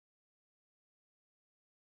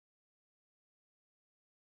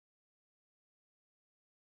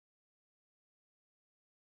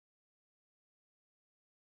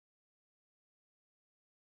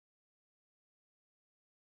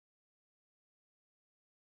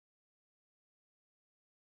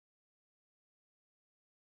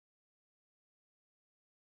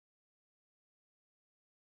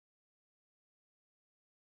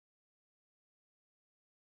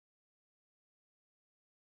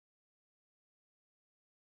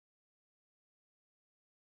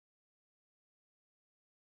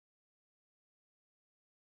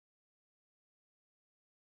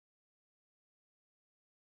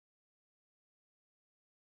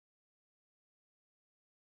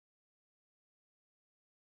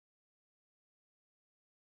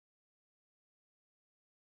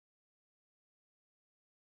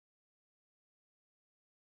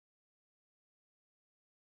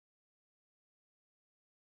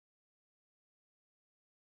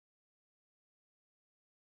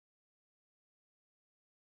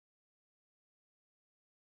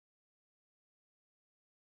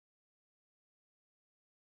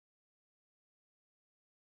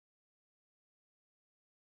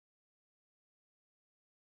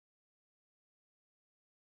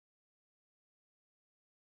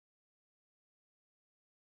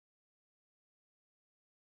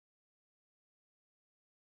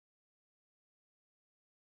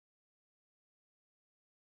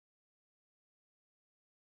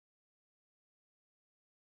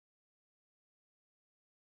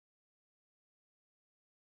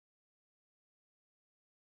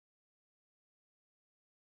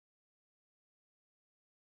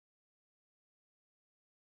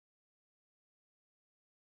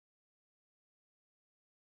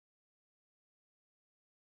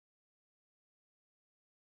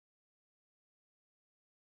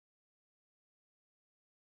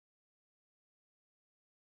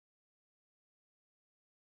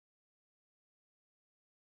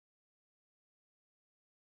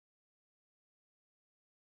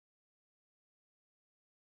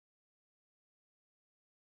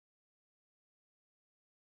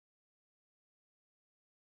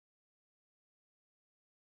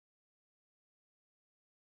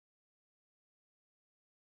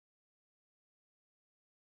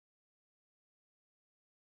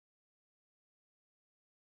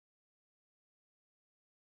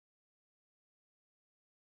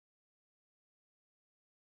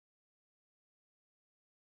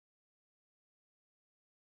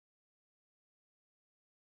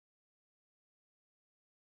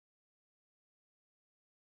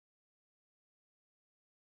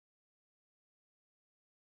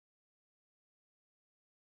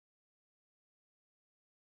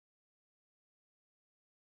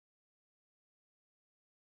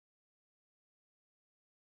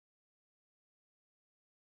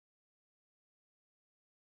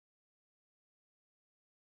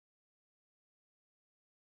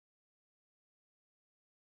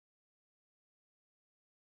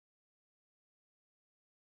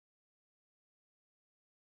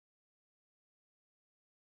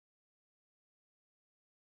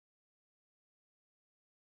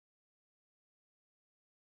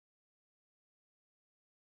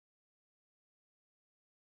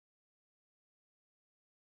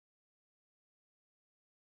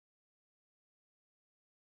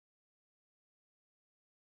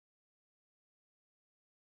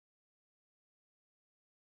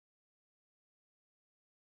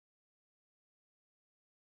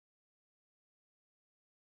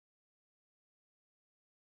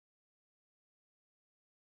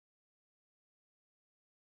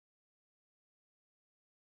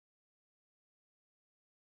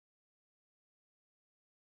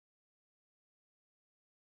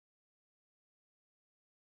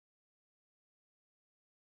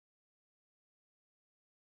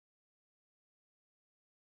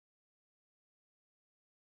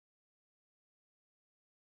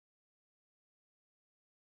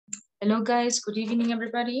Hello, guys. Good evening,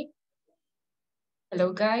 everybody.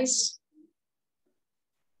 Hello, guys.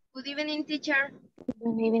 Good evening, teacher.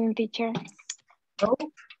 Good evening, teacher. Hello.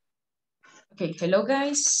 Okay, hello,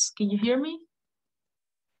 guys. Can you hear me?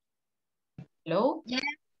 Hello? Yeah.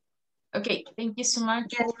 Okay, thank you so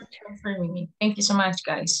much for confirming me. Thank you so much,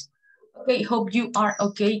 guys. Okay, hope you are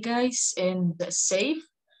okay, guys, and safe,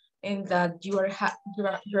 and that you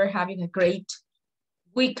are having a great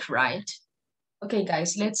week, right? Okay,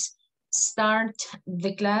 guys, let's start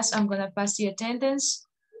the class. I'm gonna pass the attendance.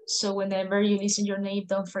 So whenever you listen your name,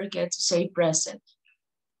 don't forget to say present.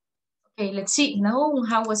 Okay, let's see. Now,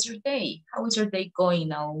 how was your day? How was your day going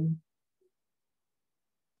now?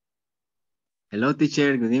 Hello,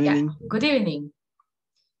 teacher. Good evening. Yeah, good evening.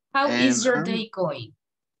 How is your Um, day going?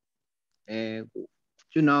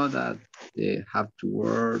 You know that they have to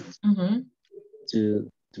work Mm-hmm.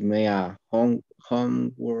 to make a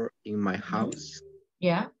homework in my house.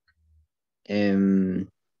 Yeah. And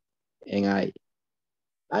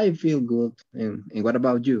I feel good. And what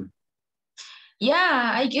about you?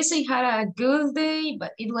 Yeah, I guess I had a good day,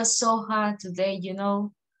 but it was so hot today, you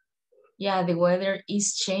know. Yeah, the weather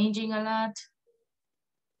is changing a lot.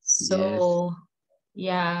 Yes. So,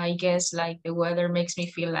 yeah, I guess like the weather makes me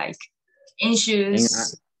feel like And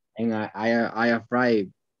anxious. I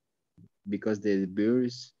afraid because the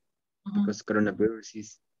virus, Mhm. because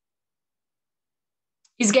coronavirus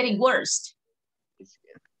It's getting worse. is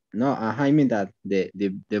no, I mean that the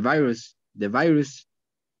virus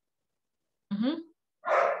Mhm.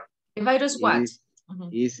 The virus what? is Mhm.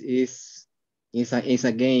 is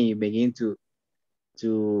again begin to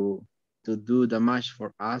to do damage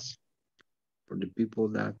for us, for the people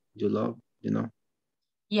that you love, you know.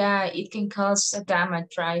 Yeah, it can cause a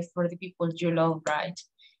damage, right, for the people you love, right?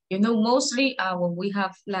 You know, mostly when we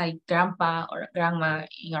have like grandpa or grandma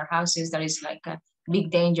in our houses, that is like a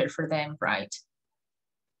big danger for them, right?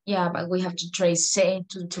 Yeah, but we have to try safe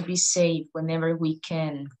to be safe whenever we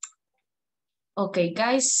can. Okay,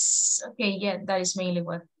 guys. Okay, yeah, that is mainly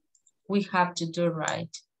what we have to do, right?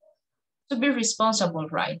 To be responsible,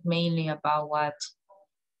 right? Mainly about what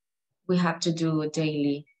we have to do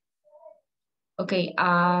daily. Okay,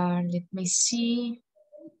 let me see.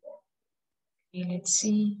 Okay, let's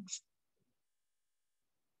see.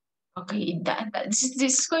 Okay, this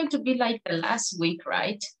is going to be like the last week,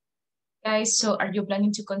 right? Guys, so are you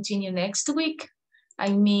planning to continue next week?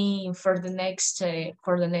 I mean, for the next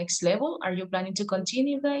level, are you planning to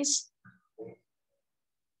continue, guys?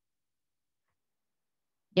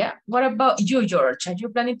 Yeah. What about you, George? Are you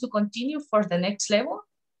planning to continue for the next level?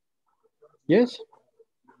 Yes.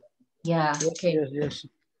 Yeah. Okay. Yes.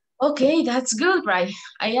 Okay, that's good, right?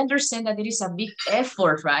 I understand that it is a big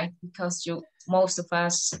effort, right? Because most of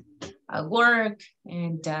us work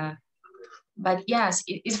and but yes,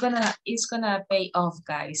 it's gonna pay off,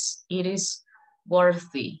 guys. It is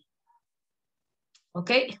worthy.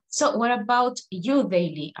 Okay, so what about you,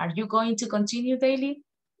 Daily? Are you going to continue, Daily?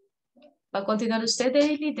 ¿Va a continuar usted,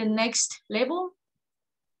 Daily, the next level?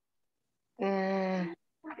 Mm,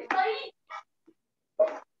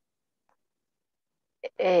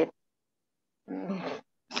 eh, mm,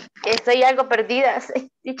 Estoy algo perdida.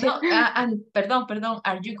 No, perdón.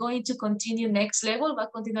 Are you going to continue next level? ¿Va a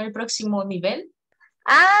continuar el próximo nivel?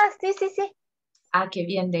 Sí. Ah, qué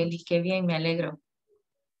bien, Daily, qué bien, me alegro.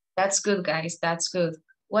 That's good, guys, that's good.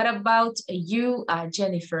 What about you,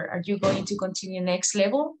 Jennifer? Are you going to continue next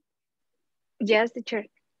level? Yes, teacher.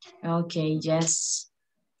 Okay, yes.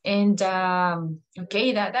 And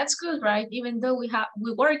okay, that's good, right? Even though we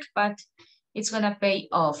work, but it's gonna pay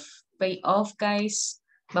off. Pay off, guys.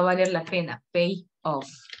 Va a valer la pena. Pay off.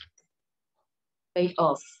 Pay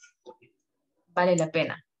off. Vale la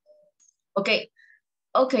pena. Okay.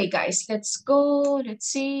 Okay, guys, let's go. Let's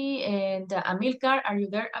see. And Amilcar, are you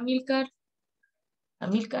there, Amilcar?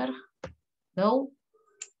 Amilcar? No?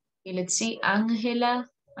 Okay, let's see. Angela?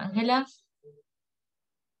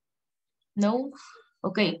 No?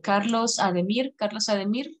 Okay, Carlos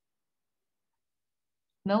Ademir?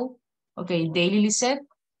 No? Okay, Daily Lisette?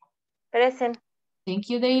 Present. Thank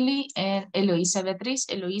you, Daily. And Eloisa Beatriz?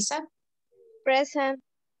 Eloisa? Present.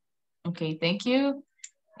 Okay, thank you.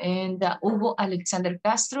 And Hugo Alexander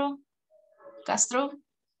Castro?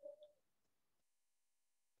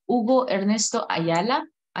 Hugo Ernesto Ayala?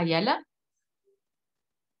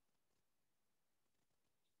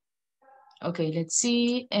 Okay, let's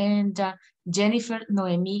see. And Jennifer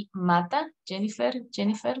Noemi Mata? Jennifer?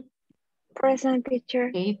 Present, teacher.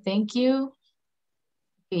 Okay, thank you.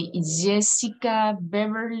 Okay, Jessica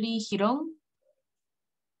Beverly Giron?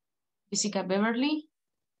 Jessica Beverly?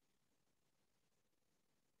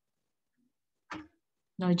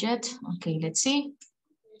 Not yet. Okay, let's see.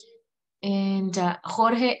 And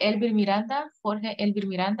Jorge Elvir Miranda. Jorge Elvir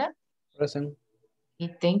Miranda. Present.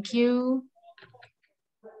 Okay, thank you.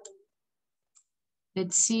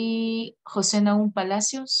 Let's see. Jose Naum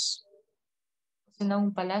Palacios. Jose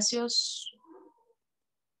Naum Palacios.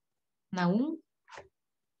 Naum?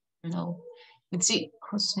 No. Let's see.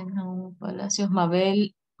 Jose Naum Palacios.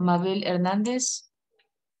 Mabel Hernández.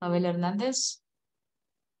 Mabel Hernández.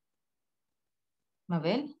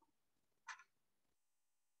 Mabel.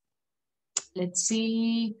 Let's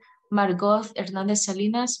see. Margot Hernández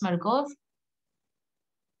Salinas. Margot.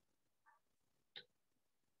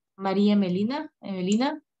 María Melina.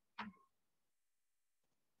 Emelina.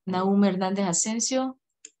 Naum Hernández Asensio.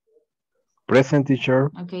 Present, teacher.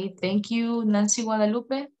 Okay, thank you. Nancy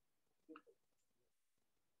Guadalupe.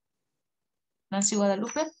 Nancy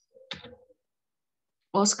Guadalupe.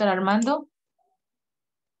 Oscar Armando.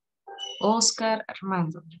 Oscar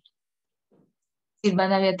Armando.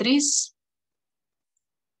 Silvana Beatriz.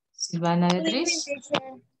 Silvana Beatriz.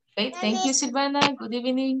 Okay, thank you, Silvana. Good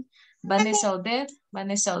evening. Vanessa Odette.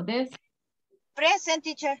 Vanessa Odette. Present,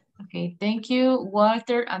 teacher. Okay, thank you.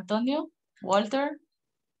 Walter Antonio. Walter.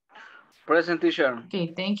 Present, teacher.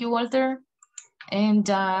 Okay, thank you, Walter. And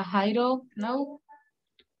Jairo, no.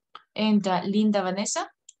 And Linda Vanessa.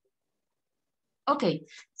 Okay,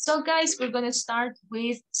 so guys, we're gonna start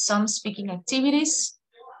with some speaking activities.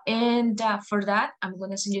 And for that, I'm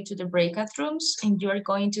gonna send you to the breakout rooms and you're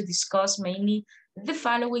going to discuss mainly the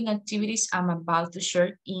following activities I'm about to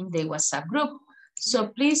share in the WhatsApp group. So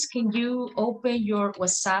please, can you open your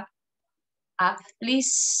WhatsApp app,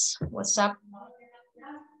 please? WhatsApp.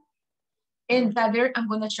 And there, I'm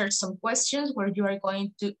gonna share some questions where you are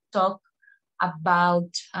going to talk about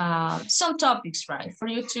some topics, right? For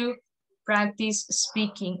you to practice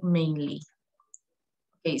speaking mainly.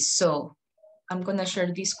 Okay, so I'm gonna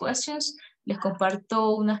share these questions. Les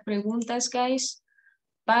comparto unas preguntas, guys,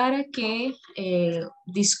 para que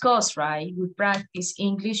discuss, right? We practice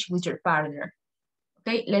English with your partner.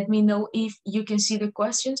 Okay, let me know if you can see the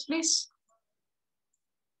questions, please.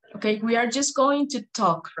 Okay, we are just going to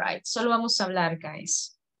talk, right? Solo vamos a hablar,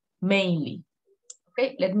 guys, mainly.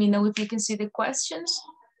 Okay, let me know if you can see the questions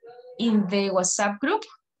in the WhatsApp group.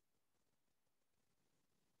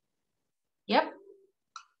 Yep.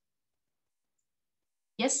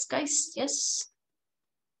 Yes, guys, yes.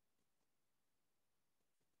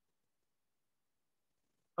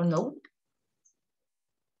 Or no?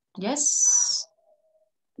 Yes.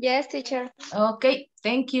 Yes, teacher. Okay,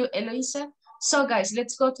 thank you, Eloisa. So guys,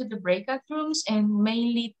 let's go to the breakout rooms and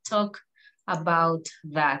mainly talk about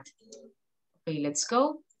that. Okay, let's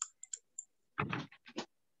go.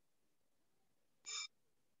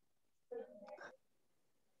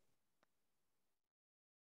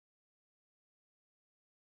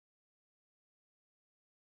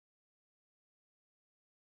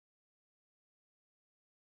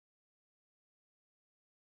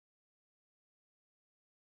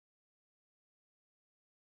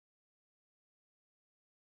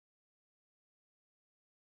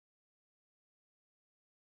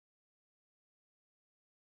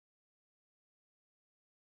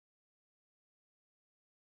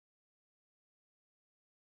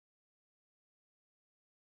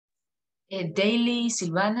 Daily,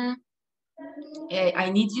 Silvana, I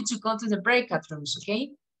need you to go to the breakout rooms, okay?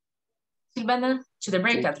 Silvana, to the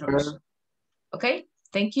breakout rooms. Okay,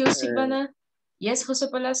 thank you, Silvana. Yes, Jose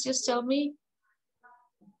Palacios, tell me.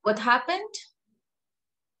 What happened?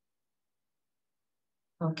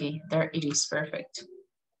 Okay, there it is, perfect.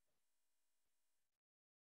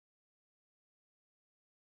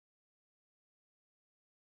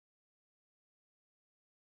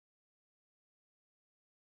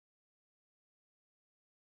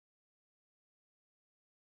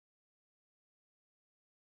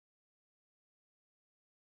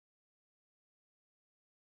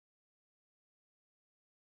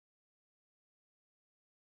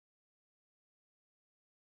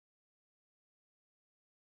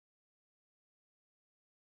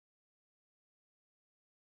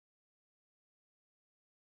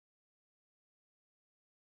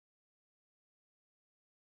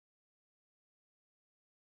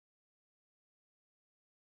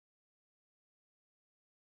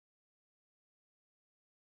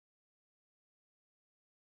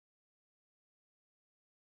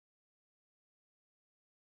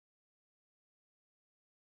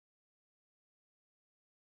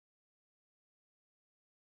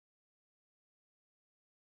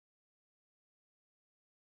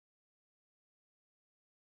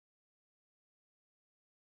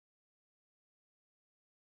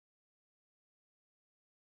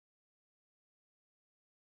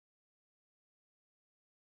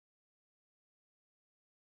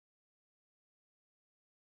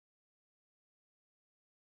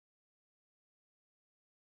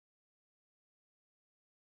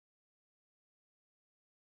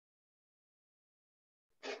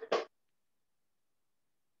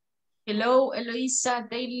 Hello, Eloisa,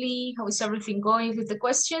 Daily. How is everything going with the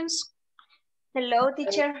questions? Hello,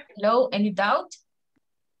 teacher. Hello, any doubt?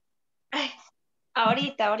 Ay,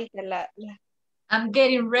 ahorita I'm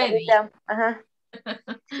getting ready. Ahorita, ajá.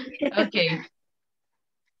 Okay.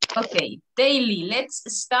 Okay, Daily, let's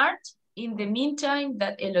start in the meantime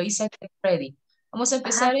that Eloisa gets ready. Vamos a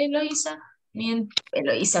empezar, Eloisa.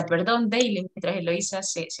 Eloisa, perdón, Daily, mientras Eloisa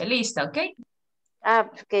se alista, ¿ok?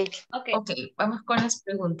 Ok. Ok, vamos con las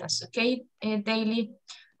preguntas, ¿ok, Daily?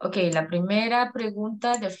 Ok, la primera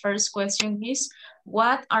pregunta, the first question is,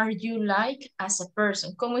 what are you like as a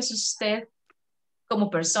person? ¿Cómo es usted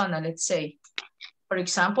como persona, let's say? For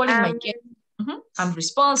example, in my case, I'm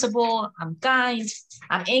responsible, I'm kind,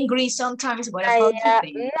 I'm angry sometimes. What about you,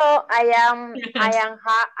 Daily? No, I am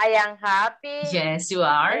happy. Yes, you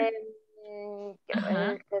are.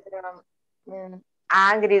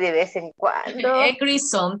 Angry de vez en cuando. Angry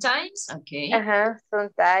sometimes, okay. Ajá,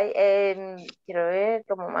 sometimes. Quiero ver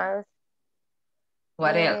como más.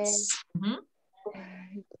 What else?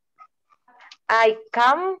 I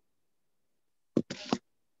can.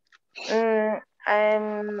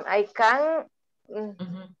 I can.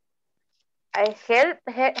 I help.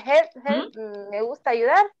 Me gusta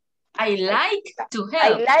ayudar. I like to I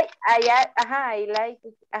help. like.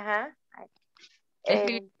 Ajá.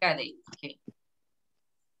 Okay.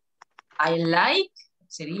 I like,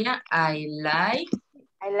 sería I like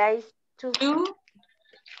to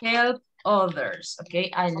help others.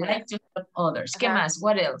 Okay, I like to help others. ¿Qué más?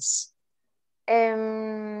 What else?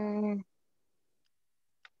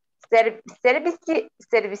 Servicial.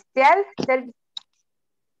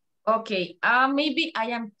 Okay, maybe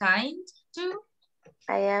I am kind too.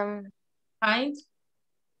 I am kind.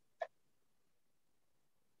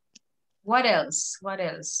 What else? What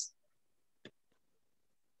else?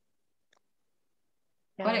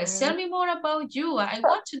 What else? Tell me more about you. I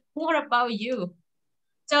want to know more about you.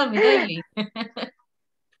 Tell me, Daily.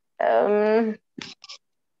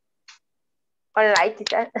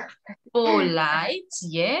 Polite. Polite,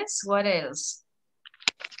 yes. What else?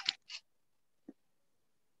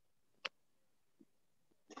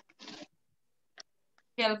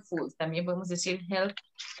 Helpful. También podemos decir helpful.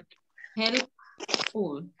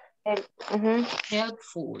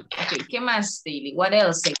 Helpful. Okay, ¿qué más, Daily? What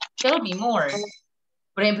else? Tell me more.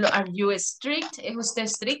 Por ejemplo, are you strict? ¿Es usted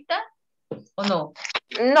estricta o no?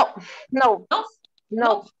 No. No?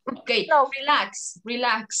 Okay, no. Relax.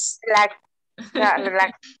 Relax.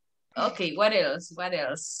 Okay, what else? What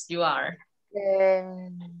else you are?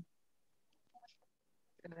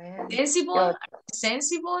 Sensible?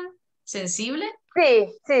 Sensible?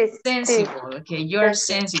 Sí. Sensible. Okay, you're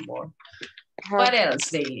sensible. What else,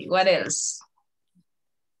 Daily? What else?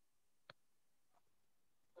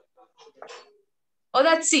 Oh,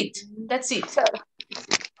 that's it.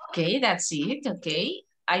 Okay, that's it. Okay.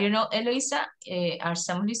 I don't know, Eloisa. Are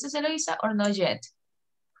some listos, Eloisa, or not yet?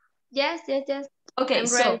 Yes. Okay, I'm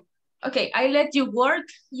so, ready. okay, I let you work,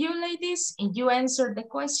 you ladies, and you answer the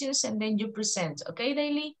questions, and then you present. Okay,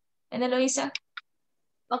 Daily and Eloisa?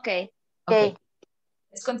 Okay.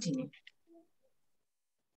 Let's continue.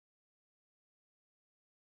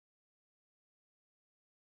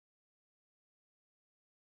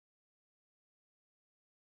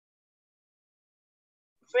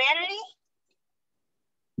 Friendly.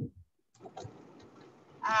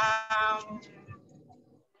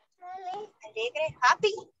 Alegre.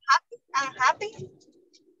 Happy. I'm happy.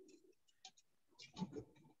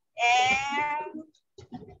 And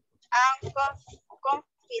I'm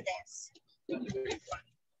confidence.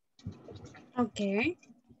 Okay.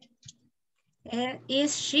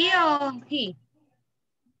 Is she or he?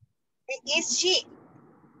 Is she?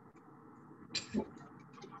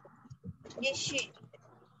 Is she?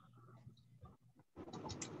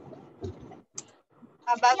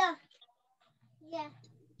 About Yeah.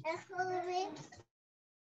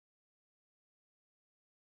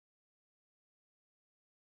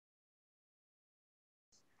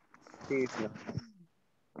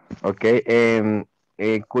 Okay,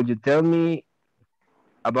 could you tell me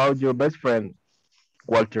about your best friend,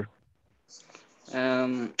 Walter?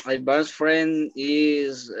 My best friend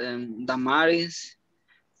is Damaris.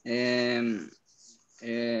 Is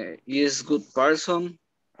good person.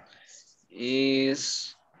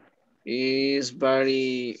 Is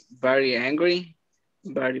very angry,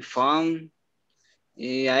 very fun.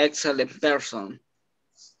 Excellent person.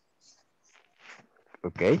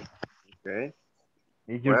 Okay.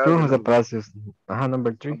 It's your Well, turn, José Palacios.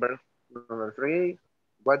 Number 3. Number 3.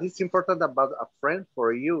 What is important about a friend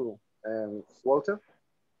for you, Walter?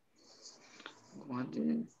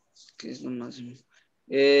 ¿Qué es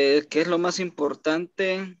lo más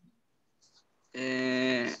importante?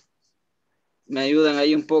 me ayudan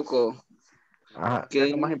ahí un poco. Ah, ¿Qué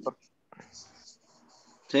es lo más importante?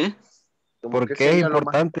 ¿Sí? ¿por qué es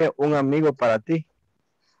importante un amigo para ti?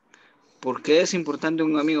 ¿Por qué es importante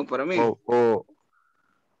un amigo para mí? O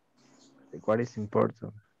what is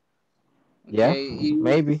important? Yeah, Okay,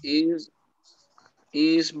 maybe.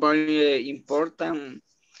 is very important.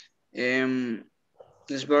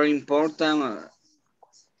 It's very important.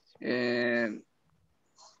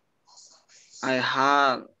 I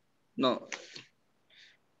have, no,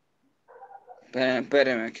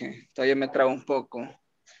 espéreme que todavía me trabo un poco.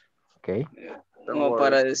 Okay. Como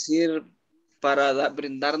para decir, para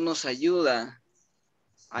brindarnos ayuda.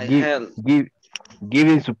 I help.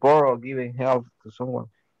 Giving support or giving help to someone.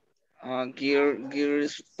 Give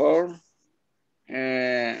support.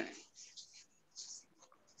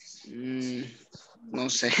 No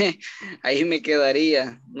sé, ahí me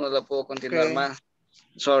quedaría, no la puedo continuar más.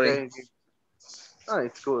 Sorry. Okay. Oh,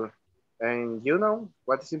 it's cool. And you know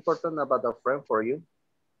what is important about a friend for you?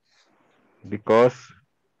 Because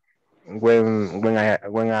when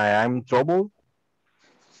I am in trouble,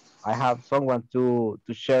 I have someone to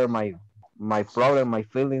share my problem, my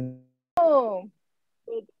feelings. Oh,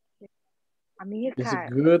 It's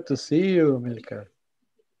Amilcar. good to see you, Milka.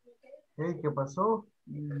 Hey, ¿qué pasó?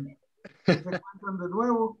 ¿Qué se encuentran de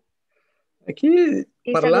nuevo? Aquí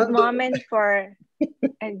It's a good parlando. moment for,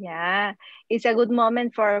 yeah, it's a good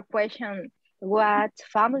moment for a question. What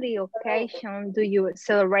family occasion do you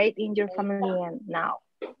celebrate in your family and now?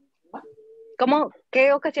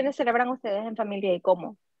 ¿Qué ocasiones celebran ustedes en familia y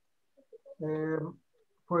cómo?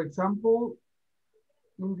 For example,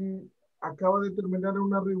 acaba de terminar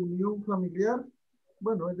una reunión familiar,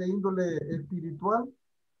 bueno, es de índole espiritual,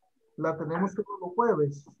 la tenemos todos los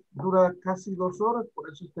jueves, dura casi 2 horas,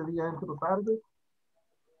 por eso este día entro tarde,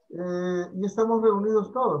 y estamos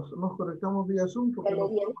reunidos todos, nos conectamos vía Zoom. Porque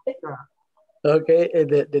Okay,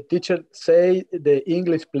 the teacher say the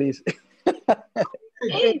English, please.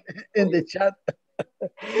 In the chat.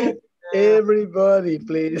 Everybody,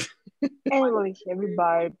 please. English,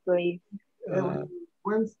 everybody, please.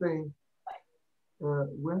 Wednesday or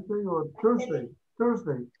Thursday.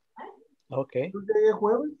 Okay. Tuesday es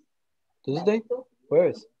jueves. Tuesday?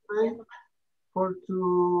 Jueves.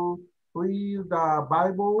 To read the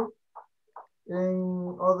Bible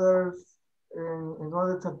and other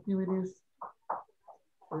activities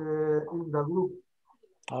in the group.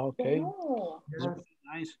 Okay. Yes.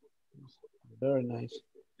 Nice. Very nice.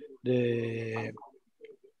 De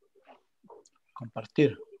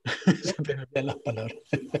compartir. Se me olvidan las palabras.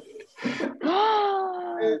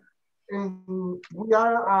 And we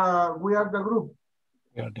are the group.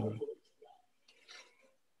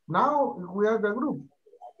 Now we are the group.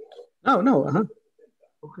 No, ajá.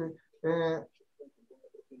 Okay.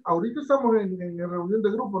 Ahorita estamos en reunión de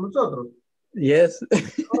grupo nosotros. Yes.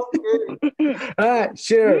 Okay.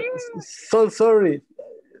 Sure. So sorry.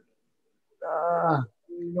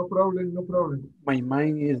 No problem. My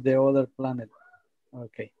mind is the other planet.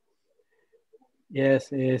 Okay.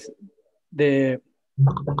 Yes, is the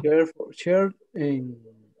share in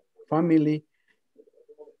family.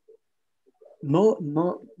 No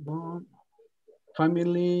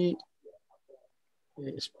family,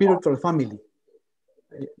 spiritual family.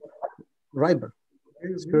 Rival.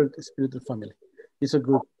 Spiritual family. It's a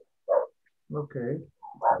good. Okay.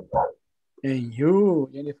 And you,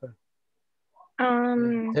 Jennifer,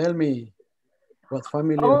 tell me what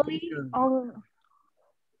family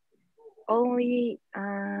only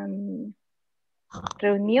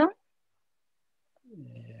reunión.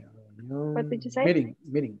 What did you say? Meeting.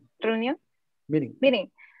 Reunión. Meeting.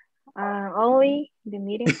 Only the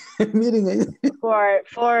meeting. Meeting. for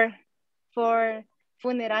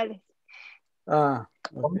funerales.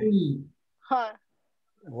 Okay. Huh.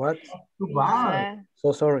 What?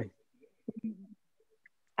 So sorry.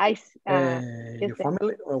 Your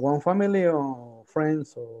family, or one family, or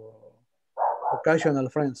friends, or occasional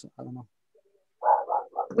friends? I don't know.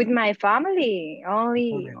 With my family,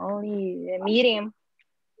 only the meeting.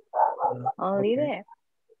 Only there.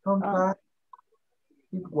 Sometimes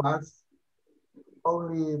it was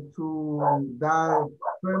only to that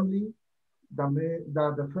family, the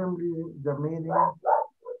family, the meeting,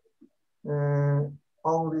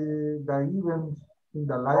 only the events in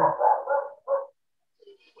the life.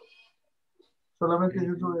 Solamente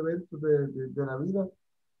en esos eventos de la vida,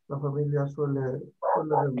 la familia suele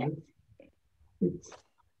reunirse.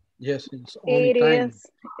 Yes, it's only time.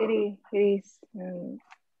 It is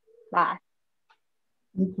bad.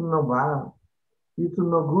 It's not bad. It's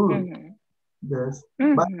not good. Mm-hmm. Yes.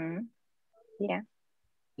 Mm-hmm. Yeah.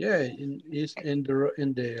 Yeah, in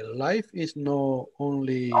the life is not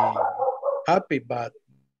only happy, but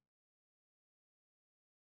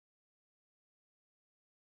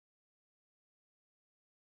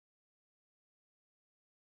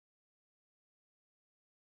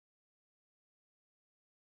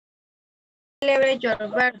Celebrate your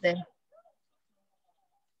birthday.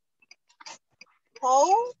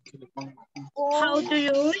 How do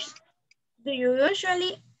you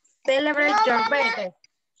usually celebrate your birthday?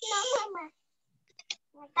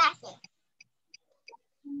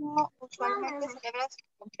 ¿Cómo usualmente celebras tu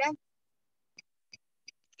cumpleaños?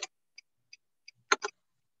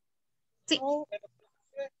 Sí.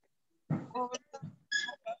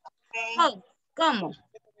 Okay. Oh, ¿cómo?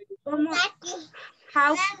 ¿Cómo?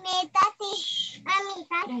 How?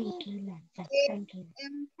 Tranquila, tranquila. En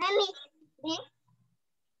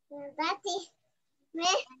mi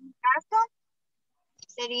caso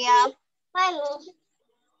sería a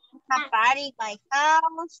party my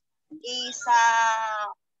house is a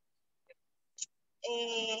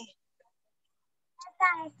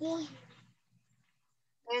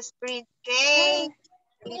spread cake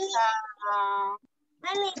is a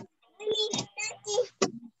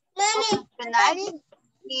optionality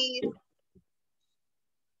is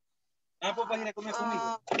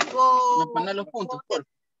Me los puntos, por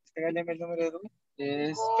Regáleme el número de dos.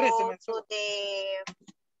 Présteme el to the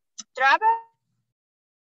travel.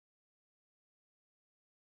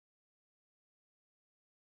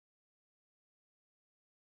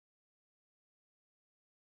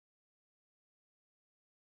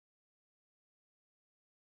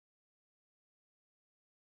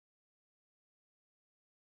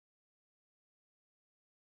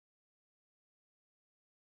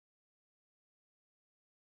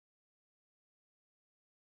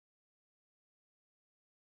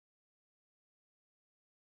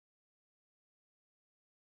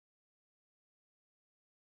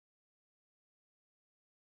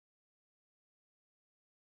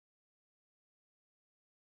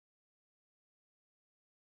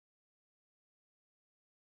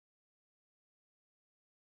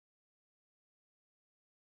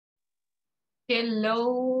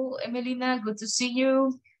 Hello, Emelina, good to see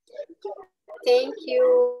you. Thank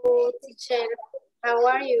you, teacher. How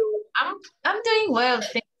are you? I'm doing well,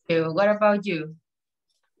 thank you. What about you?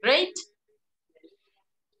 Great?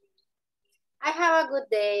 I have a good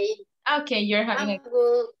day. Okay, you're having I'm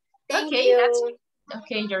good. Thank okay, you.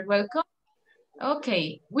 okay, you're welcome.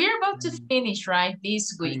 Okay, we're about to finish, right,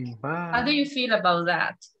 this week. How do you feel about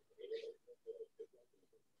that?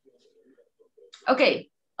 Okay,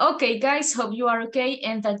 okay, guys, hope you are okay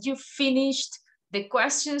and that you finished the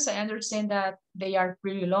questions. I understand that they are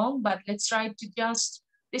pretty long, but let's try to just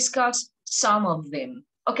discuss some of them.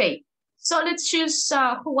 Okay, so let's choose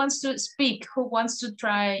who wants to speak, who wants to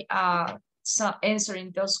try answering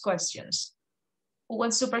those questions. Who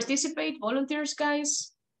wants to participate? Volunteers,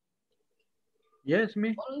 guys? Yes,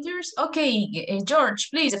 me. Volunteers? Okay, George,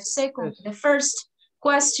 please, the first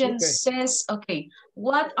question says, okay,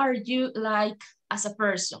 what are you like as a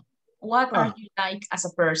person? What are you like as a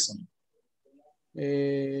person?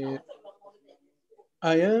 I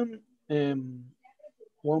am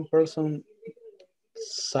one person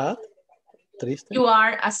sad, triste. You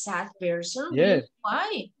are a sad person? Yes.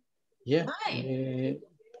 Why? Yeah. Why?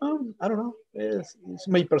 I don't know. It's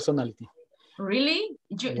my personality. Really?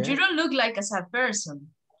 You don't look like a sad person.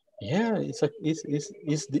 Yeah, it is.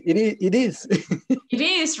 It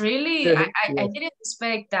is, really? Yes. I didn't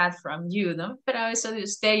expect that from you, no? Pero eso de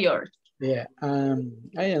usted, George. Yeah, I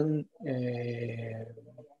am a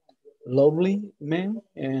lovely man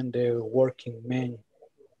and a working man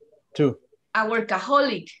too. A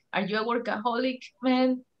workaholic. Are you a workaholic,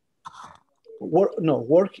 man?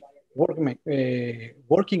 Working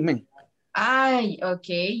man.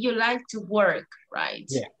 Okay. You like to work, right?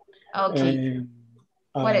 Yeah. Okay.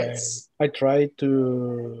 What else? I try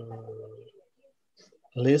to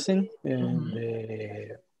listen and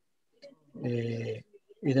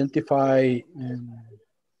identify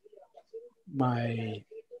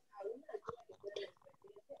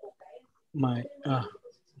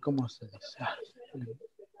 ¿cómo se dice?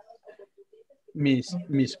 Mis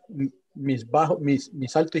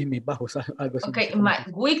altos y mis bajos, algo así. Okay, my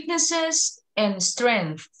weaknesses and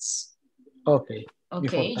strengths. Okay.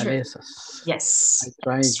 Okay. Fortalezas. Yes. I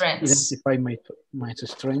try strengths. to identify my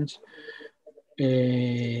strengths.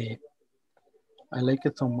 I like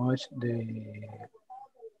it so much.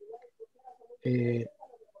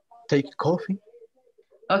 Take coffee.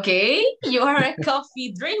 Okay, you are a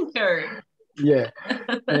coffee drinker. Yeah.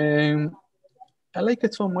 I like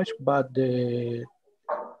it so much, but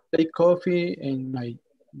take coffee and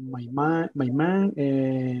my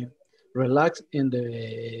man relax in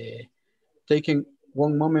the taking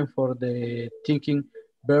one moment for the thinking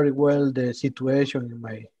very well the situation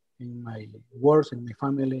in my works, in my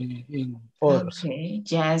family, in others. Okay,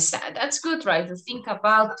 yes, that's good, right? To think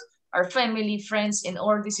about our family, friends, and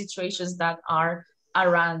all the situations that are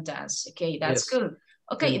around us. Okay, that's Yes. good.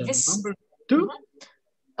 Okay, And this. number two.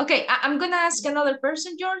 Okay, I'm gonna ask another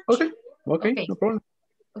person, George. Okay, no problem.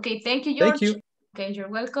 Okay, thank you, George. Thank you. Okay, you're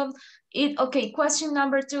welcome. Okay, question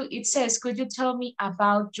number two, it says, could you tell me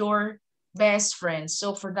about your best friend?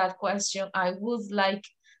 So for that question, I would like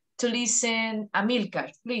to listen,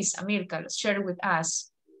 Amilcar. Please, Amilcar, share with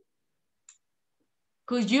us.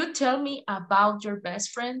 Could you tell me about your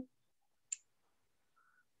best friend?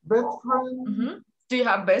 Best friend? Do you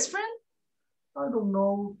have best friend? I don't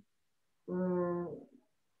know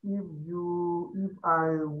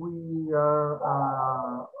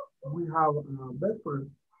we have a best friend,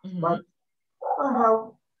 but I have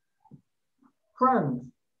friends,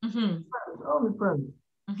 only friends.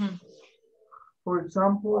 For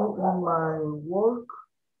example, in my work,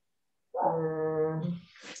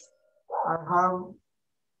 I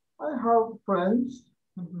have friends,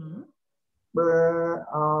 but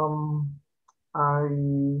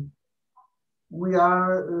we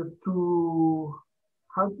are to,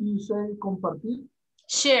 how do you say, compartir?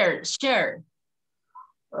 Share. Share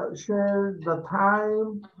the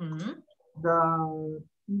time, the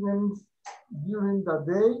events during the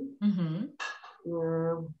day.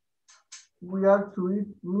 We are to eat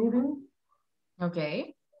meeting.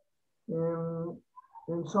 Okay.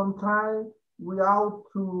 And sometimes we out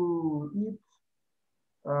to eat.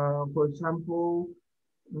 For example,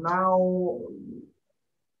 now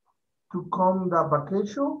to come the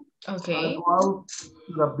vacation. Okay. Go out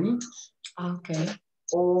to the beach. Okay.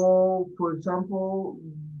 Or for example,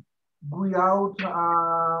 we are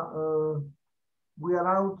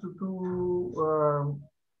out to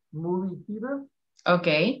movie theater.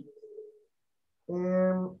 Okay.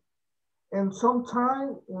 And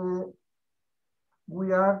sometimes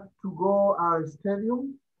we are to go our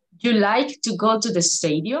stadium. You like to go to the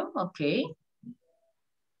stadium? Okay.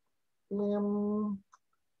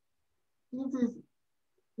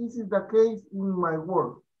 This is the case in my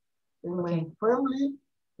work. In my family,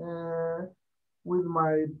 with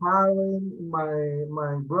my parents,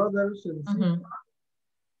 my brothers and sisters.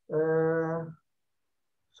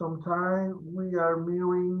 Sometimes we are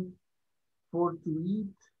meeting for to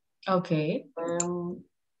eat. Okay. And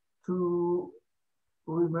to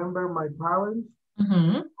remember my parents.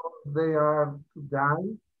 They are to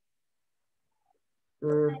die.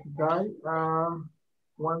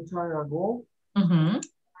 One time ago.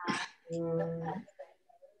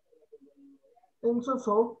 And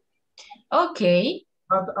so. Okay.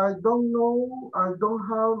 But I don't know, I don't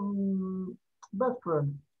have best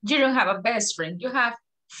friend. You don't have a best friend. You have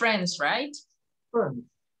friends, right? Friends.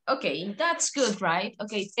 Okay, that's good, right?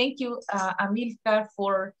 Okay, thank you, Amilcar,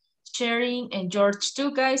 for sharing, and George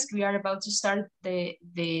too, guys. We are about to start the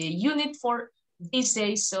unit for this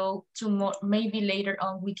day, so tomorrow, maybe later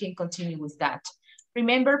on, we can continue with that.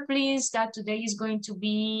 Remember, please, that today is going to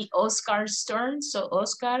be Oscar's turn. So,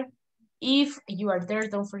 Oscar, if you are there,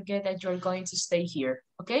 don't forget that you're going to stay here,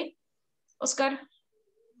 okay? Oscar?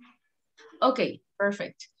 Okay,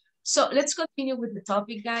 perfect. So let's continue with the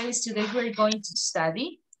topic, guys. Today we're going to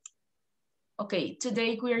study. Okay,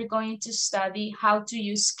 today we are going to study how to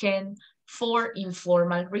use can for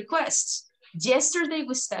informal requests. Yesterday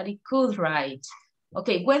we studied could, right?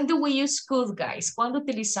 Okay, when do we use could, guys? ¿Cuándo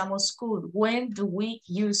utilizamos could? When do we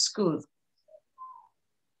use could?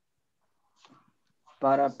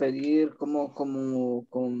 Para pedir como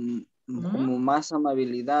más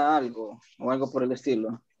amabilidad algo o algo por el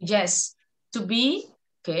estilo. Yes, to be,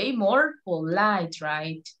 okay, more polite,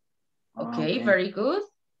 right? Okay, very good.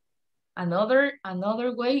 Another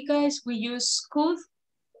way, guys, we use could.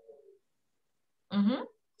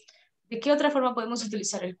 ¿De qué otra forma podemos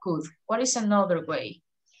utilizar el could? What is another way?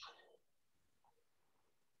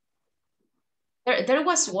 There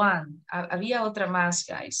was one. Había otra más,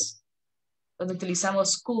 guys. Donde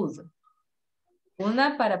utilizamos could.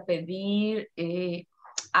 Una para pedir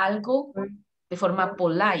algo de forma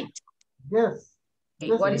polite. Yes.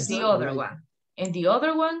 Okay, what is the other one? And the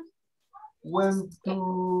other one? When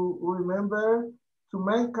to remember to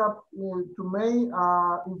make up in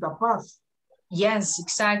the past. Yes,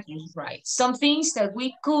 exactly, right. Some things that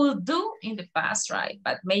we could do in the past, right?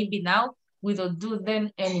 But maybe now we don't do them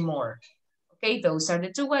anymore. Okay, those are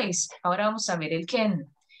the two ways. Ahora vamos a ver el can.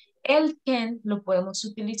 El can lo podemos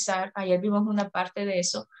utilizar, ayer vimos una parte de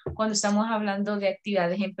eso, cuando estamos hablando de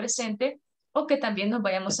actividades en presente, o que también nos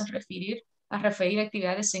vayamos a referir a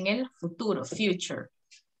actividades en el futuro, future.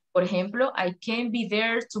 Por ejemplo, I can be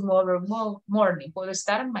there tomorrow morning. Puedo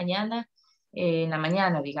estar mañana en la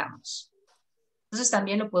mañana, digamos. Entonces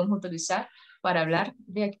también lo podemos utilizar para hablar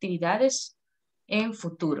de actividades en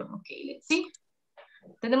futuro. Ok, let's see.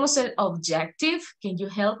 Tenemos el objective. Can you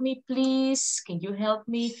help me, please? Can you help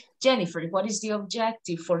me? Jennifer, what is the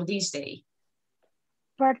objective for this day?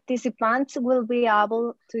 Participants will be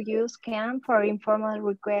able to use CAN for informal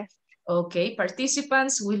requests. Okay,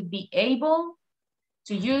 participants will be able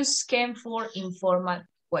to use CAN for informal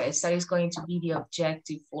requests. That is going to be the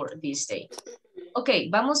objective for this day. Ok,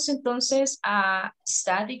 vamos entonces a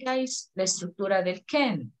study, guys, la estructura del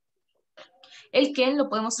CAN. El CAN lo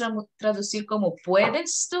podemos traducir como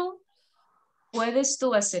puedes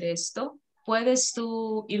tú hacer esto, puedes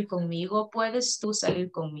tú ir conmigo, puedes tú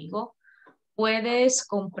salir conmigo, puedes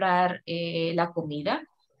comprar la comida.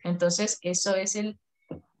 Entonces, eso es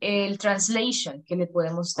el translation que le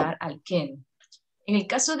podemos dar al can. En el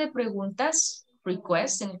caso de preguntas,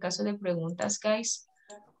 request, en el caso de preguntas, guys,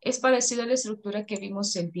 es parecido a la estructura que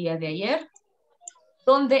vimos el día de ayer,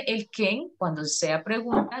 donde el can, cuando sea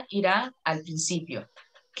pregunta, irá al principio.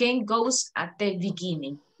 Can goes at the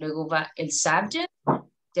beginning. Luego va el subject,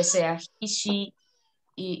 ya sea he, she,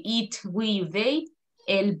 it, we, they,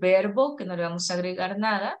 el verbo, que no le vamos a agregar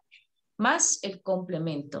nada, más el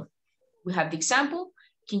complemento. We have the example.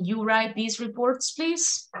 Can you write these reports,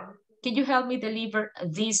 please? Can you help me deliver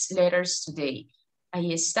these letters today?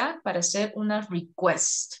 Ahí está, para hacer una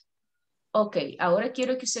request. Ok, ahora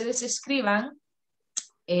quiero que ustedes escriban,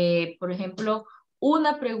 por ejemplo,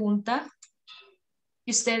 una pregunta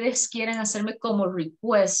que ustedes quieran hacerme como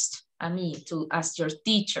request a mí, as your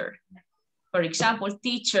teacher. For example,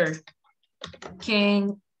 teacher,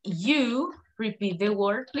 can you repeat the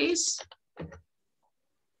word, please?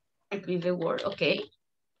 Repeat the word, okay.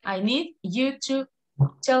 I need you to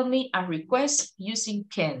tell me a request using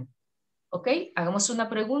can. Ok, hagamos una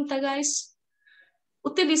pregunta, guys.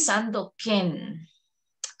 Utilizando can.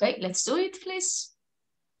 Ok, let's do it, please.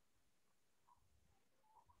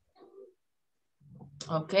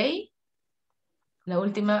 Ok. La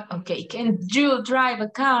última, ok. Can you drive a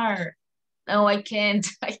car? No, I can't.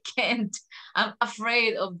 I can't. I'm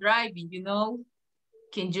afraid of driving, you know.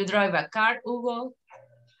 Can you drive a car, Hugo?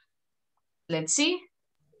 Let's see.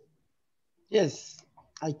 Yes,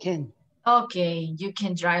 I can. Okay, you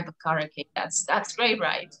can drive a car. Okay, that's great,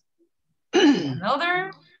 right?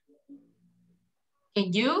 Another.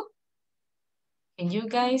 Can you? Can you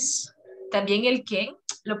guys? También el can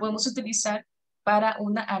lo podemos utilizar para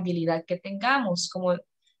una habilidad que tengamos, como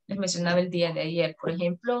les mencionaba el día de ayer. Por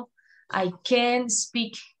ejemplo, I can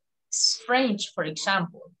speak French, for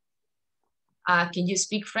example. Can you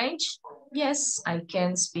speak French? Yes, I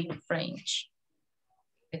can speak French.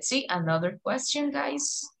 Let's see, another question,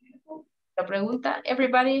 guys. La pregunta,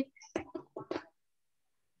 everybody.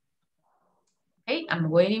 Okay, I'm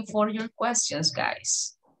waiting for your questions,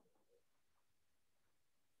 guys.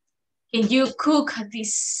 Can you cook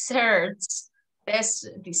desserts?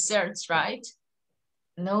 Desserts, right?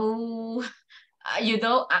 No, you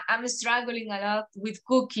know, I'm struggling a lot with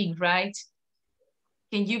cooking, right?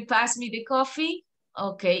 Can you pass me the coffee?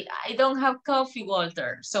 Okay, I don't have coffee,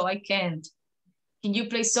 Walter, so I can't. Can you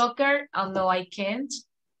play soccer? Oh, no, I can't.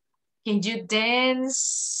 Can you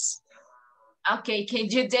dance? Okay, can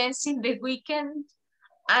you dance in the weekend?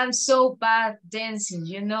 I'm so bad dancing,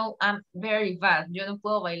 you know, I'm very bad. Yo no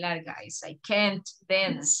puedo bailar, guys. I can't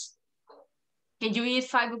dance. Can you eat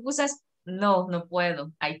 5 pupusas? No, no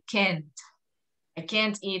puedo. I can't. I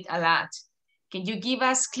can't eat a lot. Can you give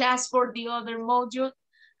us class for the other module?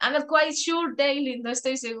 I'm not quite sure, Daily. No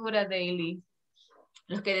estoy segura, Daily.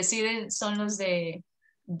 Los que deciden son los the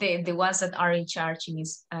ones that are in charge in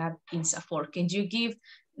INSAFORP. Can you give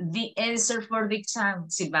the answer for the exam,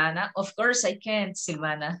 Silvana? Of course I can't,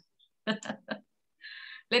 Silvana.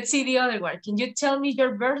 Let's see the other one. Can you tell me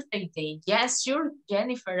your birthday date? Yes, sure,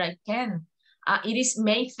 Jennifer, I can. It is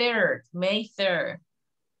May 3rd, May 3rd.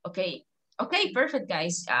 Okay, okay, perfect,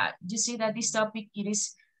 guys. You see that this topic, it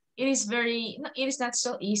is not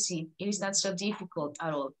so easy. It is not so difficult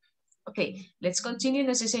at all. Okay, let's continue.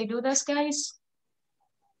 No sé si hay dudas, guys.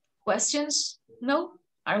 Questions? No?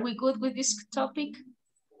 Are we good with this topic?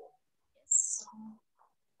 Yes.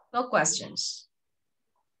 No questions.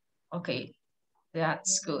 Okay,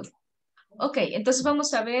 that's good. Okay, entonces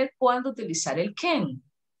vamos a ver cuándo utilizar el can.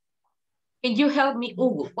 Can you help me,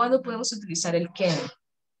 Hugo? ¿Cuándo podemos utilizar el can?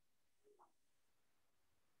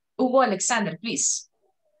 Hugo Alexander, please.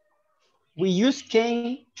 We use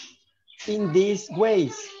can in these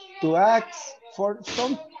ways to ask for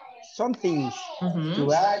something,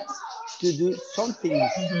 to ask, to do something,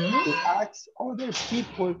 to ask other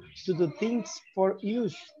people to do things for you.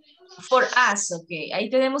 For us, ok. Ahí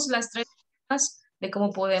tenemos las tres formas de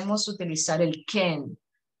cómo podemos utilizar el can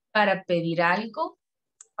para pedir algo,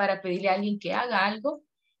 para pedirle a alguien que haga algo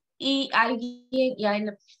y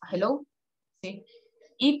alguien, hello, sí.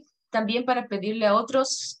 Y también para pedirle a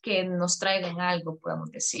otros que nos traigan algo, podemos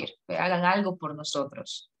decir, que hagan algo por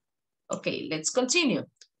nosotros. Ok, let's continue.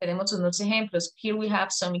 Tenemos unos ejemplos. Here we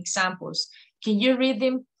have some examples. Can you read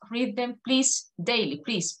them please, daily,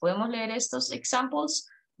 please? ¿Podemos leer estos examples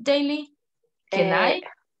daily? Can I?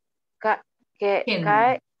 Can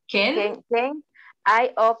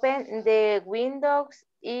I open the windows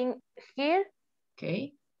in here?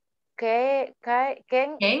 Okay. Can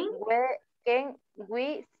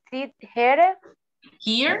we sit here?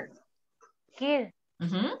 Here? Here.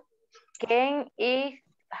 Can I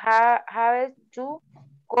have two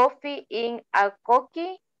coffee in a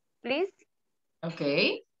cookie, please?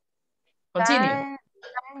 Okay. Continue.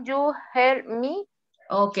 Can you help me?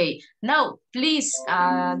 Okay. Now, please,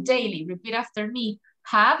 daily, repeat after me.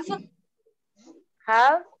 Have.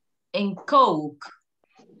 And Coke.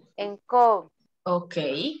 And Coke.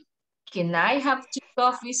 Okay. Can I have 2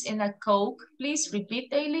 coffees and a Coke, please? Repeat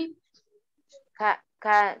daily. Can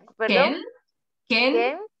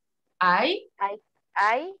I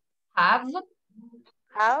have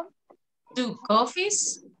 2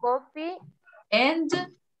 coffees and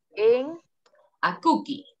a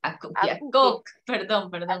cookie. A Coke.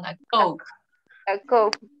 Perdón, a Coke. A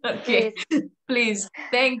Coke. Okay, please.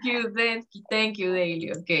 Thank you,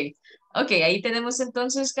 Daily. Okay. Okay, ahí tenemos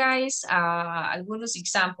entonces, guys, algunos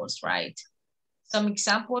examples, right? Some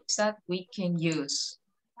examples that we can use.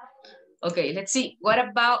 Okay, let's see. What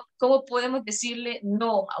about, ¿cómo podemos decirle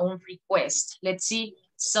no a un request? Let's see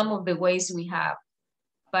some of the ways we have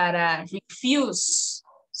para refuse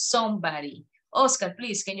somebody. Oscar,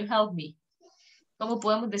 please, can you help me? ¿Cómo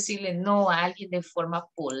podemos decirle no a alguien de forma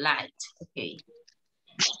polite? Okay.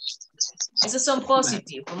 Esos son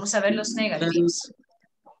positive. Vamos a ver los negativos.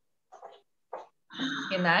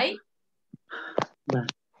 Can I?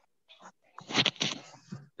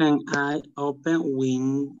 Can I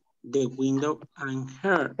open the window and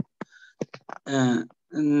her?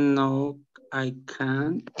 No, I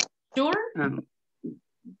can't.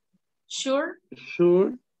 Sure?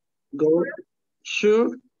 Sure?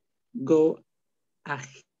 Go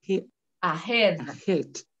ahead. Ahead.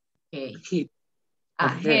 Okay.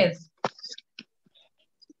 Ahead.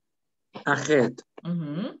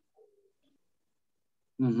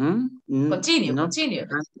 Continue.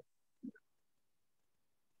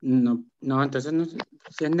 No, entonces no, si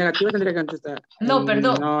es negativa tendría que contestar. No,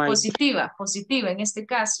 perdón, No hay... positiva en este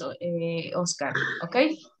caso, Oscar, ¿ok?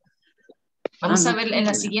 Vamos a ver en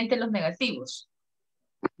la siguiente los negativos.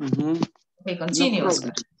 Ok, continue,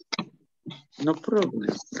 Oscar. No problem.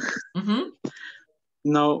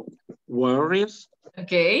 No worries.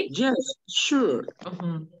 Okay. Yes, sure.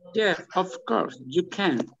 Yeah, of course, you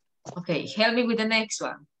can. Okay, help me with the next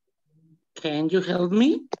one. Can you help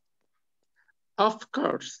me? Of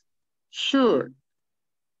course. Sure.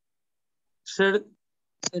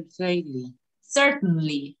 Certainly.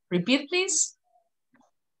 Certainly. Repeat, please.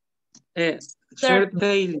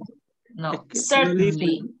 Certainly. No,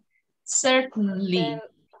 certainly. Certainly.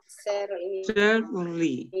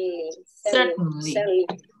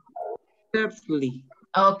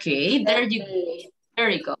 Okay, there you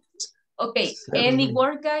go. Okay, any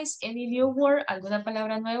word, guys? Any new word? ¿Alguna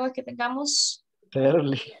palabra nueva que tengamos?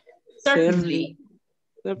 Certainly.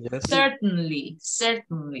 Yes.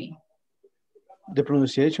 Certainly. The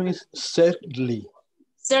pronunciation is certainly.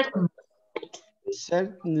 Certainly.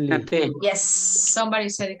 Yes, somebody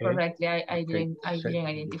said it correctly. I didn't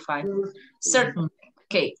identify. Certainly.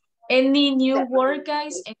 Okay. Any new word,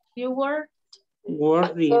 guys? Any new word? Go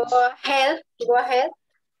ahead.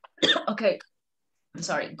 Okay. I'm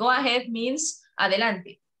sorry. Go ahead means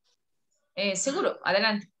adelante. Seguro,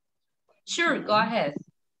 adelante. Sure, go ahead.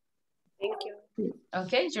 Thank you.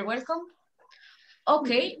 Okay, you're welcome.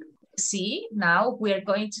 Okay, see, now we are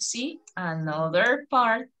going to see another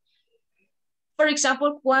part. For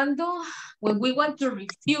example, when we want to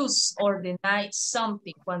refuse or deny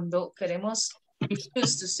something, cuando queremos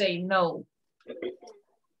refuse to say no.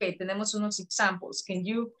 Okay, tenemos unos examples. Can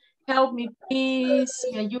you help me, please?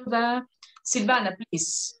 ¿Me ayuda? Silvana,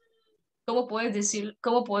 please. ¿Cómo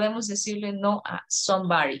podemos decirle no a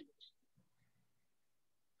somebody?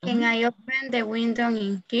 Can I open the window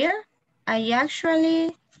in here? I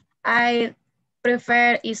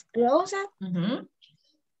prefer it's closed.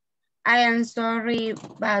 I am sorry,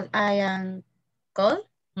 but I am cold.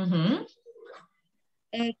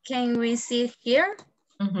 Can we sit here?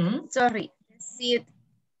 Sorry, seat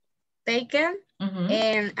taken.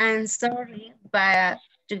 And I'm sorry, but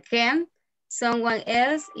you can. Someone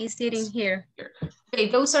else is sitting here. Okay,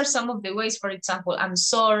 those are some of the ways. For example, I'm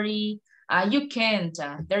sorry, you can't,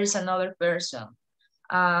 there is another person.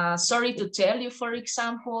 Sorry to tell you, for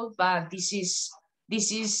example, but this is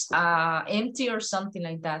empty or something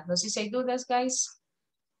like that. No sé si I do this, guys.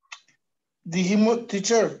 Dijimos,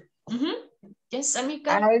 teacher. Yes,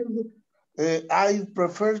 Amica. I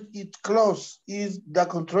prefer it close. Is the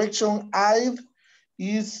contraction I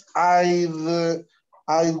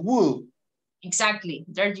would. Exactly.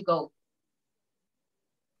 There you go.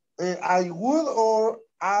 I would or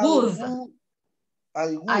I would.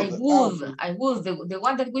 would. I would. The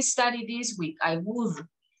one that we studied this week. I would.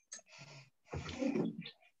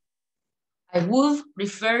 I would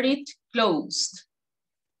refer it closed.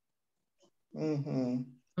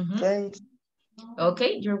 Thanks.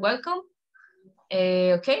 Okay, you're welcome.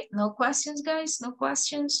 Okay, no questions, guys. No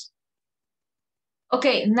questions.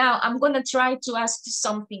 Okay, now I'm going to try to ask you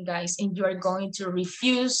something, guys, and you are going to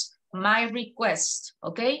refuse my request.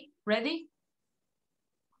 Okay, ready?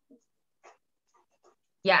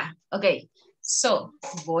 Yeah, okay. So,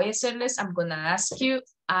 voy a hacerles, I'm going to ask you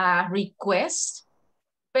a request,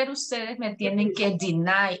 pero ustedes me tienen que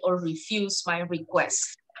deny or refuse my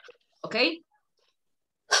request. Okay?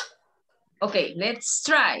 Okay, let's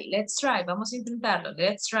try. Vamos a intentarlo.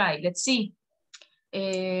 Let's try. Let's see.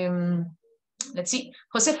 Let's see.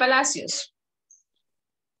 José Palacios.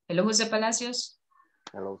 Hello, José Palacios.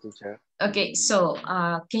 Hello, teacher. Okay, so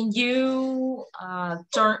can you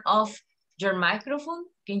turn off your microphone?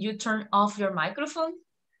 Can you turn off your microphone?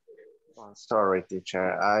 Oh, sorry,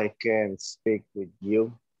 teacher. I can't speak with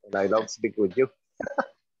you, and I don't speak with you.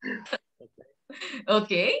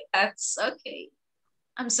 Okay, that's okay.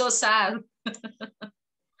 I'm so sad.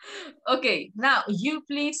 Okay, now you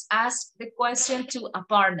please ask the question to a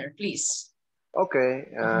partner, please. Okay,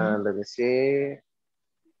 let me see.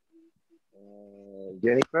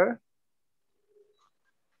 Jennifer?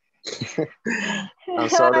 I'm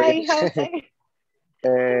sorry.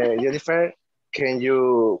 Jennifer, can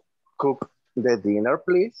you cook the dinner,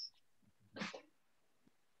 please?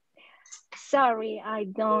 Sorry, I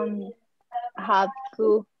don't have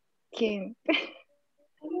cooking.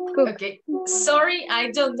 Okay, sorry,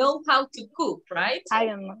 I don't know how to cook, right? I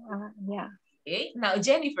don't know, yeah. Okay, now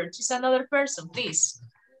Jennifer, choose another person, please.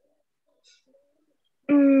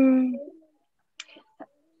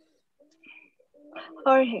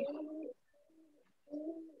 Jorge.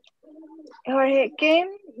 Jorge,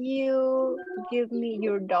 can you give me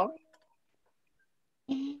your dog?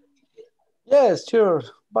 Yes, sure.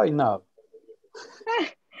 Why not?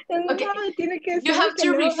 Okay. You have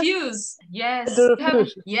to refuse. Yes. You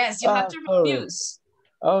have to refuse.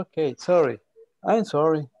 Okay, sorry. I'm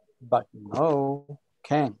sorry, but no,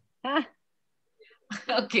 can't.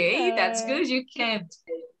 Okay, that's good. You can't.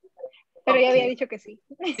 Pero ya había dicho que sí.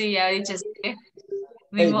 Sí, ya dicho sí.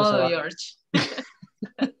 Ni modo, George.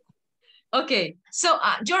 Okay, so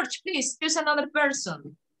George, please choose another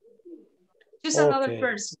person. Choose another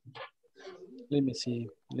person. Let me see.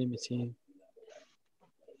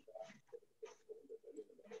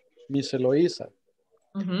 Miss Eloisa.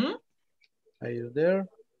 Are you there?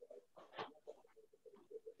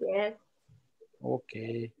 Yes.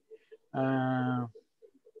 Okay.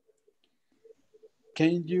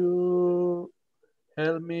 Can you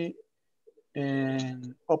help me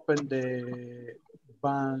and open the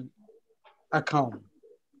bank account?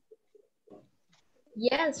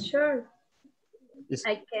 Yes, sure.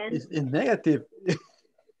 I can. It's negative.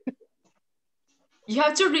 You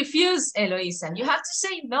have to refuse, Eloisa. You have to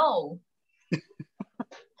say no.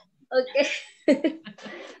 Okay.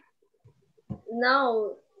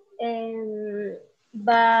 No,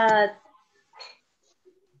 but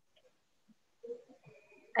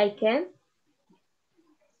I can.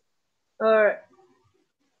 Or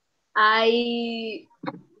I,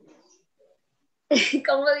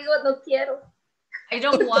 ¿cómo digo? No quiero. I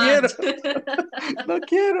don't want. No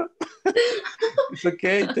quiero. It's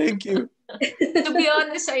okay, thank you. To be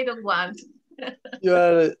honest, I don't want. You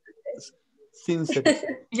are sincere.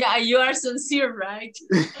 Yeah, you are sincere, right?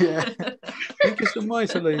 Yeah. Thank you so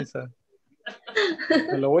much, Eloisa.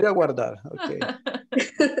 Me lo voy a guardar. Okay.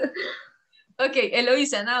 Okay,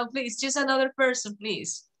 Eloisa, now please choose another person,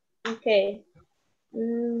 please. Okay.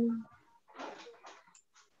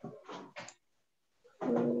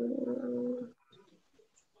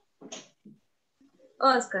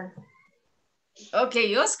 Oscar.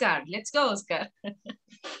 Okay, Oscar. Let's go, Oscar.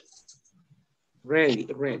 Ready.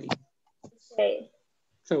 Okay.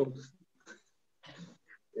 So,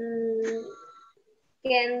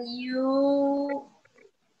 Can you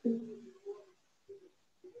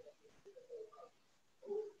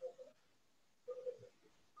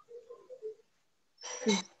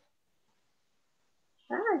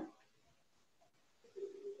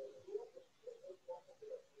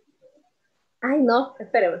Ay, no,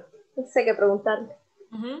 espérame. No sé qué preguntarle.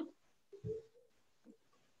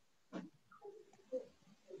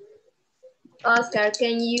 Oscar,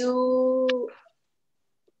 can you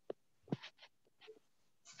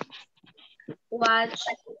watch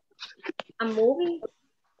a movie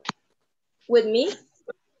with me?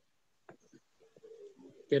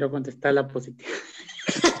 quiero contestar la positiva.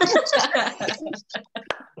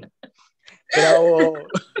 Bravo.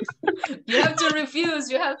 You have to refuse,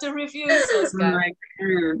 Oscar. No,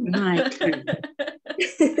 I can't.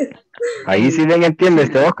 Ahí sí bien entiende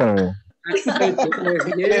este Oscar. ¿No?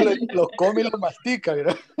 Los come y los mastica,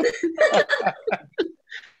 ¿verdad?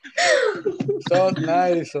 So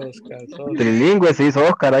nice, Oscar. So nice. Trilingüe se hizo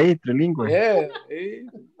Oscar ahí, trilingüe. Yeah.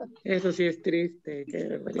 Eso sí es triste. Qué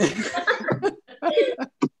barbaridad.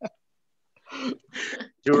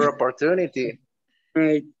 Your opportunity.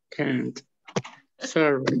 I can't.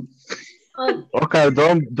 Sorry. Oscar,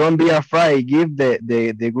 don't be afraid. Give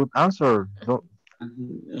the good answer. Don't.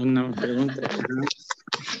 Una pregunta.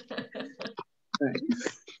 Ay,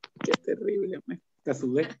 qué terrible. Me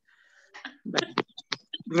sudé.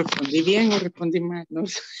 ¿Respondí bien o respondí mal? No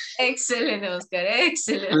sé. Excelente, Oscar,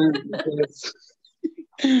 excelente.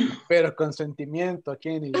 Pero con sentimiento,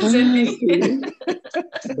 Kenny.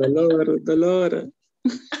 Dolor.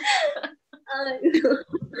 Ay, no.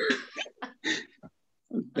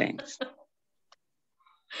 Thanks.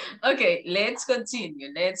 Okay, let's continue.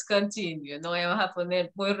 No vamos a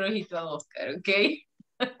poner muy rojito a Oscar, okay?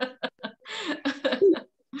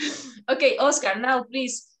 Okay, Oscar, now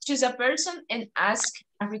please choose a person and ask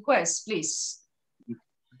a request, please.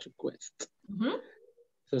 Request.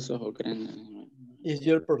 Esos ojos grandes. It's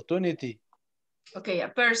your opportunity. Okay, a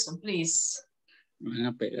person, please. Me van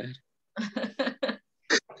a pegar.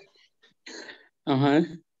 Ajá.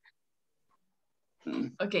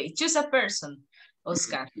 Okay, choose a person,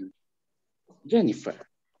 Oscar. Jennifer.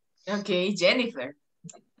 Okay, Jennifer.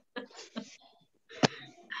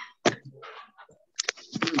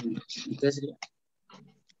 Entonces,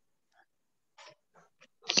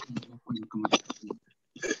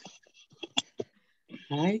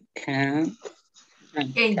 I can.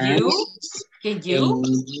 Can you? Can you?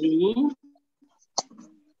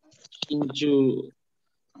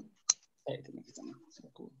 Ay,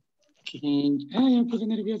 me puse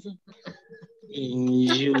nervioso.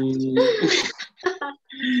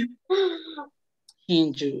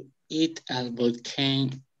 Can you eat a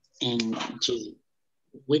volcano in the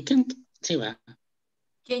weekend? Sí, va.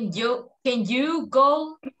 Can you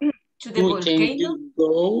go to the volcano? Can you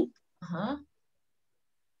go?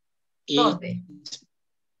 ¿Dónde?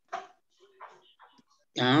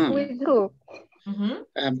 With who?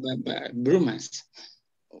 Brumas.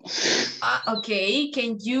 Okay,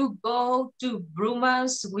 can you go to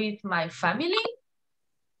Brumas with my family?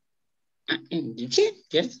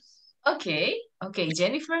 Yes. Okay,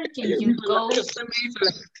 Jennifer, can you go?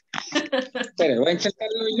 Pero voy a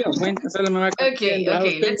intentarlo yo. Voy a intentarlo. Okay,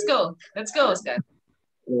 let's go, Oscar.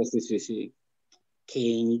 Sí.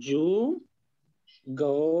 Can you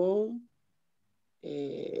go?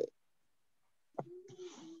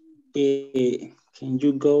 Can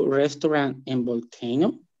you go restaurant in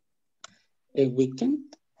Volcano a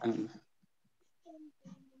weekend?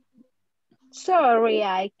 Sorry,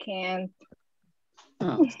 I can't.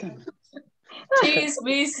 Oh, She's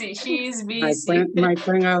busy. My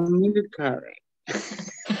friend has military.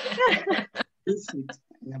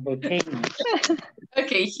 Volcano.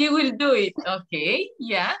 Okay, he will do it. Okay,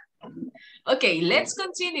 yeah. Okay, let's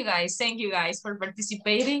continue, guys. Thank you, guys, for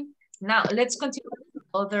participating. Now, let's continue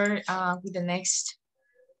with the next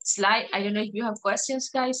slide. I don't know if you have questions,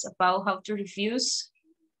 guys, about how to refuse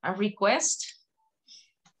a request.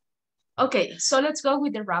 Okay, so let's go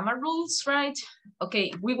with the grammar rules, right?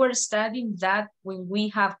 Okay, we were studying that when we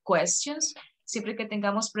have questions, siempre que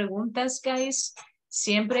tengamos preguntas, guys,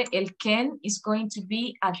 siempre el can is going to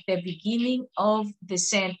be at the beginning of the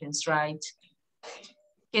sentence, right?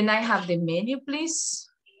 Can I have the menu, please?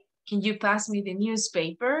 Can you pass me the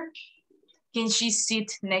newspaper? Can she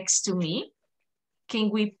sit next to me? Can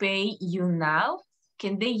we pay you now?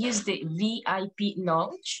 Can they use the VIP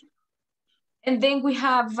lounge? And then we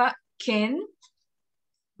have can.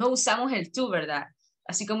 No usamos el to, ¿verdad?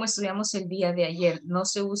 Así como estudiamos el día de ayer, no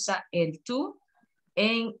se usa el to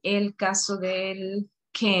en el caso del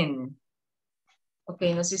can.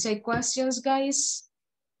 Okay, no sé si hay questions, guys.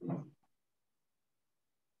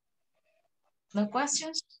 No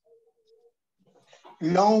questions?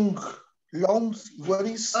 Lounge, what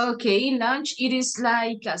is? Okay, lounge, it is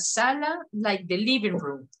like a sala, like the living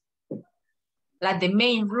room, like the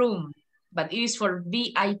main room, but it is for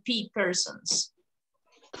VIP persons.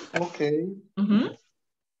 Okay.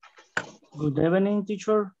 Good evening,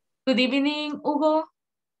 teacher. Good evening, Hugo.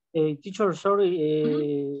 Teacher,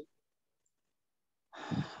 sorry,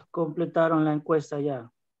 completaron la encuesta ya.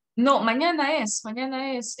 No, mañana es,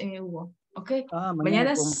 Hugo. Ok.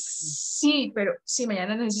 Mañana con... sí, pero sí,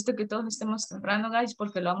 mañana necesito que todos estemos temprano, guys,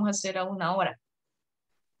 porque lo vamos a hacer a 1 hora.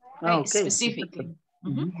 Okay, specifically.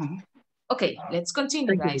 Okay, let's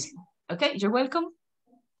continue, guys. Okay, you're welcome.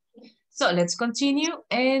 So let's continue.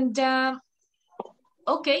 And,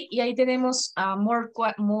 okay, y ahí tenemos more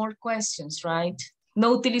questions, right?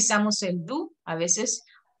 No utilizamos el do. A veces,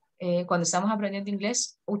 cuando estamos aprendiendo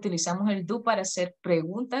inglés, utilizamos el do para hacer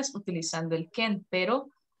preguntas utilizando el can, pero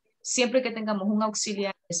siempre que tengamos un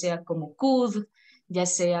auxiliar, ya sea como could, ya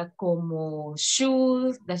sea como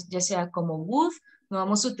should, ya sea como would, no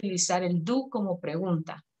vamos a utilizar el do como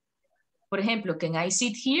pregunta. Por ejemplo, can I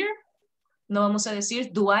sit here? No vamos a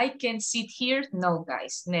decir, do I can sit here? No,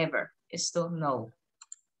 guys, never. Esto no.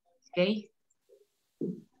 Okay.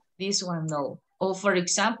 This one no. O, for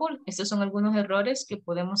example, estos son algunos errores que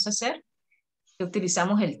podemos hacer, que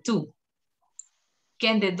utilizamos el to.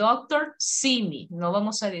 Can the doctor see me? No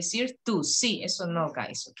vamos a decir to see. Eso no,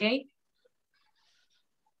 guys, ¿ok?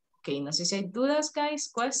 Ok, no sé si hay dudas,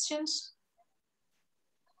 guys, questions.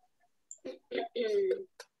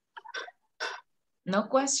 No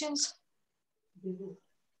questions.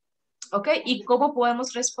 Ok, ¿y cómo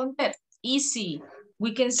podemos responder? Easy.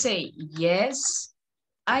 We can say, yes,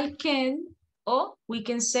 I can. O we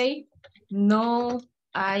can say, no,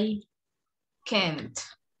 I can't.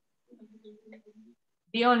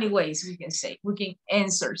 The only ways we can say, we can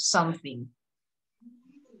answer something.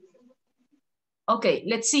 Okay,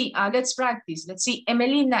 let's see, let's practice. Let's see,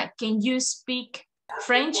 Emelina, can you speak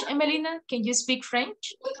French, Emelina? Can you speak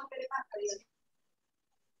French?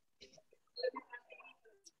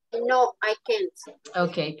 No, I can't.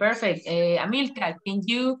 Okay, perfect. Amilcar, can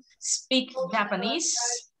you speak Japanese?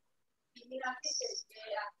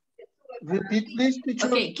 Repeat, please, teacher.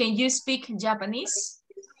 Okay, can you speak Japanese?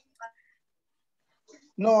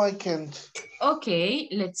 No, I can't. Okay,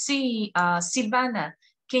 let's see. Silvana,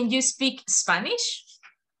 can you speak Spanish?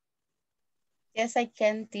 Yes, I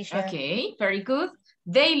can, teacher. Okay, very good.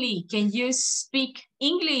 Daily, can you speak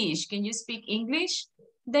English? Can you speak English,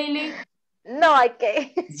 Daily? No, I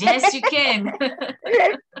can't. Yes, you can.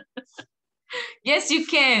 Yes, you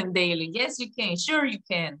can, Daily. Yes, you can. Sure, you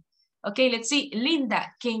can. Okay, let's see.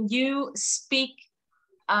 Linda, can you speak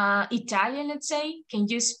Italian, let's say? Can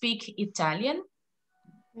you speak Italian?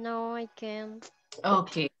 No, I can't.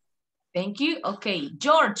 Okay, thank you. Okay,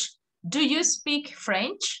 George, do you speak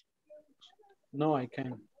French? No, I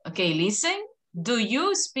can't. Okay, listen. Do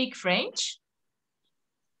you speak French?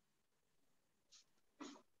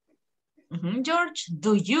 George,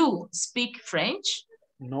 do you speak French?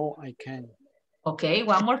 No, I can't. Okay,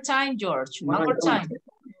 one more time, George. One No, more time.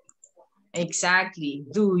 Exactly.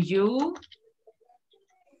 Do you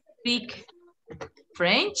speak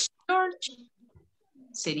French, George?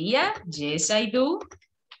 Sería, yes, I do.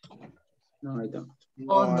 No, I don't.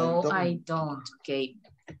 Oh, no, I don't. Okay.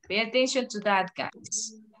 Pay attention to that,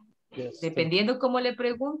 guys. Yes, dependiendo cómo le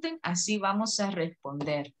pregunten, así vamos a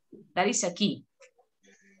responder. That is aquí.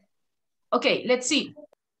 Okay, let's see.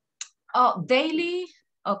 Oh, Daily.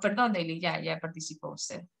 Oh, perdón, Daily, ya participó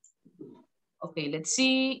usted. Okay, let's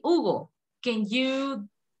see. Hugo, can you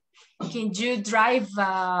drive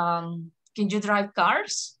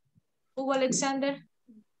cars? Hugo Alexander?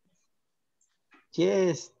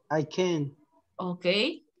 Yes, I can.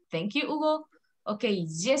 Okay, thank you, Hugo. Okay,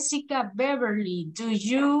 Jessica Beverly, do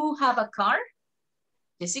you have a car?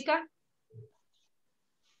 Jessica?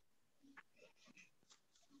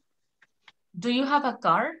 Do you have a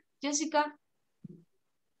car, Jessica?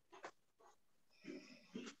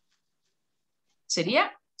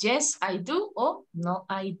 Sería, yes, I do, or no,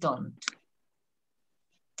 I don't.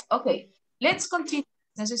 Okay, let's continue.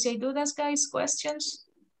 No sé si hay dudas, guys, questions?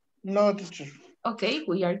 No, teacher. Okay,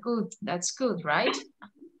 we are good. That's good, right?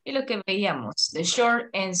 Y lo que veíamos, the short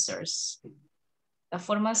answers. Las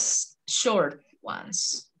formas short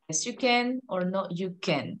ones. Yes, you can, or no, you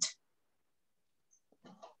can't.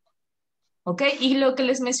 Ok, y lo que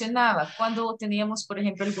les mencionaba, cuando teníamos, por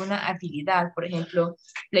ejemplo, alguna habilidad, por ejemplo,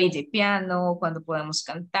 play de piano, cuando podemos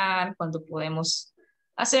cantar, cuando podemos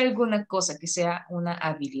hacer alguna cosa que sea una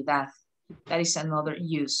habilidad. That is another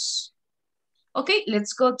use. Okay,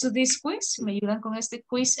 let's go to this quiz. ¿Me ayudan con este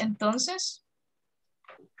quiz entonces?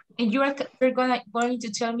 And you're going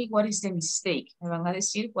to tell me what is the mistake. Me van a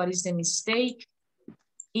decir what is the mistake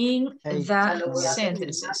in the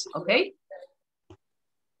sentences, okay?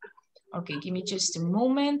 Okay, give me just a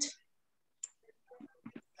moment.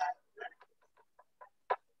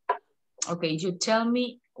 Okay, you tell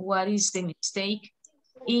me what is the mistake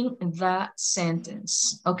in the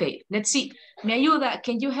sentence. Okay, let's see. Me ayuda,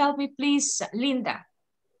 can you help me please, Linda?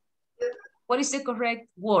 What is the correct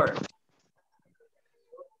word?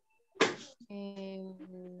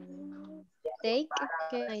 Take,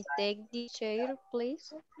 can I take this chair,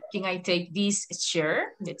 please? Can I take this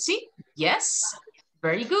chair? Let's see. Yes,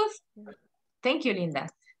 very good. Thank you, Linda.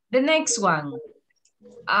 The next one.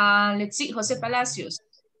 Let's see, Jose Palacios.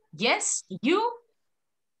 Yes, you?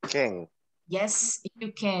 Can. Yes,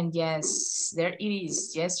 you can. Yes, there it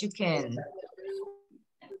is. Yes, you can.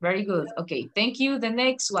 Very good. Okay, thank you. The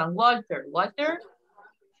next one, Walter. Walter?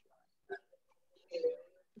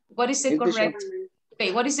 What is the correct?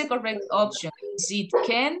 Okay, what is the correct option? Is it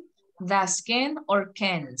can, does can, or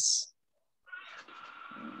cans?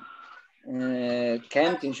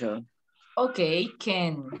 Can, teacher. Okay,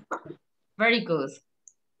 can. Very good.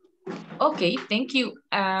 Okay, thank you.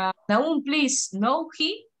 Naum, please, no,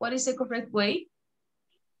 he. What is the correct way?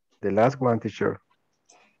 The last one, teacher.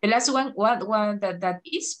 The last one, what one that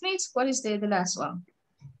is, please? What is the last one?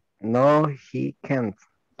 No, he can't.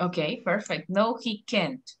 Okay, perfect. No, he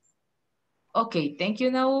can't. Okay, thank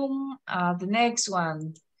you, Naum. The next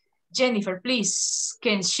one. Jennifer, please.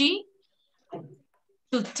 Can she?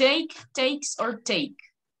 To take, takes, or take?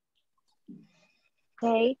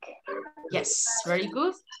 Take. Yes, very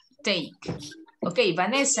good. Take. Okay,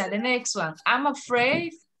 Vanessa, the next one. I'm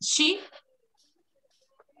afraid she?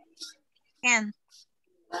 Can.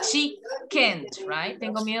 She can't, right?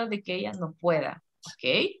 Tengo miedo de que ella no pueda.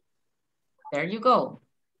 Okay, there you go.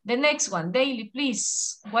 The next one, Daily,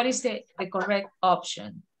 please. What is the correct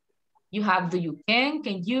option? You have do you,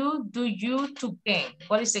 do you, to can.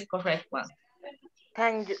 What is the correct one?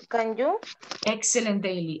 Can you? Excellent,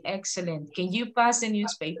 Daily, excellent. Can you pass the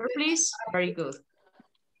newspaper, please? Very good.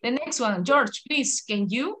 The next one, George, please, can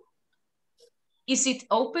you? Is it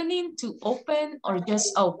opening, to open, or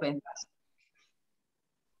just open?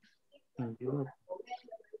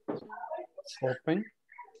 Open.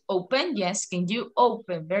 Open, yes. Can you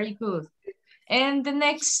open? Very good. And the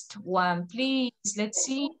next one, please. Let's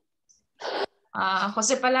see.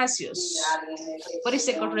 Jose Palacios. What is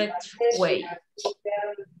the correct way?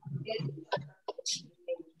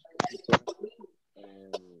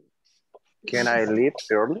 Can I leave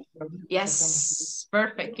early? Yes,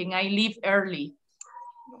 perfect. Can I leave early?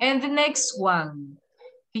 And the next one.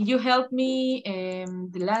 Can you help me?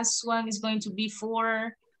 The last one is going to be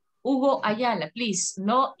for Hugo Ayala, please.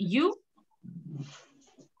 No, you?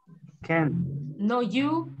 Can. No,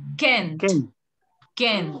 you can't. Can.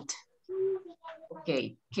 Can't.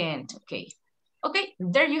 Okay, can't. Okay. Okay,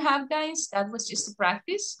 there you have, guys. That was just a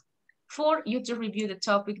practice for you to review the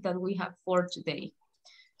topic that we have for today.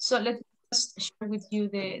 So let's just share with you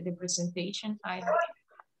the presentation I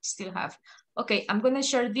still have. Okay, I'm going to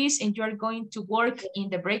share this and you're going to work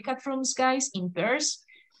in the breakout rooms, guys, in pairs.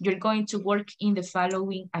 You're going to work in the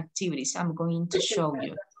following activities. I'm going to show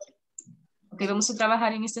you. Ok, vamos a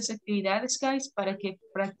trabajar en estas actividades, guys, para que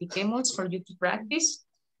practiquemos, for you to practice.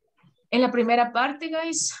 En la primera parte,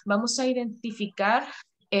 guys, vamos a identificar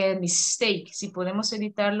el mistake. Si podemos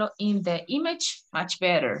editarlo in the image, much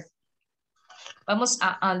better. Vamos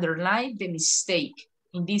a underline the mistake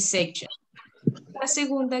in this section. La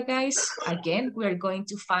segunda, guys, again, we are going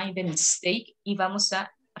to find the mistake y vamos a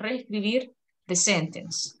reescribir the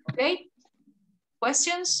sentence. Okay?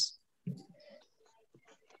 Questions?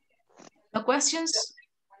 No questions?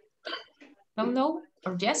 No,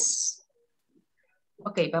 or yes?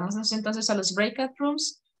 Ok, vámonos entonces a los breakout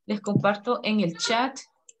rooms. Les comparto en el chat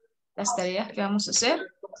las tareas que vamos a hacer.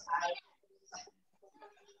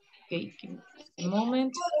 Ok, give me a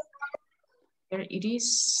moment. There it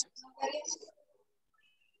is.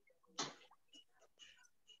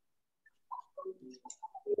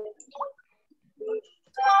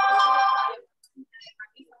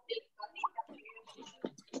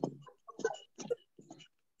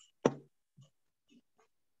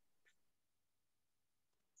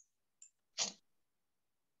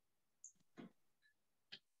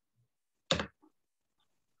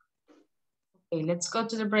 Okay, let's go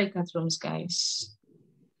to the breakout rooms, guys.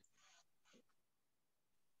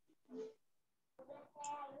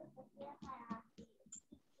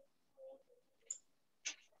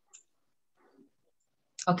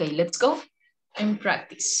 Okay, let's go and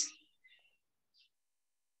practice.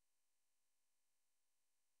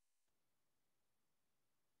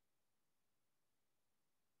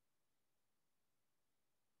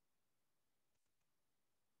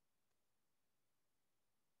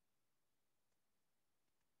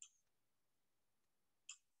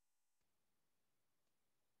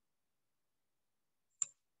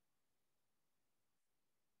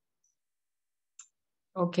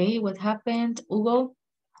 Okay, what happened, Hugo?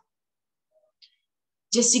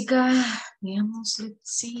 Jessica, veamos,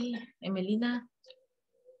 let's see, Emelina.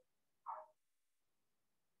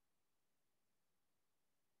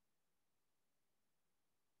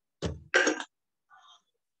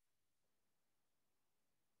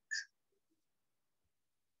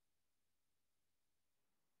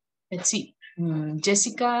 Let's see.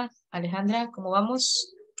 Jessica, Alejandra, ¿cómo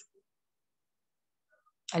vamos?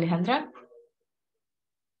 Alejandra.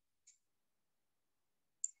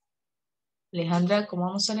 Alejandra, ¿cómo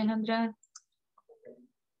vamos, Alejandra?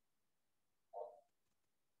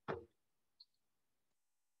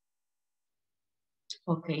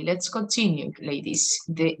 Okay, let's continue, ladies.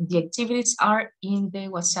 The activities are in the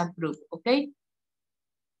WhatsApp group, okay?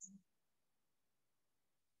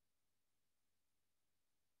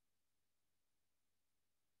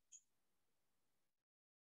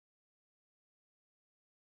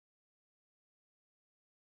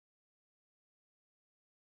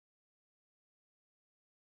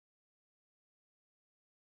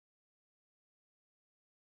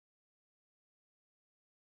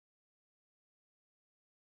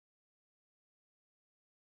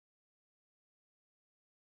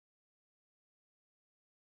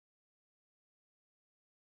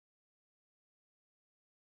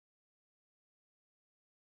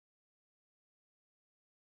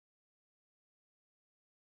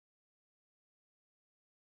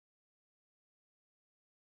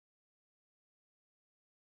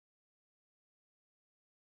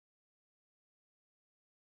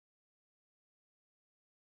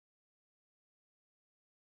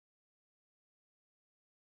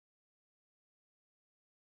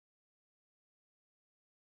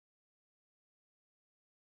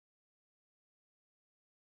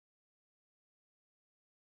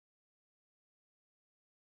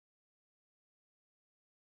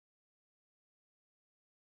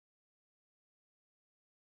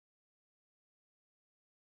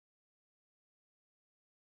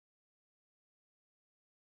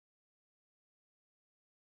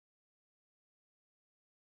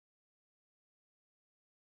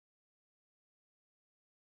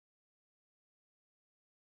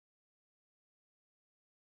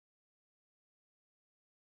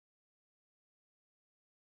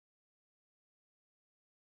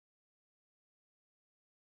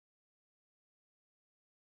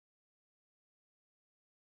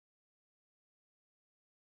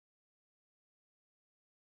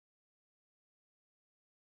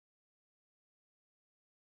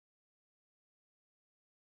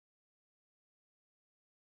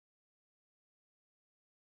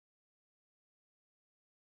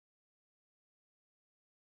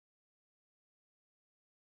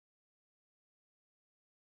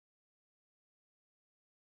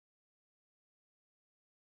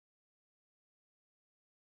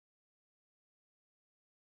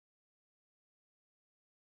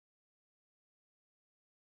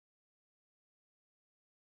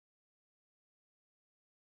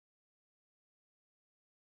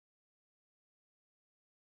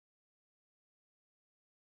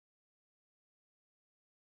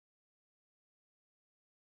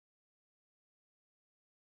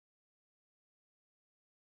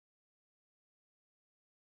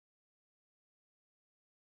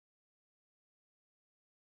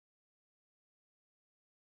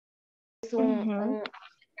 Es una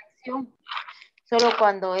acción. Solo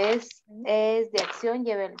cuando es de acción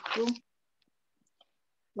lleva el to.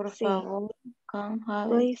 Por favor, can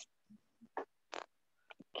have Please,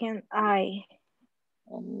 can I?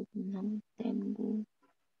 No tengo.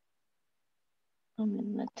 No me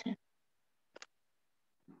mate.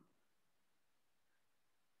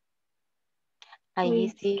 Ahí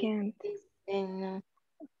Please, sí.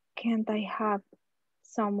 Can't I have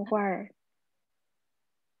somewhere?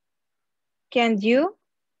 Can you?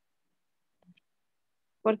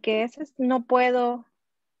 Porque eso es, no puedo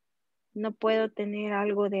tener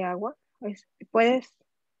algo de agua. Puedes.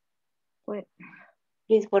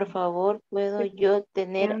 Please, por favor, ¿puedo yo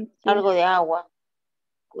tener algo de agua?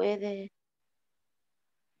 Puede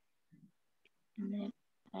tener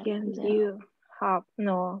algo Can de you have?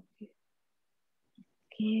 No.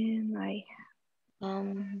 Can I?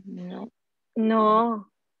 No.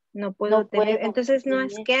 No. No puedo tener. Entonces no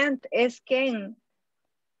es can't, es can.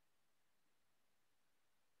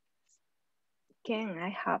 Can I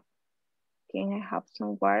have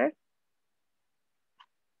some water?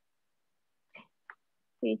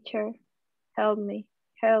 Teacher, help me.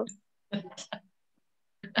 Help.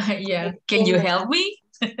 Yeah. Can you help me?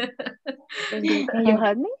 Can you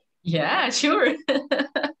help me? Yeah, sure.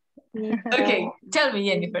 Okay, tell me,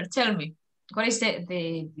 Jennifer, tell me. What is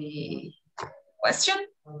the question?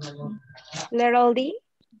 Letter D.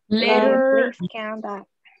 Letter Please count that.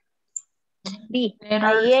 D.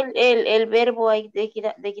 Ahí el verbo hay de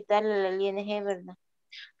quitarle la ING, ¿verdad?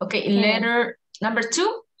 Okay, letter number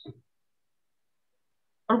 2.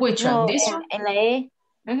 Or which one? This one? En la E.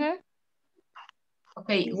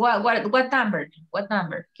 Okay, what number? What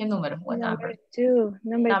number? ¿Qué número? What number? 2.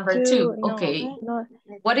 Number 2. Okay. No.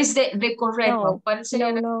 What is the correct one? ¿Cuál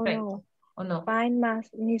sería la correcta? No. ¿O no? Find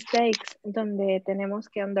mistakes donde tenemos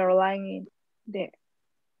que underline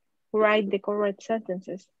write the correct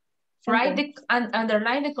sentences.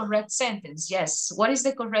 Underline the correct sentence. Yes. What is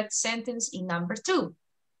the correct sentence in number 2?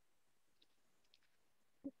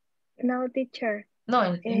 No, teacher.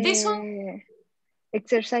 No, in this one?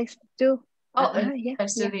 Exercise 2. Yeah.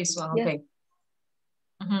 Let's do this one. Okay.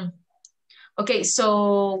 Okay,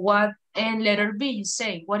 so what in letter B you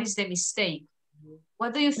say? What is the mistake?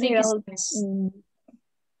 What do you think is this?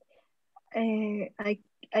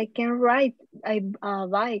 I can ride a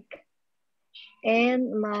bike,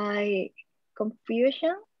 and my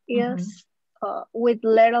confusion is with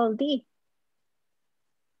letter D.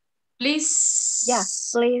 Please. Yeah,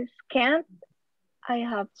 please can't I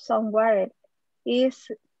have some water?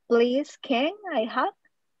 Please can I have?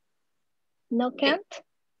 No can't?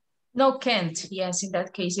 No can't. Yes, in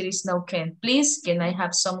that case it is no can't. Please, can I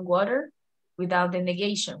have some water? Without the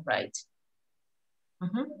negation, right?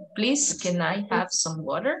 Please, can I have some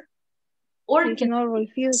water? Or can I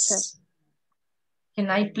refuse?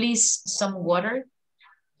 Can I please some water?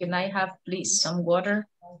 Can I have please some water?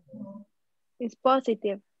 It's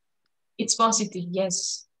positive. It's positive,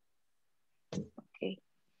 yes. Okay.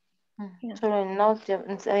 Solo no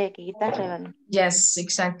había que quitarle, ¿verdad? Yes,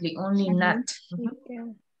 exactly. Only not.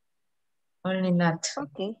 Only not.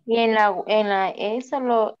 Okay. Y en la E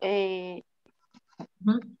solo el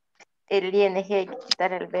ING hay que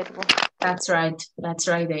quitar el verbo. That's right. That's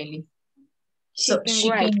right, Daily. So she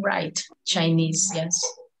can write Chinese, yes.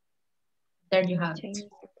 There you have it.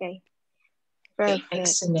 Okay. Perfect.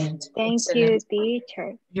 Excellent. Thank you,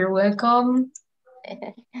 teacher. You're welcome.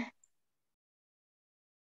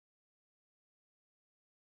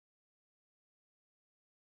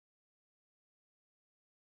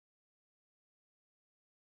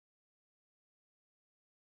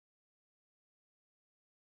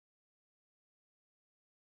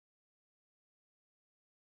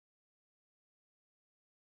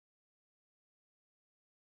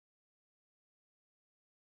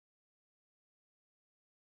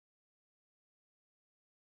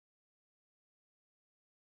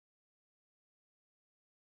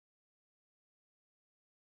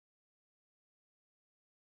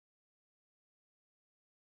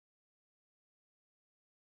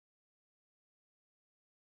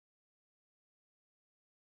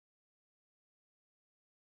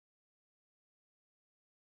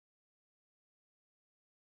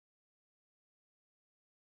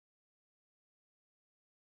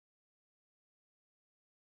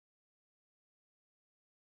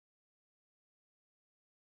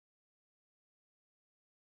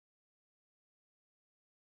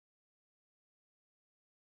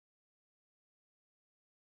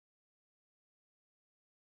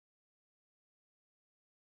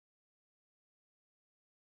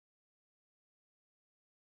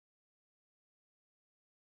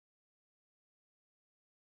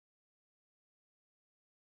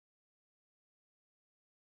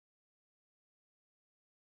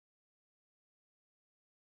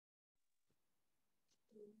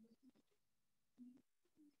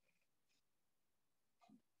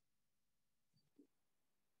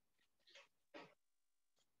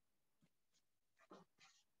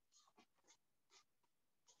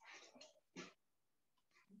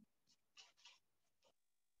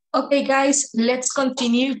 Okay, guys, let's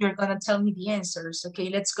continue. You're gonna tell me the answers. Okay,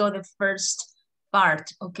 let's go the first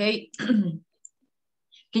part, okay? Can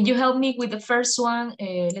you help me with the first one?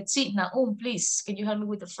 Let's see, Naum, please, can you help me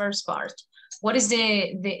with the first part? What is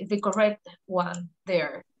the correct one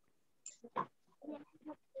there?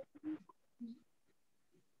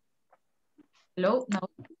 Hello, no,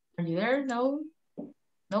 are you there? No,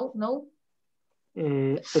 no, no.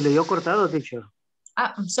 Se le dio cortado, teacher.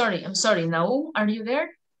 I'm sorry, Naum, are you there?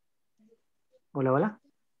 Hola, hola.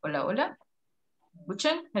 Hola, hola.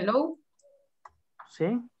 ¿Escuchan? Hello.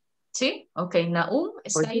 Sí. Sí, okay. Naum,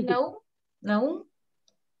 ¿está ahí Naum? Naum?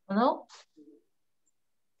 No?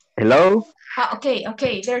 Hello? Okay,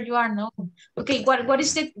 okay, there you are, Naum. Okay, what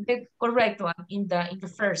is the correct one in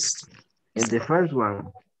the first? In the first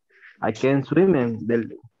one, I can swim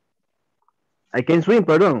I can swim,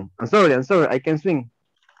 pardon. I'm sorry, I can swim.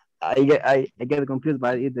 I get confused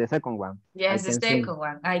by it, the second one. Yes, I the can second swim.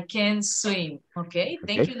 one. I can swim. Okay,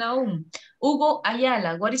 thank Okay. you, Naum. Hugo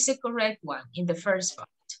Ayala, what is the correct one in the first one?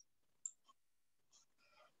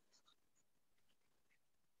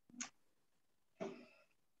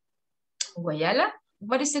 Hugo Ayala,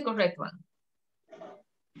 what is the correct one?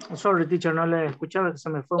 Sorry, teacher, no le escuchaba, que se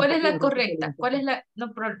me fue un ¿Cuál es poquito. la correcta? ¿Cuál es la?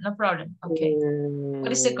 No, no problem. Okay.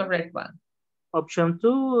 What is the correct one? Option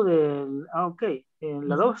 2, ok.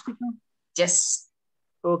 La 2, teacher. Yes.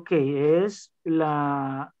 Ok, es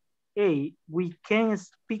la A. We can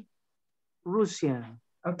speak Russian.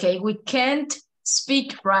 Okay, we can't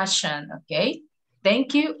speak Russian. Okay,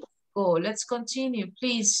 thank you. Oh, let's continue,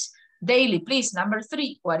 please. Daily, please. Number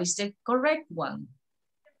 3. What is the correct one?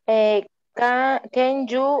 Can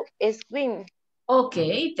you swim?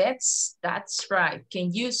 Okay, that's right.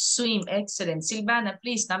 Can you swim? Excellent. Silvana,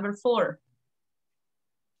 please. Number 4.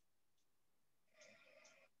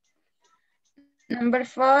 Number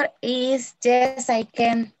 4 is yes, I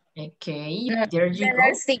can. Okay, there you go.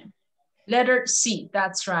 Letter C. Letter C,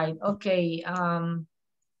 that's right. Okay,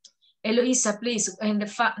 Eloisa, please. And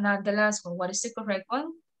the last one, what is the correct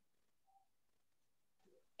one?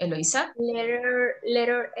 Eloisa?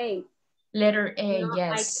 Letter A. Letter A, No,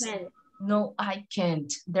 yes. I can. No, I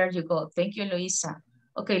can't. There you go. Thank you, Eloisa.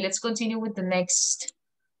 Okay, let's continue with the next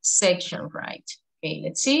section, right? Okay,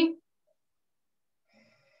 let's see.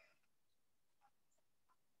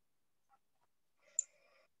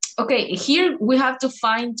 Okay, here we have to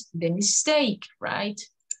find the mistake, right?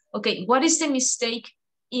 Okay, what is the mistake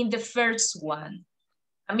in the first one?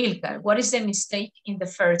 Amilcar, what is the mistake in the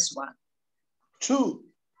first one? 2.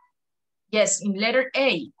 Yes, in letter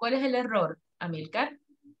A. ¿Cuál es el error, Amilcar?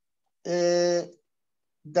 The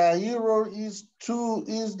error is 2,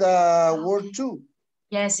 is the word 2.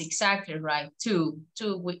 Yes, exactly right. 2.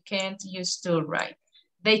 We can't use 2, right?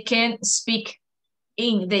 They can't speak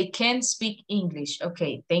English.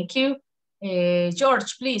 Okay, thank you.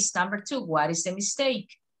 George, please, number 2. What is the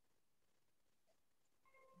mistake?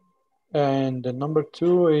 And the number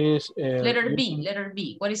 2 is letter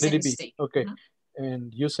B. What is the mistake? B. Okay.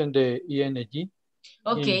 And using the ing.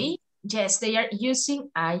 Okay. Yes, they are using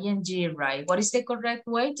ing, right? What is the correct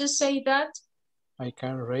way to say that? I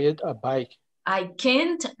can ride a bike. I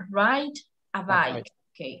can't ride a bike.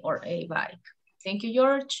 Okay, or a bike. Thank you,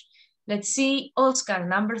 George. Let's see, Oscar,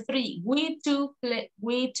 number 3. We too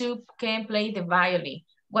can play the violin.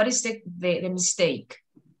 What is the mistake?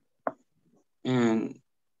 2.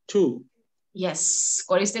 Yes.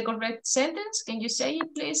 What is the correct sentence? Can you say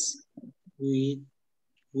it, please?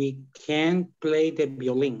 We can play the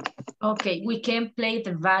violin. Okay, we can play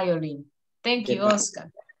the violin. Thank you,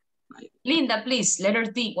 Oscar. Linda, please, letter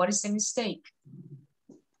D. What is the mistake?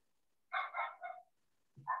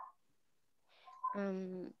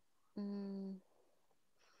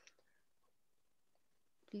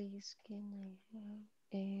 Please, can I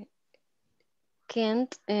have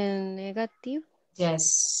can't and negative?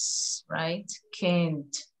 Yes, right,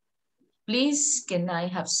 can't. Please, can I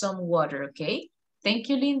have some water, okay? Thank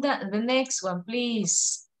you, Linda. The next one,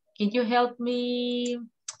 please. Can you help me?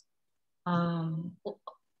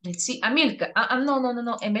 Let's see, Amilka.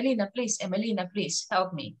 No. Emelina, please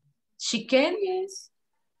help me. She can? Yes.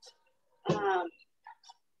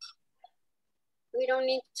 We don't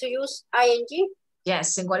need to use ing.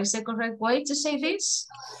 Yes, and what is the correct way to say this?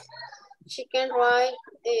 She can write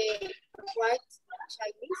Chinese.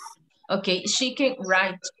 Okay, she can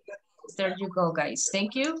write. There you go, guys.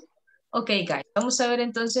 Thank you. Okay, guys, vamos a ver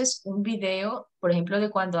entonces un video, por ejemplo, de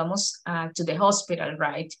cuando vamos to the hospital,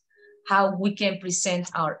 right? How we can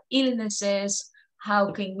present our illnesses,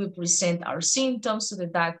 how can we present our symptoms to the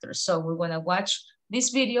doctor. So we're gonna watch this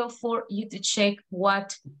video for you to check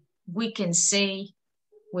what we can say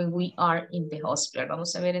when we are in the hospital.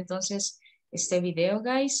 Vamos a ver entonces este video,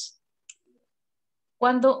 guys.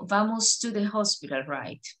 Cuando vamos to the hospital,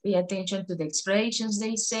 right? Pay attention to the expressions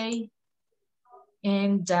they say.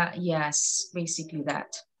 And yes, basically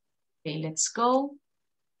that. Okay, let's go.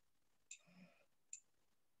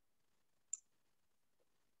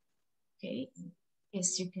 Okay,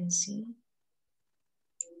 yes, you can see.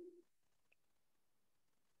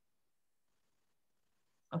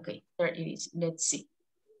 Okay, there it is. Let's see.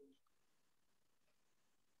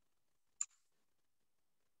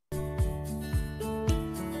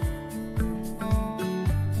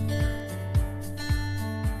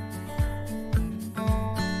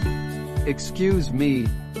 Excuse me.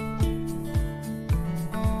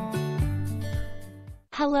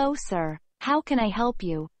 Hello, sir. How can I help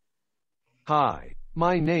you? Hi,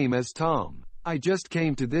 my name is Tom. I just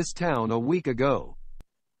came to this town a week ago.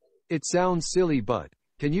 It sounds silly, but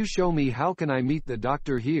can you show me how can I meet the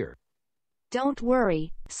doctor here? Don't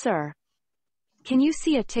worry, sir. Can you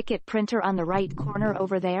see a ticket printer on the right corner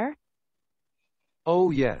over there?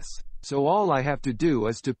 Oh yes, so all I have to do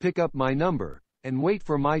is to pick up my number and wait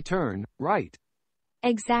for my turn, right?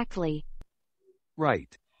 Exactly.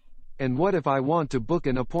 Right. And what if I want to book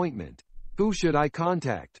an appointment? Who should I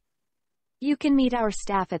contact? You can meet our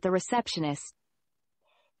staff at the receptionist.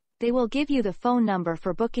 They will give you the phone number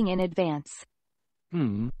for booking in advance.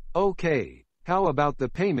 Okay. How about the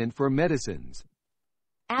payment for medicines?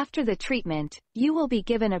 After the treatment, you will be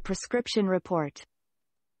given a prescription report.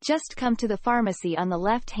 Just come to the pharmacy on the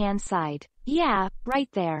left-hand side. Yeah, right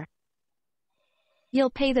there. You'll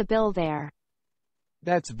pay the bill there.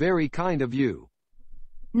 That's very kind of you.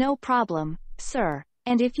 No problem, sir.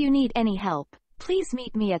 And if you need any help, please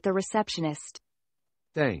meet me at the receptionist.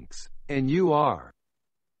 Thanks. And you are?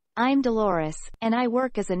 I'm Dolores, and I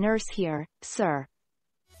work as a nurse here, sir.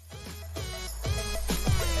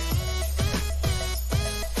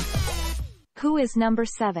 Who is number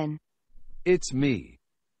 7? It's me.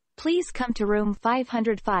 Please come to room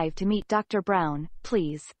 505 to meet Dr. Brown,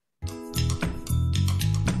 please.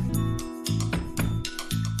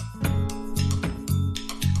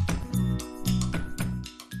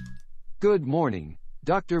 Good morning,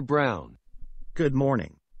 Dr. Brown. Good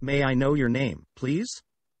morning. May I know your name, please?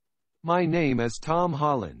 My name is Tom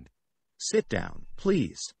Holland. Sit down,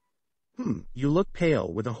 please. You look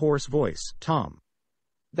pale with a hoarse voice, Tom.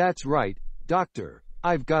 That's right, doctor.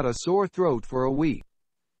 I've got a sore throat for a week.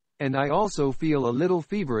 And I also feel a little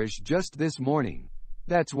feverish just this morning.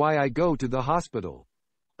 That's why I go to the hospital.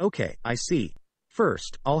 Okay, I see.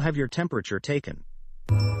 First, I'll have your temperature taken.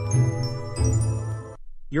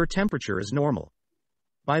 Your temperature is normal.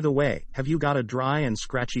 By the way, have you got a dry and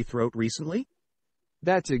scratchy throat recently?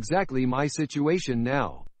 That's exactly my situation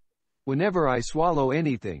now. Whenever I swallow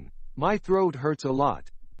anything, my throat hurts a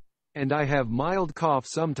lot. And I have mild cough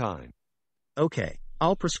sometimes. Okay,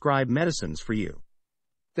 I'll prescribe medicines for you.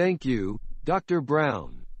 Thank you, Dr.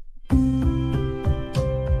 Brown.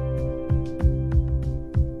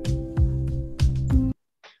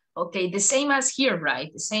 Okay, the same as here, right?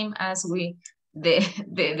 The same as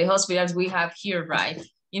the hospitals we have here, right?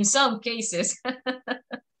 In some cases.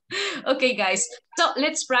 Okay, guys, so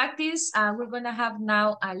let's practice. We're gonna have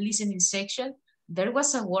now a listening section. There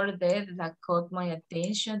was a word there that caught my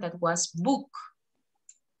attention that was book.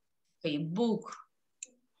 Okay, book.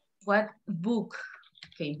 What book?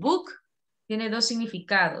 Okay, book tiene dos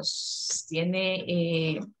significados.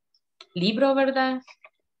 Tiene libro, ¿verdad?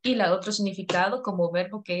 Y el otro significado como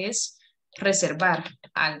verbo que es reservar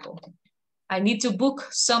algo. I need to book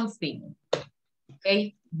something.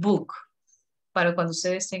 Okay, book. Para cuando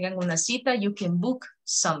ustedes tengan una cita, you can book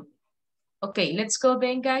something. Okay, let's go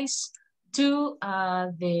then, guys, to a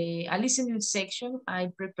listening section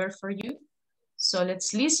I prepared for you. So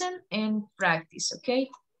let's listen and practice, okay?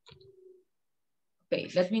 Okay,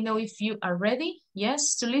 let me know if you are ready.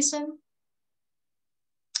 Yes, to listen?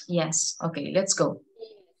 Yes, okay, let's go.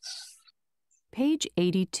 Page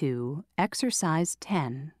 82, Exercise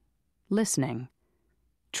 10, Listening.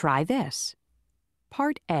 Try this.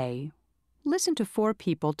 Part A, listen to 4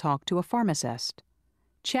 people talk to a pharmacist.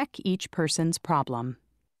 Check each person's problem.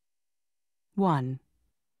 1.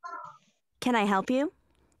 Can I help you?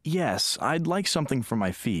 Yes, I'd like something for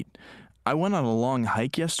my feet. I went on a long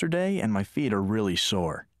hike yesterday and my feet are really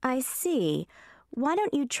sore. I see. Why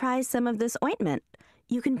don't you try some of this ointment?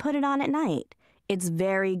 You can put it on at night. It's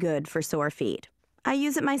very good for sore feet. I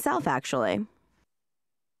use it myself, actually.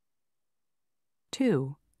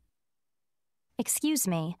 2. Excuse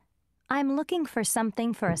me. I'm looking for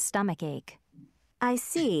something for a stomachache. I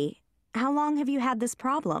see. How long have you had this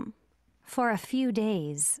problem? For a few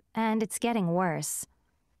days, and it's getting worse.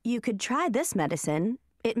 You could try this medicine.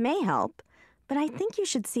 It may help, but I think you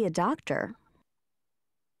should see a doctor.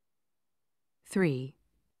 3.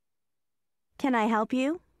 Can I help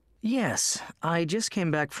you? Yes, I just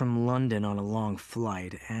came back from London on a long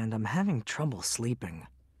flight, and I'm having trouble sleeping.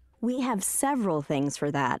 We have several things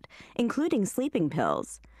for that, including sleeping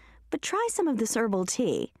pills. But try some of this herbal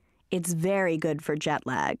tea. It's very good for jet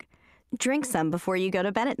lag. Drink some before you go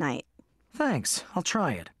to bed at night. Thanks, I'll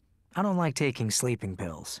try it. I don't like taking sleeping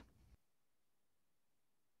pills.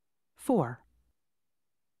 4.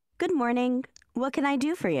 Good morning. What can I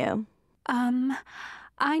do for you?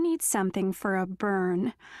 I need something for a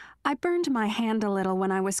burn. I burned my hand a little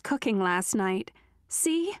when I was cooking last night.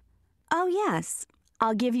 See? Oh, yes.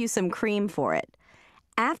 I'll give you some cream for it.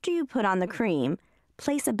 After you put on the cream,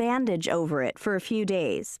 place a bandage over it for a few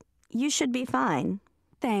days. You should be fine.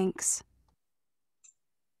 Thanks.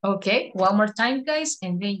 Okay, one more time, guys,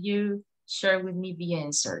 and then you share with me the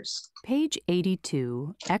answers. Page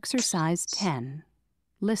 82, Exercise 10.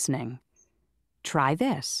 Listening. Try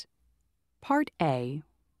this. Part A.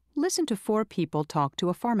 Listen to 4 people talk to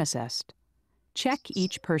a pharmacist. Check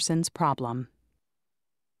each person's problem.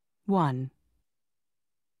 1.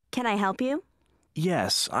 Can I help you?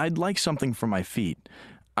 Yes, I'd like something for my feet.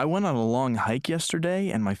 I went on a long hike yesterday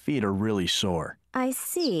and my feet are really sore. I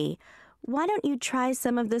see. Why don't you try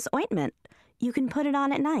some of this ointment? You can put it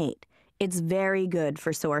on at night. It's very good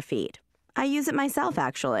for sore feet. I use it myself,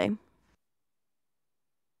 actually.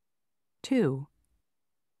 2.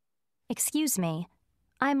 Excuse me.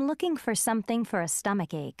 I'm looking for something for a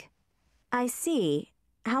stomachache. I see.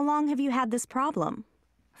 How long have you had this problem?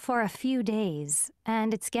 For a few days,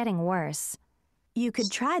 and it's getting worse. You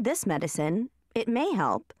could try this medicine. It may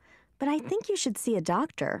help, but I think you should see a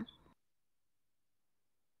doctor.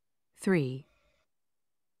 3.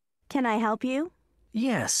 Can I help you?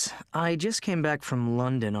 Yes, I just came back from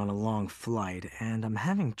London on a long flight, and I'm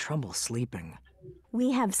having trouble sleeping.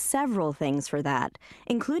 We have several things for that,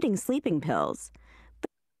 including sleeping pills.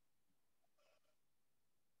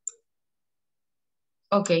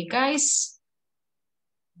 Okay, guys.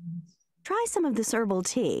 Try some of this herbal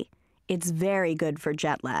tea. It's very good for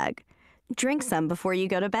jet lag. Drink some before you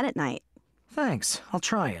go to bed at night. Thanks, I'll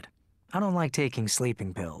try it. I don't like taking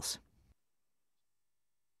sleeping pills.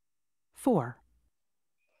 4.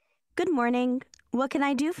 Good morning. What can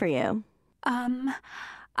I do for you?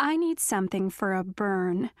 I need something for a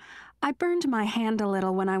burn. I burned my hand a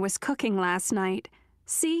little when I was cooking last night.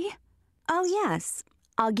 See? Oh, yes.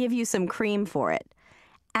 I'll give you some cream for it.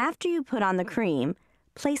 After you put on the cream,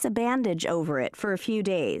 place a bandage over it for a few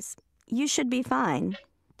days. You should be fine.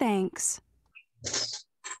 Thanks.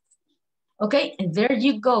 Okay, and there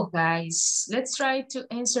you go, guys. Let's try to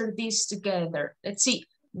answer this together. Let's see.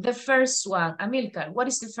 The first one, Amilcar, what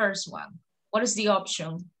is the first one? What is the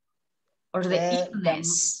option? Or the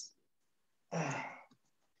illness?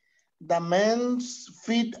 The men's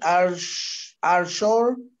feet are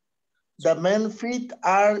sore. The men's feet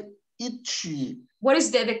are itchy. What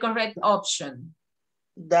is the correct option?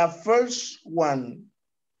 The first one.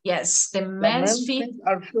 Yes, the men's feet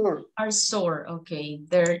are sore. Are sore. Okay,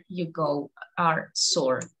 there you go. Are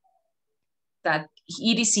sore. That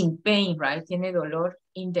it is in pain, right? Tiene dolor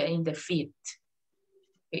in the feet.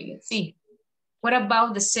 Okay, let's see. What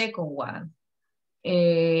about the second one?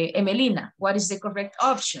 Emelina, what is the correct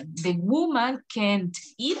option? The woman can't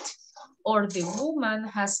eat or the woman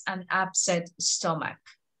has an upset stomach?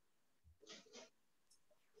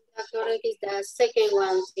 The correct is the second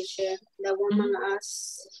one, teacher. The woman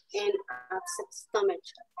has an upset stomach.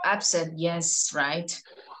 Upset, yes, right.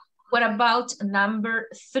 What about number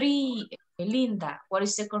 3, Linda? What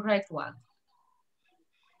is the correct one?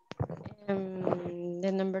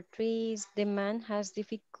 The number 3 is the man has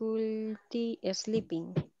difficulty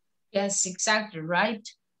sleeping. Yes, exactly, right.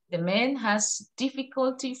 The man has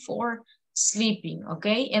difficulty for sleeping,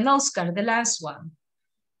 okay? And Oscar, the last one.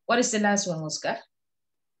 What is the last one, Oscar?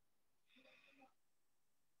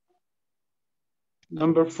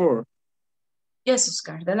 Number 4. Yes,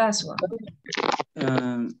 Oscar, the last one.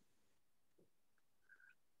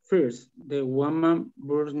 First, the woman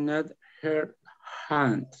burned her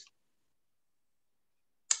hand.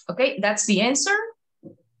 Okay, that's the answer?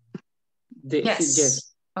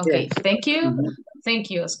 Yes. Okay, yes. Thank you. Thank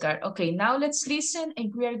you, Oscar. Okay, now let's listen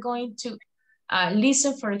and we are going to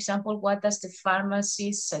listen, for example, what does the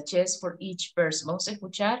pharmacist suggest for each person. Vamos a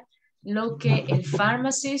escuchar lo que el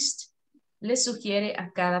pharmacist le sugiere a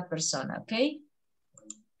cada persona, okay?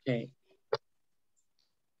 Okay.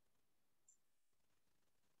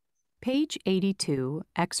 Page 82,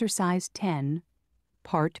 Exercise 10,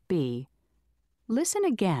 Part B. Listen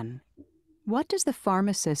again. What does the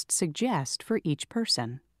pharmacist suggest for each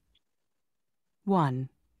person? 1.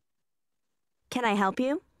 Can I help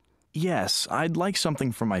you? Yes, I'd like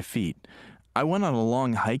something for my feet. I went on a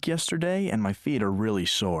long hike yesterday and my feet are really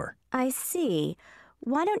sore. I see.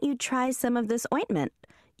 Why don't you try some of this ointment?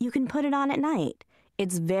 You can put it on at night.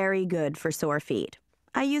 It's very good for sore feet.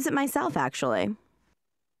 I use it myself, actually.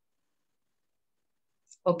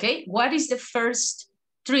 Okay, what is the first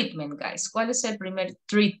treatment, guys? ¿Cuál es el primer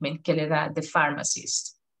treatment que le da the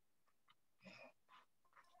pharmacist?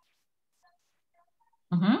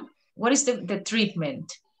 What is the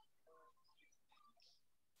treatment?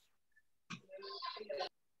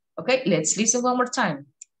 Okay, let's listen one more time.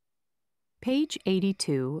 Page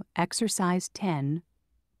 82, Exercise 10,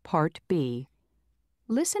 Part B.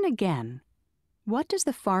 Listen again. What does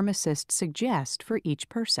the pharmacist suggest for each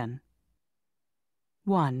person?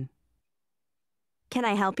 1. Can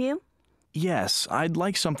I help you? Yes, I'd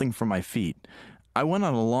like something for my feet. I went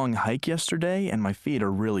on a long hike yesterday and my feet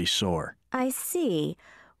are really sore. I see.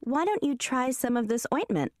 Why don't you try some of this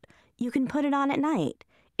ointment? You can put it on at night.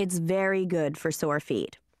 It's very good for sore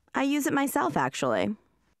feet. I use it myself, actually.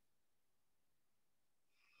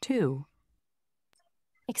 2.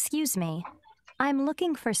 Excuse me. I'm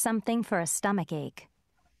looking for something for a stomach ache.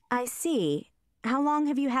 I see. How long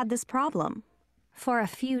have you had this problem? For a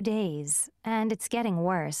few days, and it's getting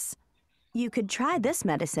worse. You could try this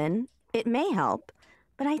medicine. It may help,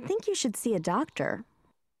 but I think you should see a doctor.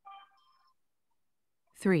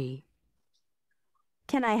 3.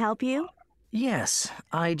 Can I help you? Yes,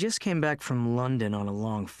 I just came back from London on a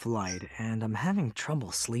long flight, and I'm having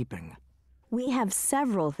trouble sleeping. We have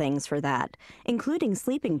several things for that, including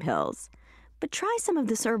sleeping pills. But try some of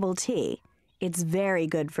this herbal tea. It's very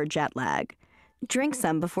good for jet lag. Drink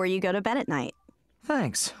some before you go to bed at night.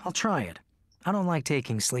 Thanks, I'll try it. I don't like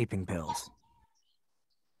taking sleeping pills.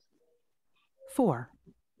 4.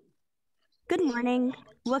 Good morning.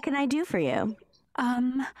 What can I do for you?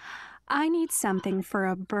 I need something for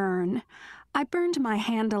a burn. I burned my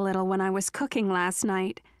hand a little when I was cooking last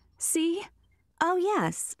night. See? Oh,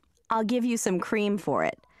 yes. I'll give you some cream for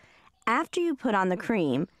it. After you put on the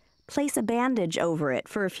cream, place a bandage over it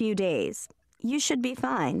for a few days. You should be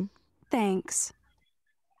fine. Thanks.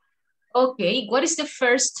 Okay, what is the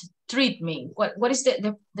first treatment? What is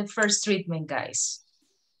the first treatment, guys?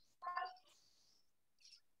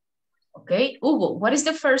 Okay, Hugo, what is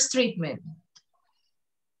the first treatment?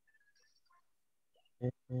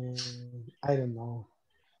 I don't know.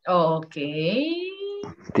 Okay.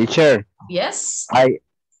 Teacher. Yes.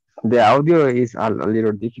 The audio is a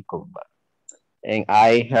little difficult, and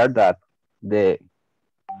I heard that the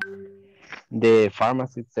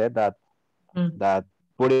pharmacist said that that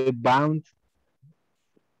put it bound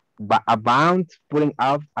putting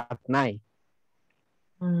out at night.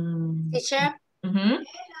 Teacher,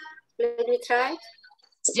 let me try.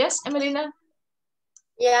 Yes, Emelina.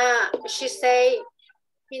 Yeah, she say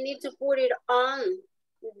you need to put it on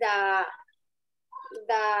the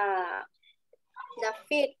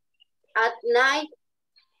feet at night,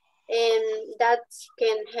 and that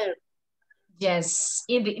can help. Yes,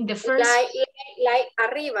 in the first. Like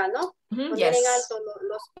arriba, ¿no? Poner Yes. en alto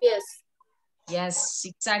los pies. Yes,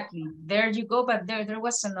 exactly. There you go. But there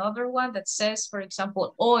was another one that says, for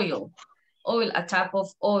example, oil, a type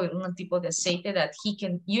of oil, un tipo de aceite that he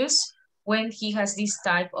can use when he has this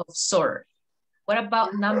type of sore. What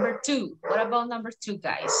about number 2? What about number 2,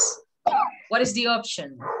 guys? What is the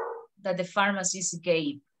option that the pharmacist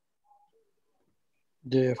gave?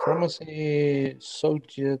 The pharmacy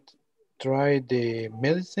subject tried the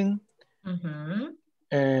medicine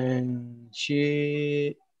and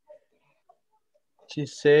she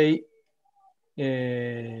say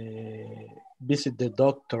visit the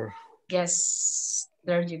doctor. Yes,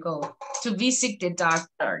 there you go. To visit the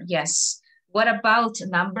doctor, yes. What about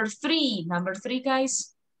number 3? Number 3,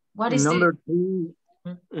 guys? What is number 3?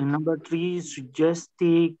 Number 3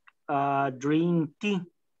 suggested drink tea.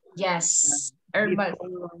 Yes,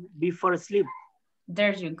 before sleep.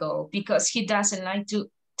 There you go, because he doesn't like to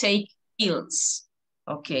take pills.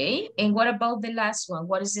 Okay, and what about the last one?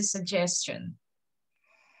 What is the suggestion?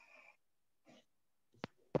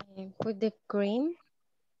 Put the cream.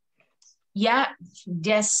 Yeah,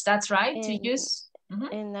 yes, that's right, to use.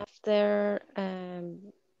 And after,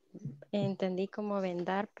 entendí como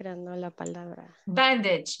vendar, pero no la palabra.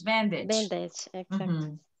 Bandage. Bandage,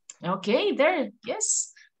 exactly. Okay, there,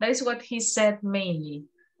 yes. That is what he said mainly.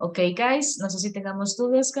 Okay, guys, no sé si tengamos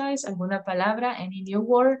dudas, guys. ¿Alguna palabra, any new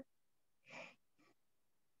word?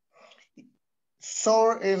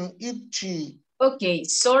 Sore and itchy. Okay,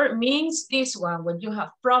 sore means this one. When you have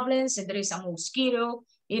problems and there is a mosquito,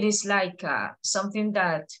 it is like something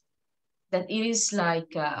that it is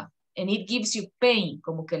like, and it gives you pain,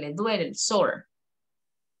 como que le duele el sore.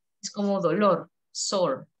 Es como dolor,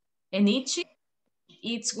 sore. And itchy,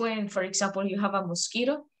 it's when, for example, you have a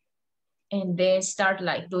mosquito and they start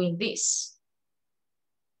like doing this.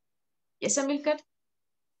 Yes, Amilcar?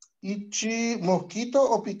 ¿Itchy mosquito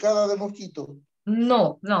o picada de mosquito?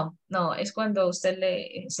 No, es cuando usted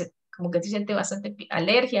como que siente bastante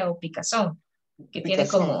alergia o picazón. Que tiene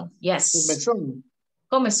como, yes.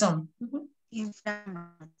 Comezón.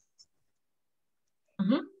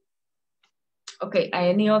 Okay,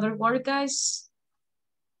 any other word, guys?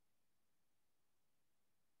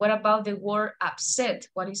 What about the word upset?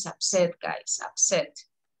 What is upset, guys? Upset.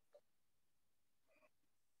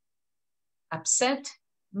 Upset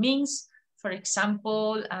means, for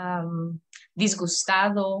example,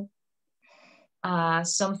 disgustado,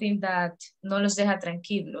 something that no los deja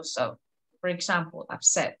tranquilos. So, for example,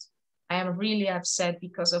 upset. I am really upset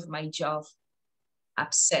because of my job.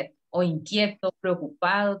 Upset. O inquieto,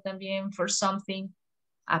 preocupado también for something.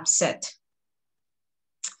 Upset.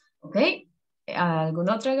 Okay.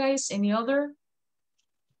 ¿Alguna otra, guys? Any other?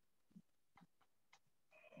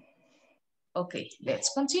 Okay,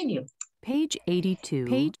 let's continue. Page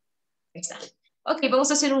 82. Exactly. Okay, vamos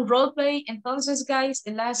a hacer un role play. Entonces, guys,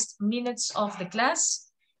 the last minutes of the class.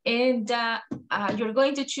 And you're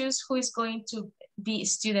going to choose who is going to be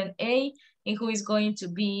student A and who is going to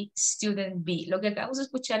be student B. Lo que acabamos de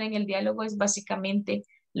escuchar en el diálogo es básicamente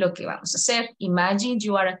lo que vamos a hacer. Imagine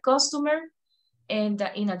you are a customer and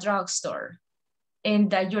in a drugstore.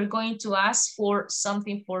 And you're going to ask for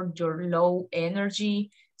something for your low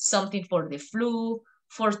energy, something for the flu,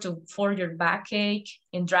 for your backache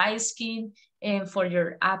and dry skin, and for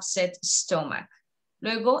your upset stomach.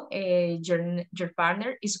 Luego, your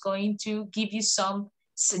partner is going to give you some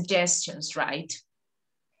suggestions, right?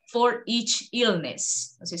 For each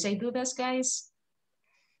illness. Así se do this, guys?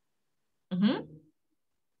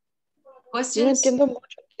 Questions? No entiendo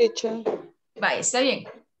mucho, teacher. Vaya, está bien.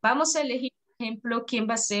 Vamos a elegir, por ejemplo, quién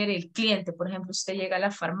va a ser el cliente. Por ejemplo, usted llega a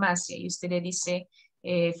la farmacia y usted le dice,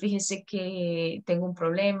 fíjese que tengo un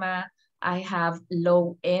problema, I have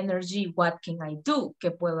low energy, what can I do?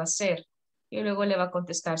 ¿Qué puedo hacer? Y luego le va a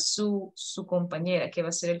contestar su compañera, que va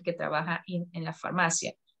a ser el que trabaja en la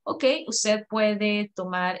farmacia. Ok, usted puede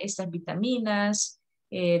tomar estas vitaminas,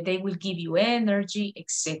 they will give you energy,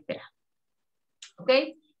 etc. Ok,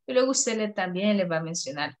 y luego usted también le va a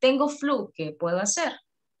mencionar, tengo flu, ¿qué puedo hacer?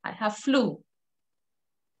 I have flu.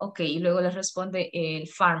 Ok, y luego le responde el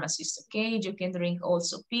pharmacist, ok, you can drink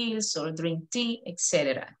also pills or drink tea,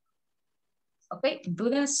 etc. Ok,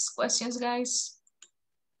 dudas, questions, guys?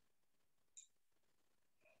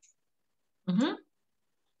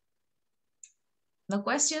 No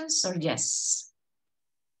questions or yes?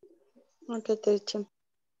 Okay, teacher.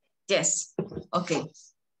 Yes, ok.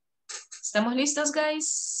 ¿Estamos listos,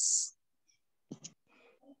 guys?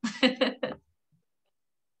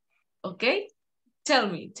 Okay, tell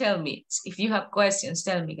me. If you have questions,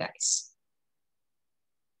 tell me, guys.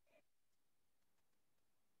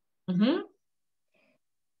 The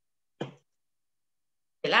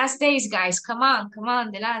last days, guys, come on,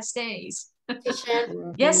 the last days.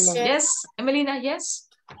 Yes, Emelina, yes?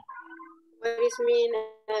 What is mean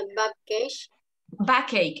backache?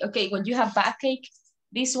 Backache, okay, when you have backache,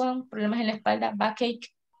 this one, problemas en la espalda,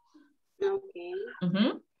 backache. Okay.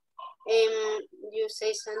 You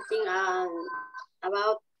say something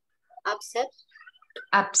about upset?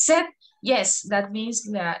 Upset, yes, that means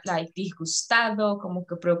like disgustado, como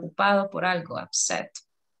que preocupado por algo, upset.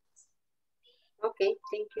 Okay,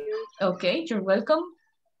 thank you. Okay, you're welcome.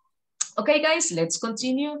 Okay, guys, let's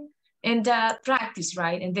continue and practice,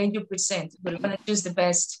 right? And then you present. We're gonna choose the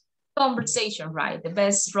best conversation, right? The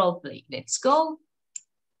best role play. Let's go.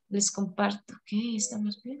 Les comparto. Okay,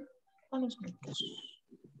 ¿estamos bien? Vamos juntos.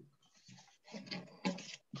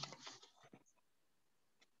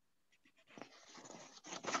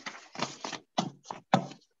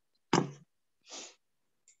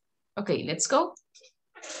 Okay, let's go.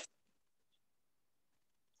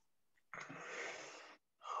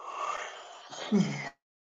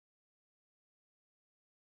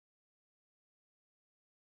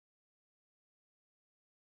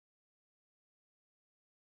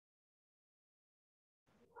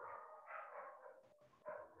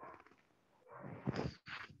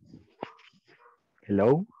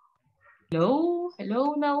 Hello?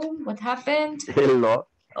 Hello, Naum. What happened? Hello.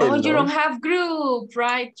 Oh, you don't have group,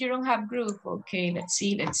 right? You don't have group. Okay, let's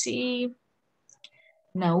see.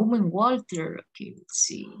 Naum and Walter. Okay, let's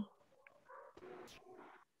see.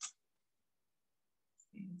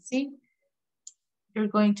 See? You're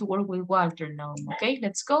going to work with Walter now. Okay,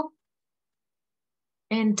 let's go.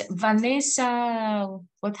 And Vanessa,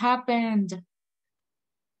 what happened?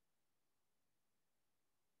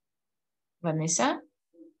 Vanessa?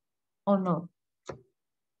 Oh no.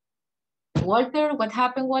 Walter, what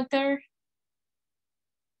happened, Walter?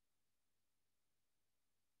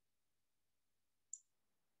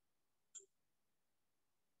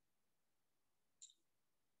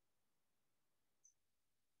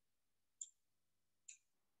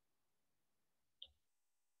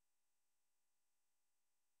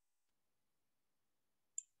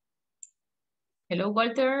 Hello,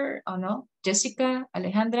 Walter. Oh no. Jessica,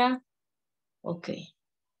 Alejandra. Okay.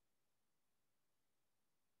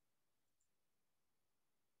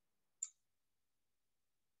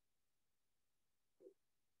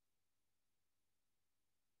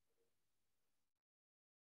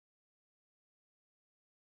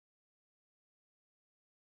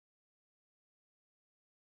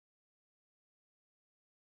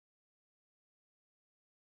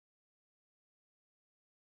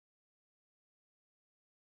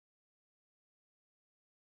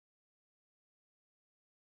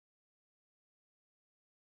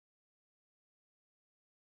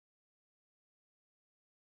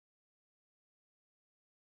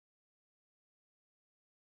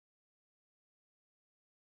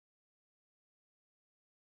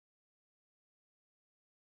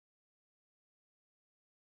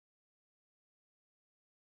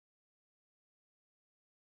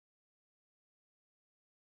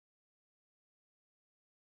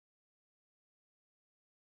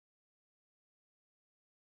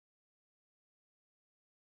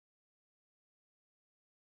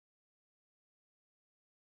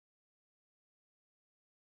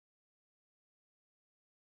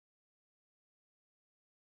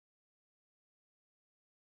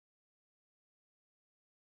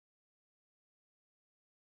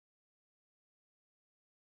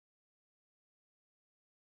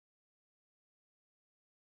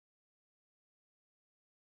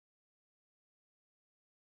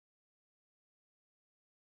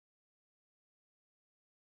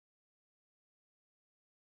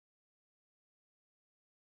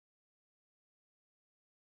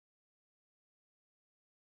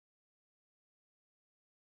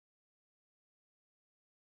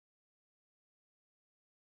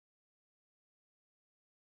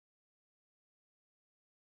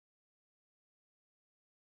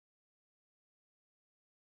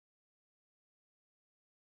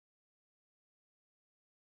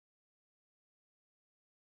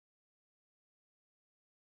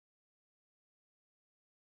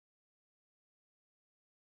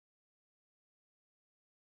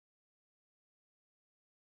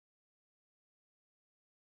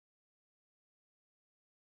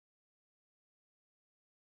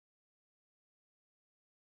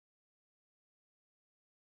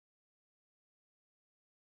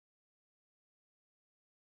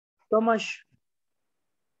 stomach.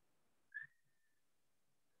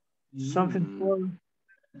 Something for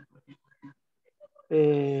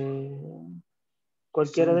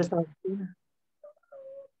cualquiera de esas opciones.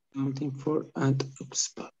 Something for and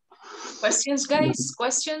Questions, guys?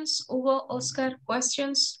 Questions? Hugo, Oscar,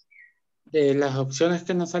 questions? De las opciones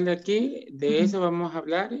que nos sale aquí, de eso vamos a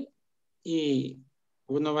hablar y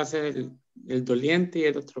uno va a ser el doliente y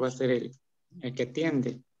el otro va a ser el que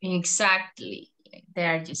atiende. Exactly.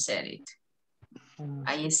 There you said it.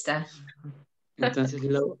 Ahí está. Entonces,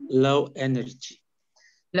 low energy.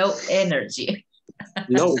 Low energy.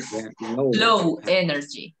 Low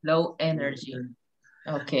energy. Low energy.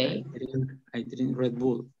 Okay. I drink Red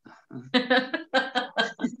Bull.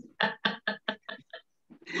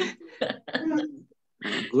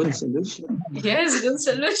 Good solution. Yes, good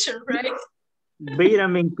solution, right?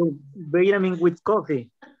 Vitamin with coffee.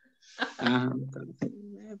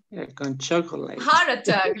 Con chocolate. Heart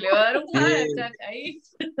attack, le va a dar un heart attack ahí.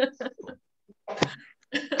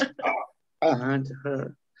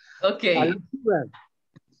 Okay.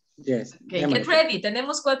 Yes. Okay, get ready.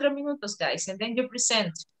 Tenemos 4 minutos, guys, and then you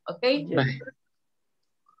present, okay? Bye.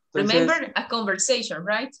 Remember a conversation,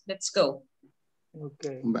 right? Let's go.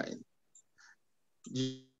 Okay. Bye.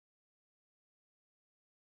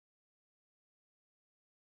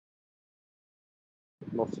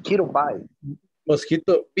 Mosquito bite.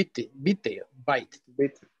 Mosquito bite.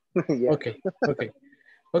 Yeah. Okay.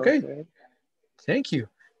 Thank you.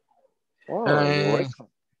 Oh, you're welcome.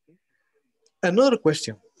 Another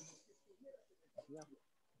question.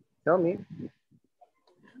 Tell me.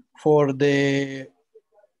 For the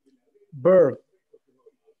bird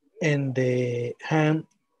and the hand,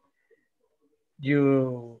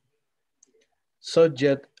 you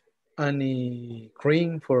suggest any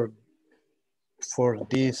cream for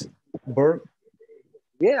this bird?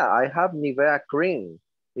 Yeah, I have Nivea cream.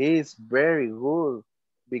 It's very good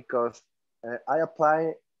because I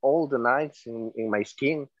apply all the nights in my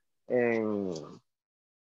skin and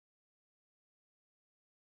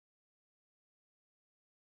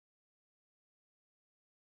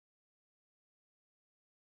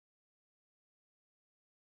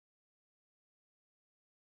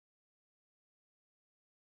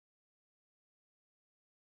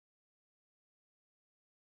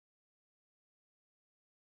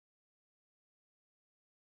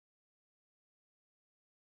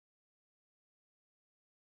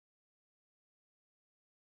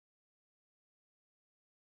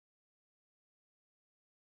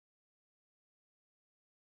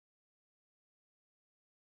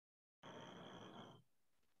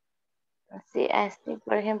Sí, así,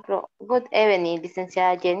 por ejemplo, good evening,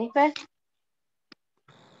 licenciada Jennifer.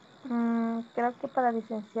 Creo que para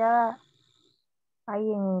licenciada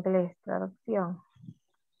hay en inglés traducción.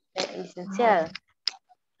 Licenciada.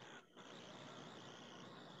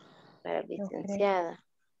 Para licenciada.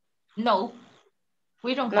 No,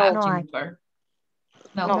 we don't have Jennifer.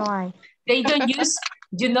 No, hay. They don't use,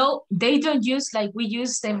 they don't use like we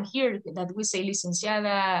use them here, that we say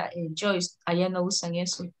licenciada Joyce. Allá no usan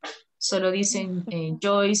eso. Solo dicen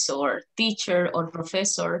Joyce or teacher or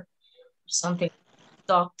professor, something,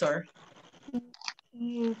 doctor.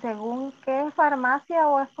 ¿Y según qué es farmacia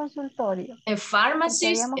o es consultorio?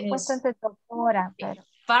 Pharmacist habíamos puesto entre doctora, pero...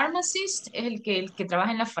 Pharmacist es el que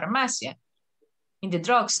trabaja en la farmacia, in the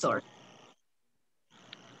drugstore.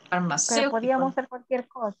 Pero podíamos hacer cualquier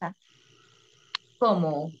cosa.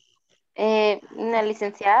 ¿Cómo? Una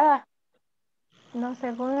licenciada. No,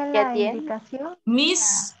 según la indicación.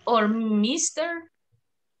 Miss or Mister.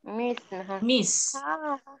 Miss. Miss.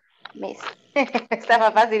 Miss.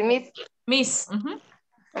 Estaba fácil, Miss. Miss.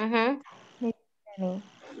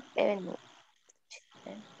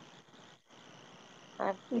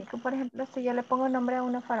 Y que, por ejemplo, si yo le pongo nombre a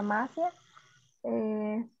una farmacia,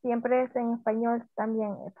 siempre es en español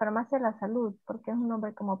también, farmacia de la salud, porque es un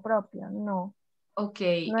nombre como propio, no. Ok.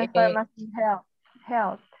 No es farmacia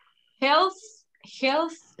health.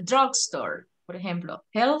 Health drugstore, por ejemplo.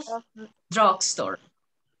 Health drugstore.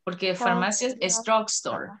 Porque farmacia es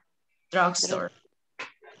drugstore. Drugstore.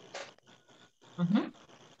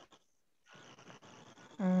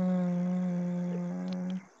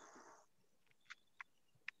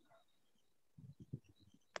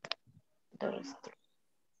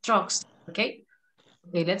 Drugstore, okay?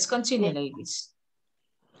 Okay, let's continue, ladies.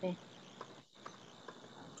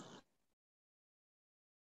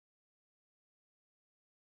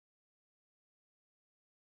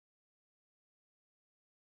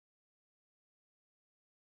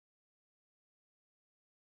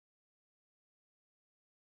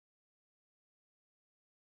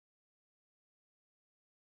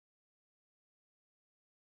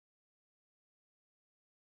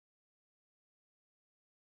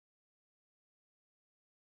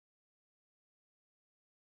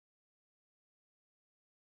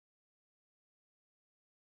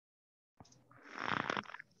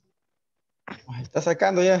 ¿Está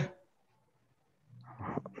sacando ya?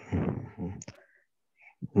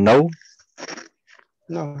 No.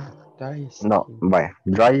 No, dry skin. No, vaya,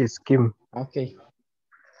 dry skin. Ok.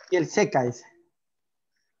 Piel seca dice.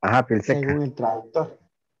 Ajá, piel seca. Según el traductor.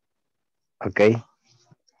 Okay.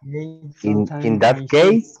 In that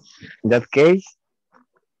case,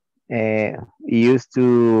 used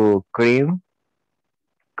to cream.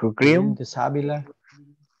 The sábila.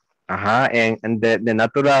 Ajá, and the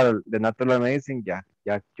natural medicine, yeah,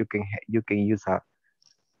 you can use a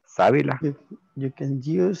sábila. You can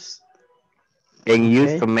use. And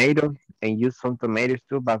use tomatoes, and use some tomatoes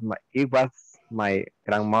too, but it was my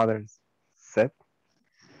grandmother's set.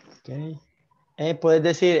 Okay. Puedes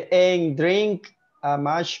decir, and drink a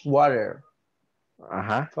much water.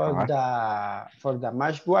 Ajá. For the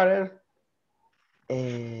much water,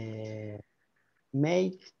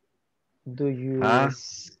 make do your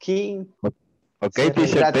skin. Okay,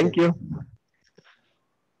 teacher, thank you.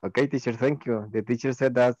 Okay, teacher, thank you. The teacher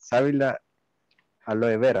said that sábila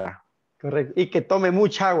aloe vera. Correcto. Y que tome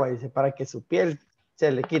mucha agua, dice, para que su piel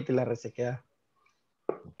se le quite la resequedad.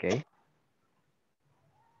 Ok.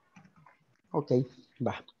 Ok,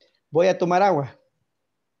 va. Voy a tomar agua.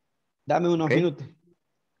 Dame unos minutos.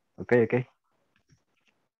 Ok.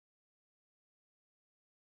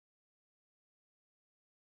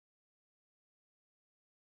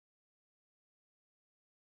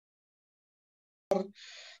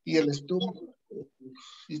 Y el estómago,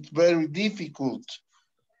 it's very difficult.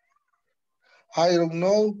 I don't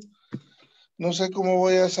know. No sé cómo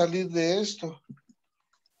voy a salir de esto.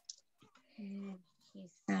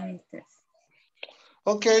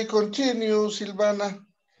 Ok, continue, Silvana.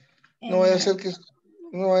 No voy a hacer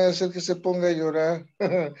que se ponga a llorar.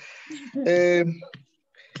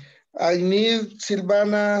 I need,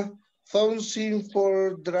 Silvana, something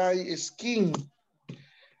for dry skin.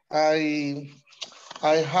 I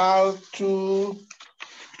have to,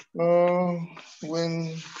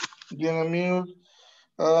 when you're mute,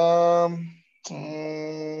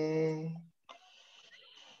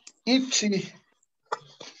 itchy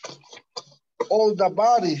all the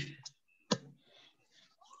body,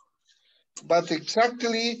 but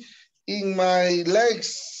exactly in my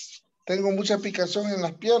legs. Tengo mucha picazón en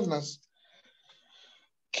las piernas.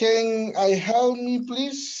 Can I help me,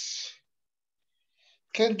 please?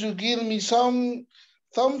 Can you give me something?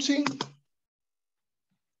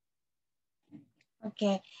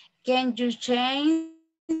 Okay. Can you change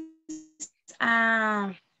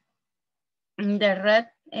the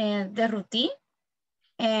routine?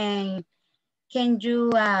 And can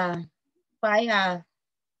you buy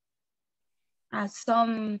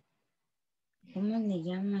some, ¿cómo le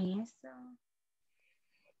llaman eso?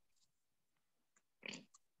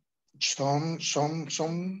 Some.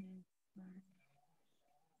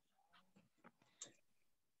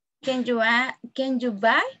 Can you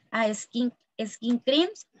buy a skin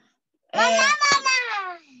creams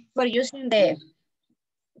for using the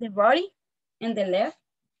body and the left?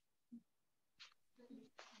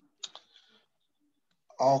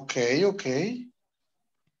 Okay.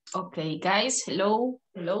 Okay, guys, hello.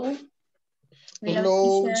 Hello.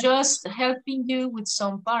 Just helping you with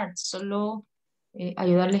some parts, solo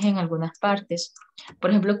ayudarles en algunas partes.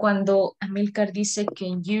 Por ejemplo, cuando Amilcar dice,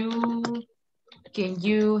 can you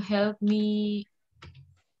help me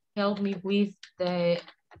with the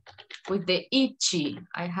itchy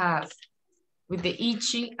I have. With the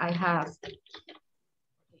itchy I have.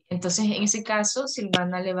 Entonces, en ese caso,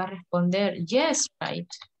 Silvana le va a responder, yes,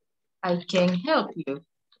 right, I can help you.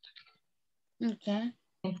 Okay.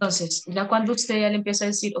 Entonces, ya cuando usted ya le empieza a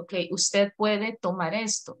decir, ok, usted puede tomar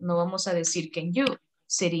esto, no vamos a decir can you,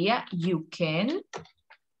 sería you can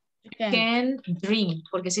drink,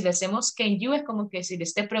 porque si le hacemos can you es como que si le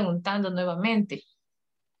esté preguntando nuevamente.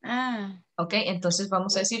 Ok, entonces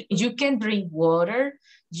vamos a decir, you can drink water,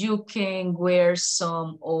 you can wear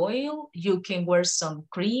some oil, you can wear some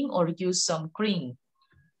cream or use some cream.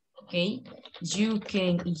 Ok, you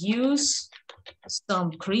can use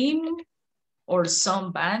some cream or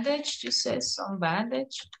some bandage, you said some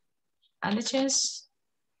bandages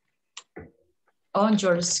on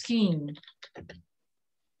your skin.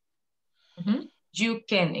 You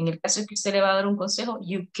can, en el caso que usted le va a dar un consejo,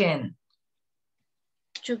 you can.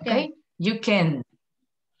 Okay, you can.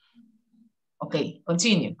 Okay,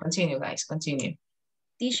 continue, guys, continue.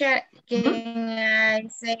 Teacher, can I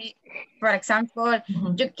say, for example,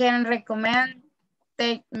 you can recommend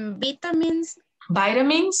take vitamins?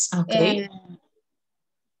 Okay.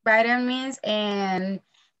 Vitamins, and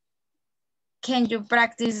can you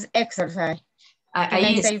practice exercise?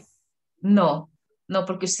 No,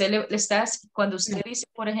 porque usted le está, cuando usted dice,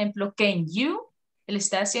 por ejemplo, can you, Él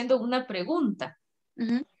está haciendo una pregunta.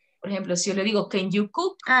 Ujú. Por ejemplo, si yo le digo, can you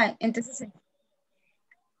cook? Ah, entonces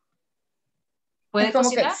 ¿Puede es como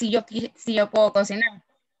que cocinar? si yo puedo cocinar.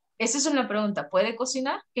 Esa es una pregunta. ¿Puede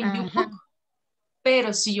cocinar? Can you Ajá. cook?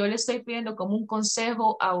 Pero si yo le estoy pidiendo como un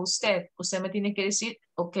consejo a usted, usted me tiene que decir,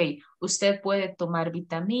 ok, usted puede tomar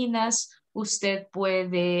vitaminas, usted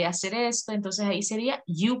puede hacer esto, entonces ahí sería,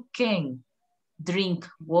 you can drink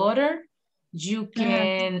water, you Ajá.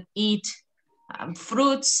 can eat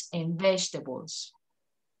fruits and vegetables.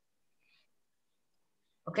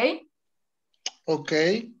 ¿Ok?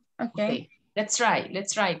 Okay. Okay. Let's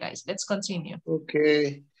try, guys. Let's continue.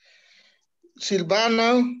 Okay.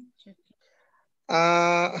 Silvana,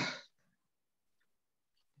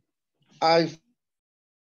 I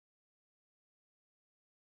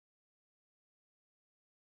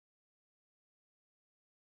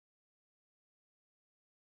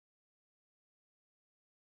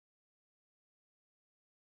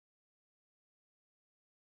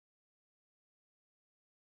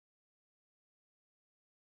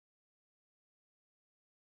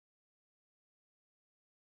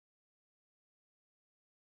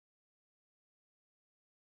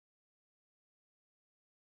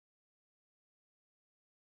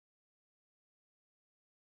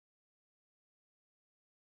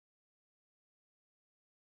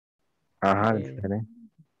Ajá, Eh, espere.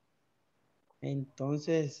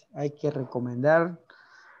 entonces hay que recomendar,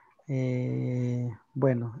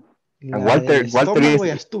 bueno, la del Walter, Walter estómago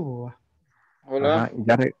is, ya estuvo. ¿Va? Hola.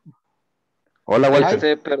 ajá, hola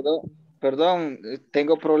Walter. Perdón,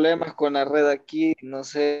 tengo problemas con la red aquí, no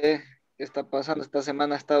sé qué está pasando, esta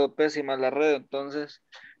semana ha estado pésima la red, entonces,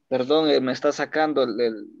 perdón, me está sacando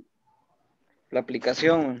la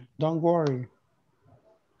aplicación. Don't worry.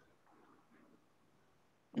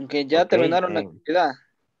 Que ya Okay, terminaron la actividad.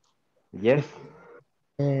 yes.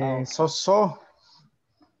 Ok, So.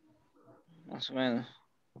 más o menos.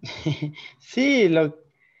 Sí,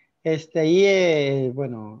 ahí,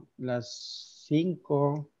 bueno, las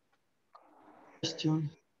 5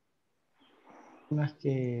 cuestiones las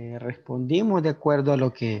que respondimos de acuerdo a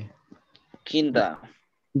lo que Quinta.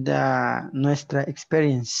 da nuestra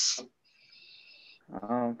experience.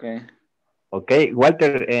 Ok. Okay,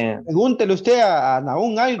 Walter, Pregúntele usted a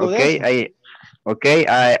Naún algo de okay, eso.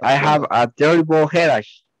 I have a terrible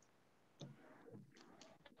headache.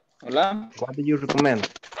 Hola. What do you recommend?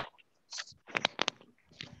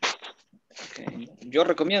 Okay. Yo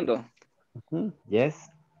recomiendo. Yes.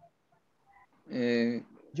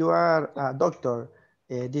 You are a doctor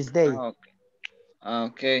this day.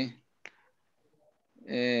 Ok.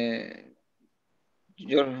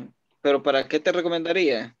 Yo, pero ¿para qué te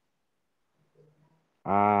recomendaría?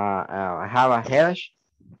 I have a headache.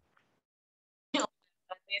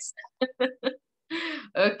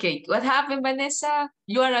 Okay, what happened, Vanessa?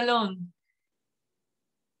 You are alone.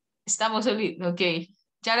 Estamos solitos, ok.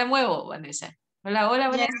 Ya la muevo, Vanessa. Hola, hola,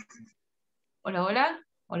 Vanessa. Yes. Hola, hola,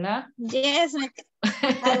 hola. Yes,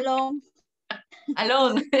 alone.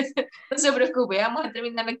 Alone. No se preocupe, vamos a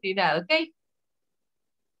terminar la actividad, ¿ok?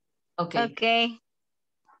 Ok. Okay.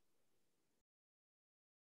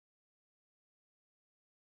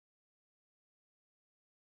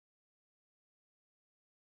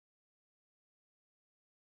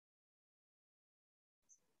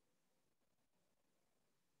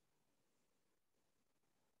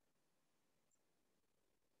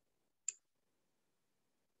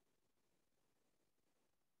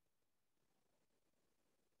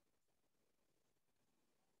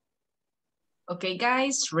 Okay,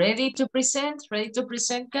 guys, ready to present? Ready to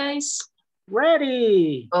present, guys?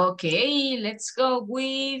 Ready. Okay, let's go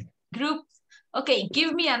with group. Okay,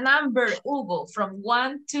 give me a number, Hugo, from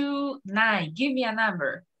 1 to 9. Give me a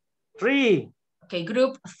number. 3. Okay,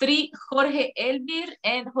 group 3, Jorge Elvir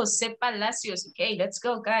and Jose Palacios. Okay, let's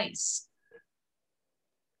go, guys.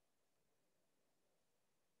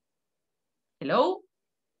 Hello?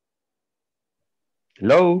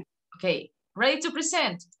 Hello. Okay, ready to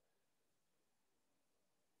present?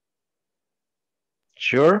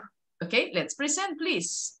 Sure. Okay, let's present,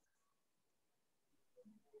 please.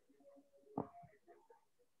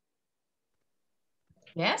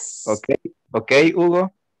 Yes? Okay,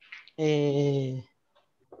 Hugo.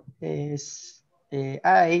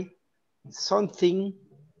 I something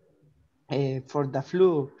for the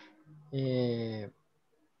flu.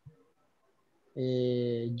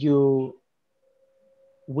 You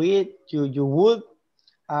would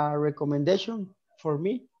a recommendation for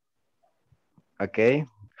me? Okay.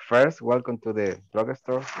 First, welcome to the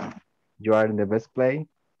drugstore. You are in the best place.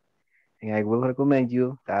 And I will recommend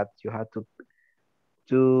you that you have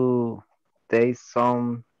to take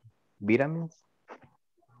some vitamins.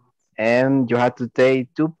 And you have to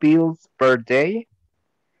take 2 pills per day.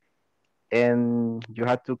 And you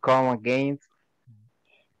have to come again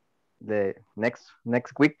the next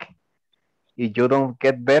week. If you don't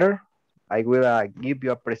get better, I will give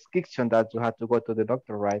you a prescription that you have to go to the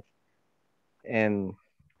doctor, right? And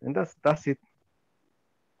that's it.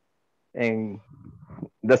 And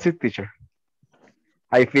that's it, teacher.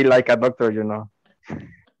 I feel like a doctor, you know.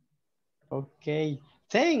 Okay,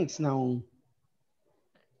 thanks now.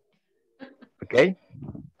 Okay.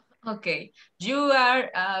 Okay, you are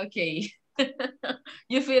okay.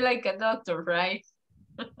 You feel like a doctor, right?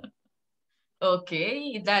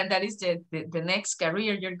 Okay, that is the next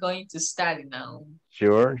career you're going to study now.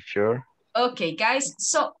 Sure, sure. Okay, guys,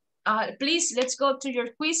 so please let's go to your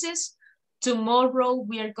quizzes. Tomorrow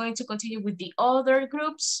we are going to continue with the other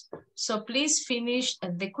groups. So please finish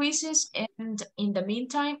the quizzes, and in the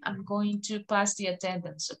meantime, I'm going to pass the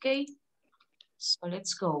attendance, okay? So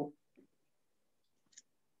let's go.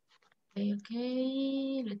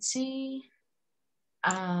 Okay, let's see.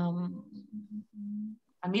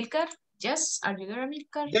 Amilcar, yes, are you there,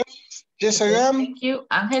 Amilcar? Yes, Okay, I am. thank you.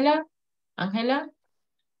 Angela,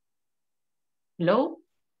 hello?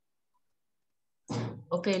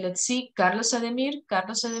 Okay, let's see. Carlos Ademir.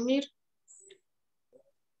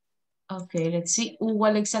 Okay, let's see. Hugo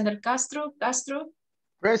Alexander Castro.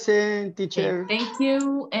 Present, teacher. Okay, thank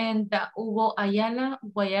you. And Hugo Ayala.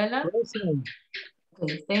 Present.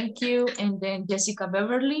 Okay, thank you. And then Jessica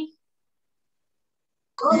Beverly.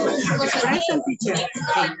 Present, teacher.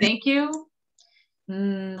 Okay, thank you.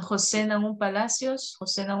 José Nahum Palacios.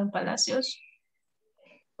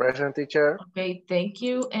 Present, teacher. Okay, thank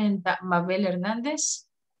you. And Mabel Hernandez.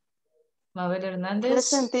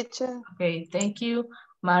 Present, teacher. Okay, thank you.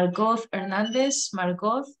 Margot Hernandez.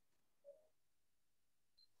 Margot.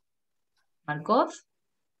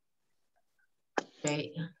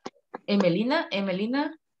 Okay. Emelina.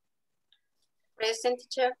 Present,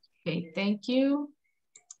 teacher. Okay, thank you.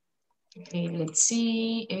 Okay, let's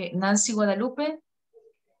see. Nancy Guadalupe.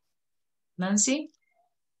 Nancy.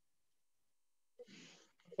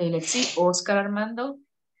 Okay, let's see. Oscar Armando.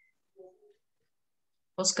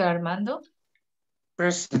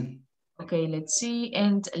 Present. Okay, let's see.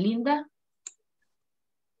 And Linda.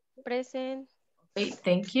 Present. Okay,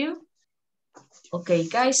 thank you. Okay,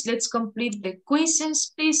 guys, let's complete the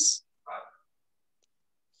quizzes, please.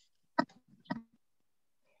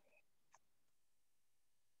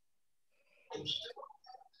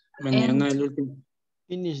 Mañana el último.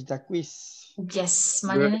 Finish the quiz. Yes,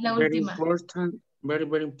 mañana es la última.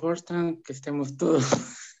 Very important que estemos todos.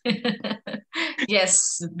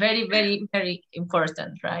 Yes, very, very, very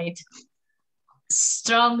important, right?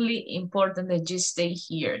 Strongly important that you stay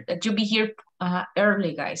here, that you be here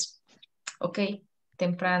early, guys. Okay,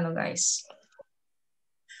 temprano, guys.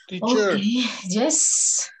 Teacher. Okay,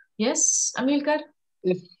 yes, Amilcar.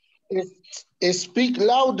 Speak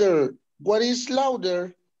louder. What is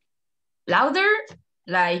louder? Louder,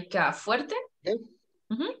 like fuerte? Yes.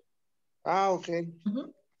 Okay.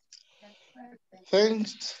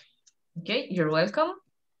 Thanks. Okay, you're welcome.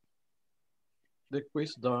 The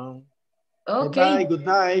quiz done. Okay. Bye, good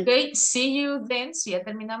night. Okay, see you then. Si ya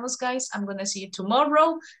terminamos, guys. I'm going to see you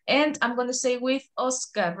tomorrow. And I'm going to stay with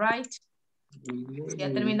Oscar, right? Si ya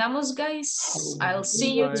terminamos, guys. I'll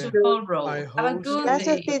see you tomorrow. Have a good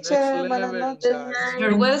Gracias, day. teacher. Buenas noches.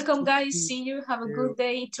 You're welcome, guys. See you. Have a good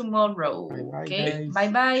day tomorrow. Bye-bye, Okay, guys.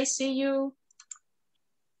 bye-bye. See you.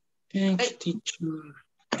 Thanks, teacher.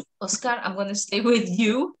 Oscar, I'm going to stay with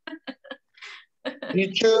you.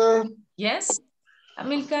 Teacher. Yes,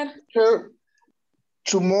 Amilcar. Teacher,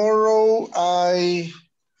 tomorrow I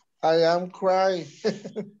am crying.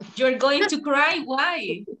 You're going to cry?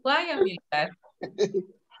 Why? Why, Amilcar?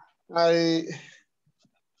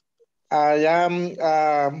 I am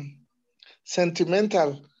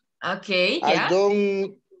sentimental. Okay, yeah.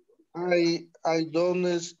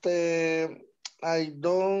 I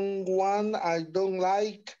don't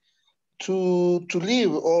like to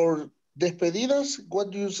leave or despedidas.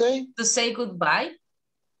 What do you say? To say goodbye.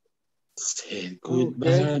 Say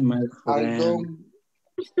goodbye, my friend. I don't.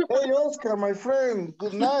 Hey, Oscar, my friend.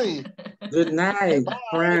 Good night. Good night,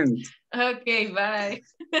 friend. Okay, bye.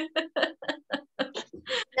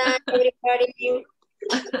 Night, everybody.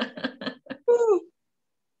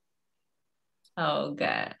 Oh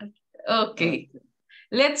God. Okay.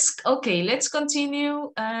 Let's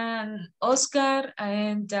continue. Oscar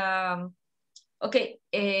and okay,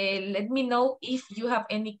 let me know if you have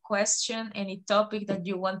any question, any topic that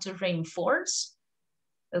you want to reinforce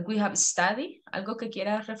that we have studied. Algo que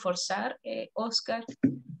quieras reforzar, Oscar.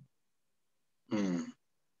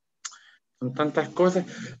 con tantas cosas,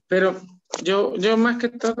 pero yo más que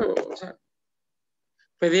todo, o sea,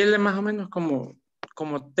 pedirle más o menos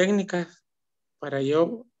como técnicas para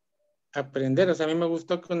yo aprender. O sea, a mí me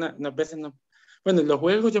gustó que unas veces no. Bueno, los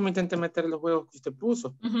juegos, yo me intenté meter los juegos que usted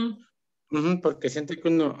puso. Porque siento que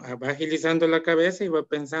uno va agilizando la cabeza y va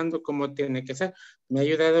pensando cómo tiene que ser. Me ha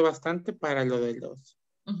ayudado bastante para lo de los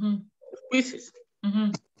quizzes.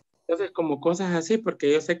 Entonces, como cosas así,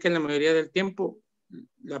 porque yo sé que la mayoría del tiempo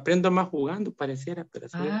lo aprendo más jugando, pareciera, pero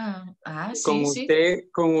sí. Sí, sí.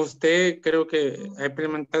 Con usted creo que ha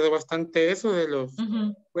implementado bastante eso de los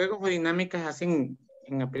juegos o dinámicas así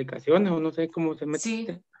en aplicaciones, o no sé cómo se mete. Sí.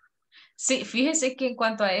 Sí, fíjese que en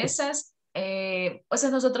cuanto a esas, o sea,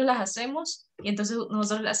 nosotros las hacemos y entonces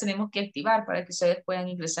nosotros las tenemos que activar para que ustedes puedan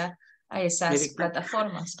ingresar a esas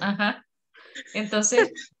plataformas. Ajá.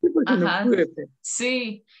 Entonces, ajá.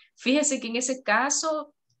 Sí, fíjese que en ese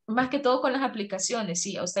caso, más que todo con las aplicaciones,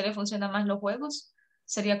 si a usted le funcionan más los juegos,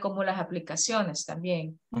 sería como las aplicaciones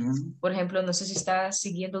también. Por ejemplo, no sé si está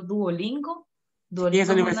siguiendo Duolingo. ¿Y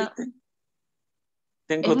eso le iba a Duolingo decir?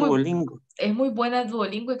 Tengo Duolingo. Es muy buena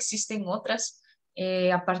Duolingo, existen otras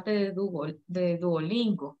aparte de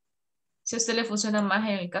Duolingo. Si a usted le funciona más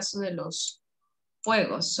en el caso de los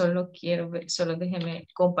juegos, solo quiero ver, solo déjeme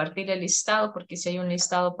compartir el listado porque si hay un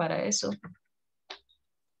listado para eso.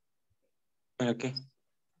 ¿Para qué?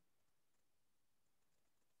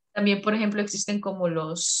 También, por ejemplo, existen como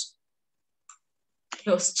los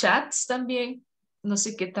chats también. No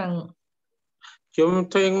sé qué tan... Yo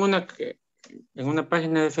estoy en una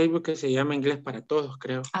página de Facebook que se llama Inglés para Todos,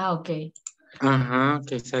 creo. Ok. Ajá,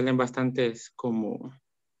 que salen bastantes como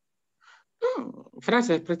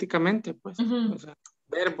frases prácticamente, pues, o sea,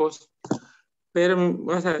 verbos. Pero,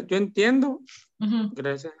 o sea, yo entiendo,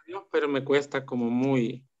 gracias a Dios, pero me cuesta como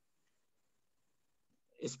muy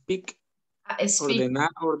speak.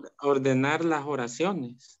 Ordenar las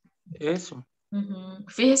oraciones. Eso.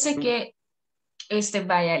 Fíjese que,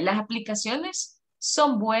 vaya, las aplicaciones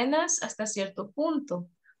son buenas hasta cierto punto,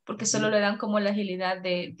 porque solo le dan como la agilidad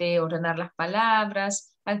de ordenar las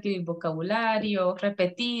palabras, adquirir vocabulario,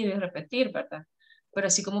 repetir y repetir, ¿verdad? Pero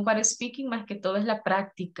así como para speaking, más que todo es la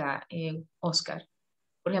práctica, Oscar.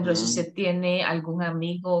 Por ejemplo, si usted tiene algún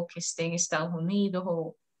amigo que esté en Estados Unidos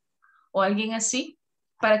o alguien así,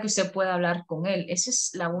 para que usted pueda hablar con él. Esa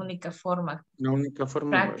es la única forma. La única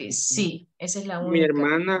forma. Practice, sí, esa es la única.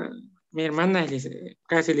 Mi hermana es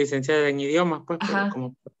casi licenciada en idiomas, pues, pero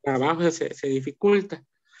como trabajo se dificulta.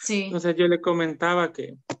 Sí. Entonces yo le comentaba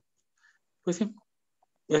que, pues sí,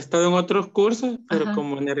 he estado en otros cursos, pero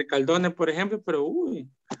como en el Ricaldone, por ejemplo, pero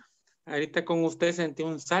ahorita con usted sentí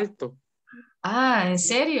un salto. ¿En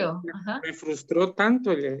serio? Me frustró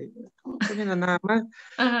tanto, pues no, nada más.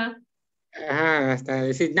 Hasta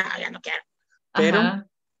decir, no, ya no quiero. Pero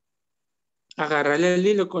agarrarle el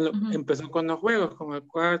hilo, empezó con los juegos, como el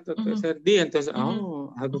cuarto, tercer día, entonces,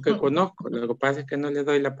 algo que conozco, lo que pasa es que no le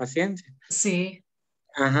doy la paciencia. Sí.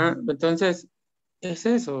 Entonces, es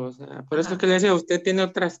eso, o sea, por eso es que le decía, usted tiene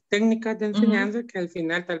otras técnicas de enseñanza que al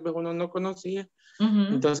final tal vez uno no conocía,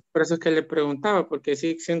 entonces por eso es que le preguntaba, porque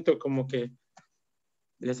sí siento como que,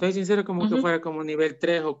 le soy sincero, como que fuera como nivel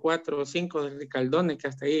 3 o 4 o 5 de Ricaldone, que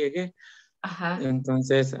hasta ahí llegué.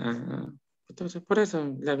 Entonces, por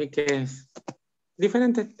eso la vi que es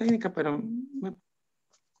diferente técnica, pero...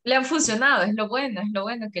 Le han funcionado, es lo bueno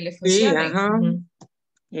que le funcionen.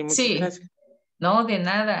 Y muchas gracias. No, de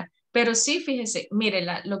nada. Pero sí, fíjese, mire,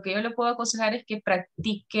 lo que yo le puedo aconsejar es que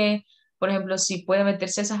practique, por ejemplo, si puede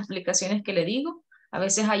meterse a esas aplicaciones que le digo, a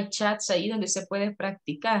veces hay chats ahí donde se puede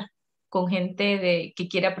practicar con gente que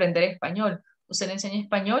quiere aprender español. Usted le enseña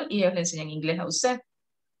español y ellos le enseñan inglés a usted.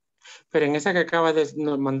 Pero en esa que acaba de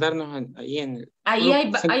mandarnos ahí en el ahí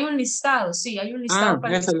grupo, hay un listado, sí, hay un listado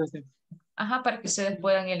para eso para que ustedes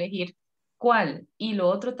puedan elegir cuál. Y lo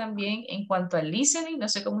otro también en cuanto al listening, no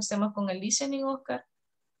sé cómo estemos con el listening, Oscar.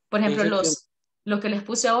 Por ejemplo, lo que les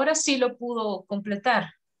puse ahora sí lo pudo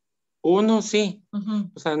completar. Uno sí,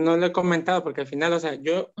 o sea, no lo he comentado porque al final, o sea,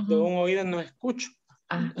 yo de un oído no escucho.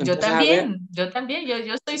 Yo también, yo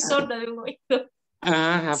estoy sorda de un oído.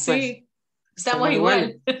 Pues. Sí, estamos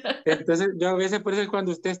igual. Entonces, yo a veces por eso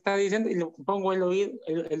cuando usted está diciendo y le pongo el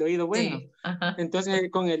oído bueno. Sí.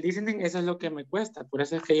 Entonces, con el listening, eso es lo que me cuesta. Por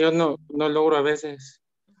eso es que yo no logro a veces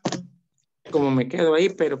como me quedo ahí,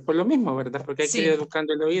 pero por lo mismo, ¿verdad? Porque hay que ir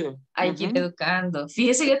educando el oído. Hay que ir educando.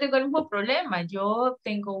 Fíjese que yo tengo el mismo problema. Yo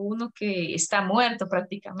tengo uno que está muerto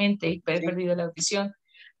prácticamente y he perdido la audición.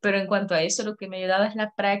 Pero en cuanto a eso, lo que me ha ayudado es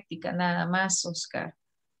la práctica, nada más, Oscar.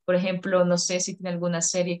 Por ejemplo, no sé si tiene alguna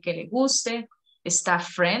serie que le guste. Está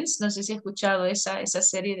Friends, no sé si ha escuchado esa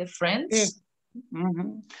serie de Friends.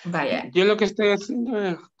 Ujú. Vaya. Yo lo que estoy haciendo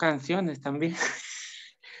es canciones también.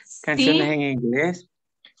 Canciones Sí. en inglés.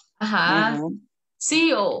 Ajá. Ujú.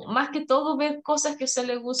 Sí, o más que todo ver cosas que a usted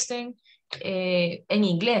le gusten en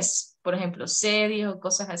inglés. Por ejemplo, series o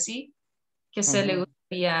cosas así que a usted le Ujú.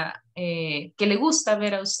 gustaría, que le gusta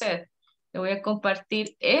ver a usted. Le voy a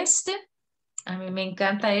compartir este. A mí me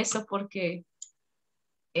encanta eso porque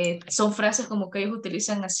son frases como que ellos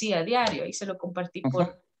utilizan así a diario y se lo compartí Ujú.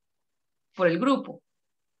 por el grupo.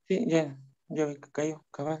 Sí, ya, yo vi que cayó,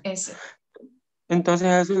 cabal. Ese. Entonces,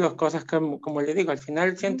 esas son las cosas que, como le digo, al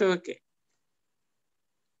final siento que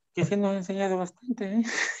sí nos ha enseñado bastante, ¿eh?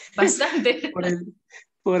 Bastante.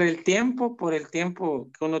 Por el tiempo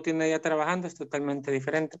que uno tiene ya trabajando es totalmente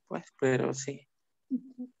diferente, pues, pero sí.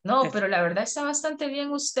 No, Eso. pero la verdad está bastante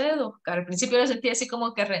bien usted, Oscar. Al principio lo sentí así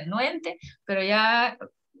como que renuente, pero ya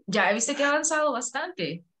viste que ha avanzado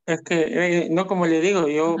bastante. Es que, no, como le digo,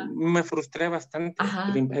 yo Ajá. me frustré bastante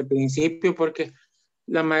Ajá. al principio porque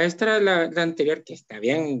la maestra, la anterior, que está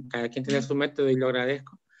bien, cada quien tiene su método y lo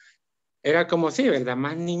agradezco, era como sí, ¿verdad?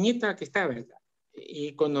 Más niñita que está, ¿verdad?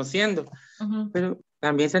 Y conociendo. Ujú. Pero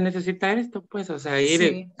también se necesita esto, pues, o sea, ir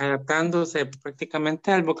Sí, adaptándose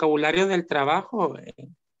prácticamente al vocabulario del trabajo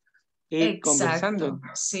y conversando.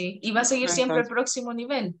 exacto. Sí. ¿Y va a seguir siempre el Entonces, próximo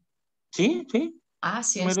nivel? sí, sí, Ah,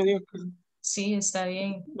 sí, primero Dios que sí. sí, está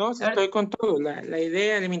bien. No, sí A ver, estoy con todo. La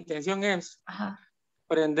idea, mi intención es ajá.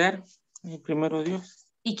 aprender, primero Dios.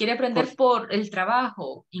 ¿Y quiere Por, aprender por el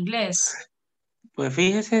trabajo, inglés? pues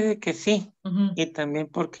fíjese de que sí. Ujú. Y también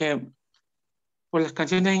porque por las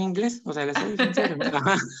canciones en inglés, o sea, le soy sincero.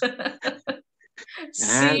 Ajá.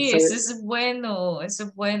 Ah, Sí, eso es bueno,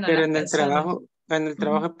 pero las canciones. en el Ujú.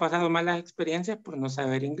 trabajo he pasado malas experiencias por no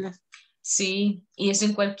saber inglés. Sí, y eso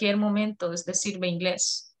en cualquier momento, es decir, sirve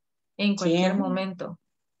inglés, en Sí, cualquier momento.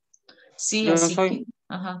 Sí, yo así que, soy,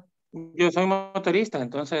 ajá. yo soy motorista,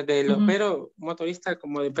 entonces Ujú. pero motorista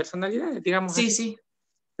como de personalidad, digamos Sí, así. sí,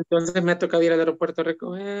 Entonces me ha tocado ir al aeropuerto a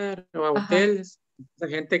recoger o a ajá, hoteles. La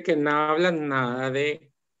gente que no habla nada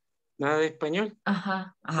de español.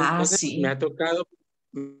 ajá. Ah, Entonces sí. me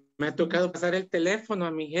ha tocado pasar el teléfono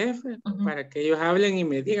a mi jefe Ujú, para que ellos hablen y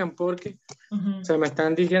me digan porque ujú. se me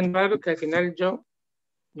están diciendo algo que al final yo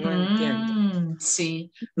no entiendo.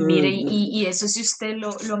 Sí, mire, Ujú. y eso si usted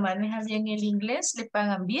lo maneja bien el inglés, le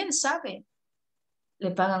pagan bien, ¿sabe?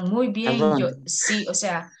 Le pagan muy ¿A bien. Yo, dónde? sí, o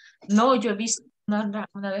sea, no, yo he visto,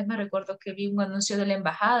 una vez me recuerdo que vi un anuncio de la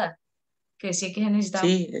embajada que decía que se necesitaba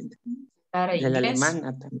Sí, para de la inglés,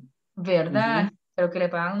 alemana también. ¿verdad? Ujú. Pero que le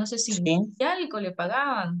pagaban, no sé si mil Sí, y algo le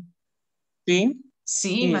pagaban. sí.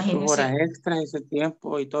 Sí, Y sus horas imagínese. extras, ese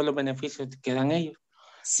tiempo y todos los beneficios que dan ellos.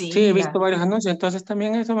 Sí, he Sí, visto varios anuncios, entonces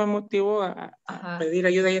también eso me motivó a ajá, pedir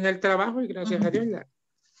ayuda ahí en el trabajo y gracias a ujú. Dios.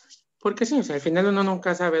 Porque sí, o sea, al final uno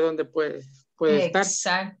nunca sabe dónde puede estar.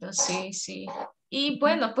 Exacto, sí, sí. Y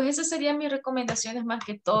bueno, pues esas serían mis recomendaciones más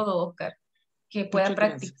que todo, Oscar, que pueda Muchas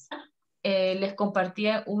practicar. gracias. Les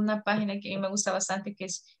compartía una página que a mí me gusta bastante que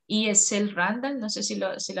es ISL Randall, no sé si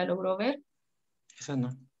la logró ver. Esa no.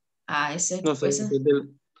 Ah, No sé. pues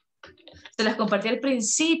se las compartí al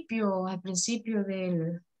principio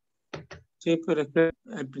del... Sí, pero es que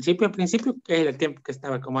al principio, es el tiempo que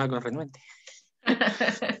estaba como algo renuente.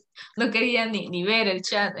 No quería ni ver el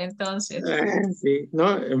chat entonces. Sí,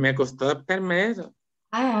 no, me costó adaptarme a eso.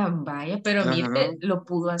 Ah, vaya, pero Ajá. mire, lo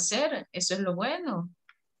pudo hacer, eso es lo bueno.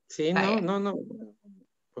 Sí, Vaya, no.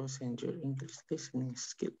 Posing your English listening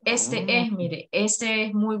skill. mire, este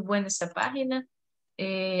es muy buena esta página.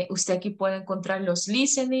 Usted aquí puede encontrar los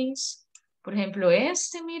listenings, por ejemplo,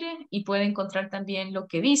 mire, y puede encontrar también lo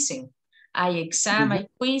que dicen. Hay examen, Ujú. hay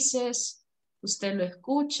quizzes, usted lo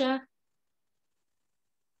escucha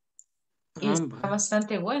y está Vaya.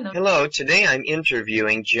 bastante bueno. Hello, today I'm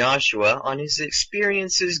interviewing Joshua on his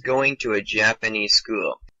experiences going to a Japanese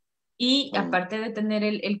school. Y aparte de tener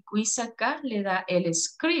el quiz acá, le da el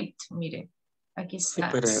script, mire, aquí Sí, está,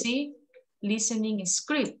 pero, sí, listening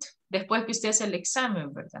script, después que usted hace el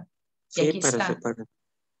examen, ¿verdad? Y sí, aquí está,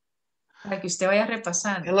 para que usted vaya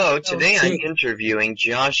repasando. Hello, today I'm Sí. interviewing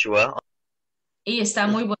Joshua. Y está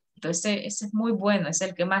muy bonito, este es muy bueno, es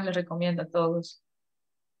el que más le recomiendo a todos.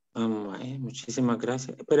 Muchísimas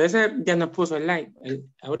gracias. Pero ese ya nos puso el like,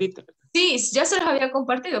 ahorita. Sí, ya se los había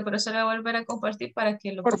compartido, pero se lo voy a volver a compartir para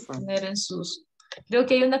que lo Por puedan favor. tener en sus... Creo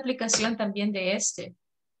que hay una aplicación también de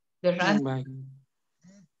Rand. Vaya.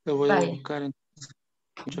 Lo voy a Vaya, buscar.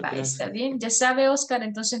 Muchas vaya, está gracias. bien. Ya sabe, Oscar,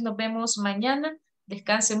 entonces nos vemos mañana.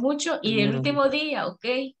 Descanse mucho y el Primero, último día, ¿ok?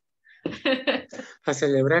 a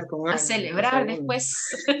celebrar con A alguien, aunque sea celebrar uno.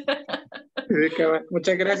 después. Sí, cabal.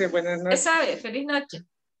 Muchas gracias. Buenas Ya noches. sabe, feliz noche.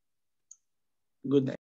 Good night.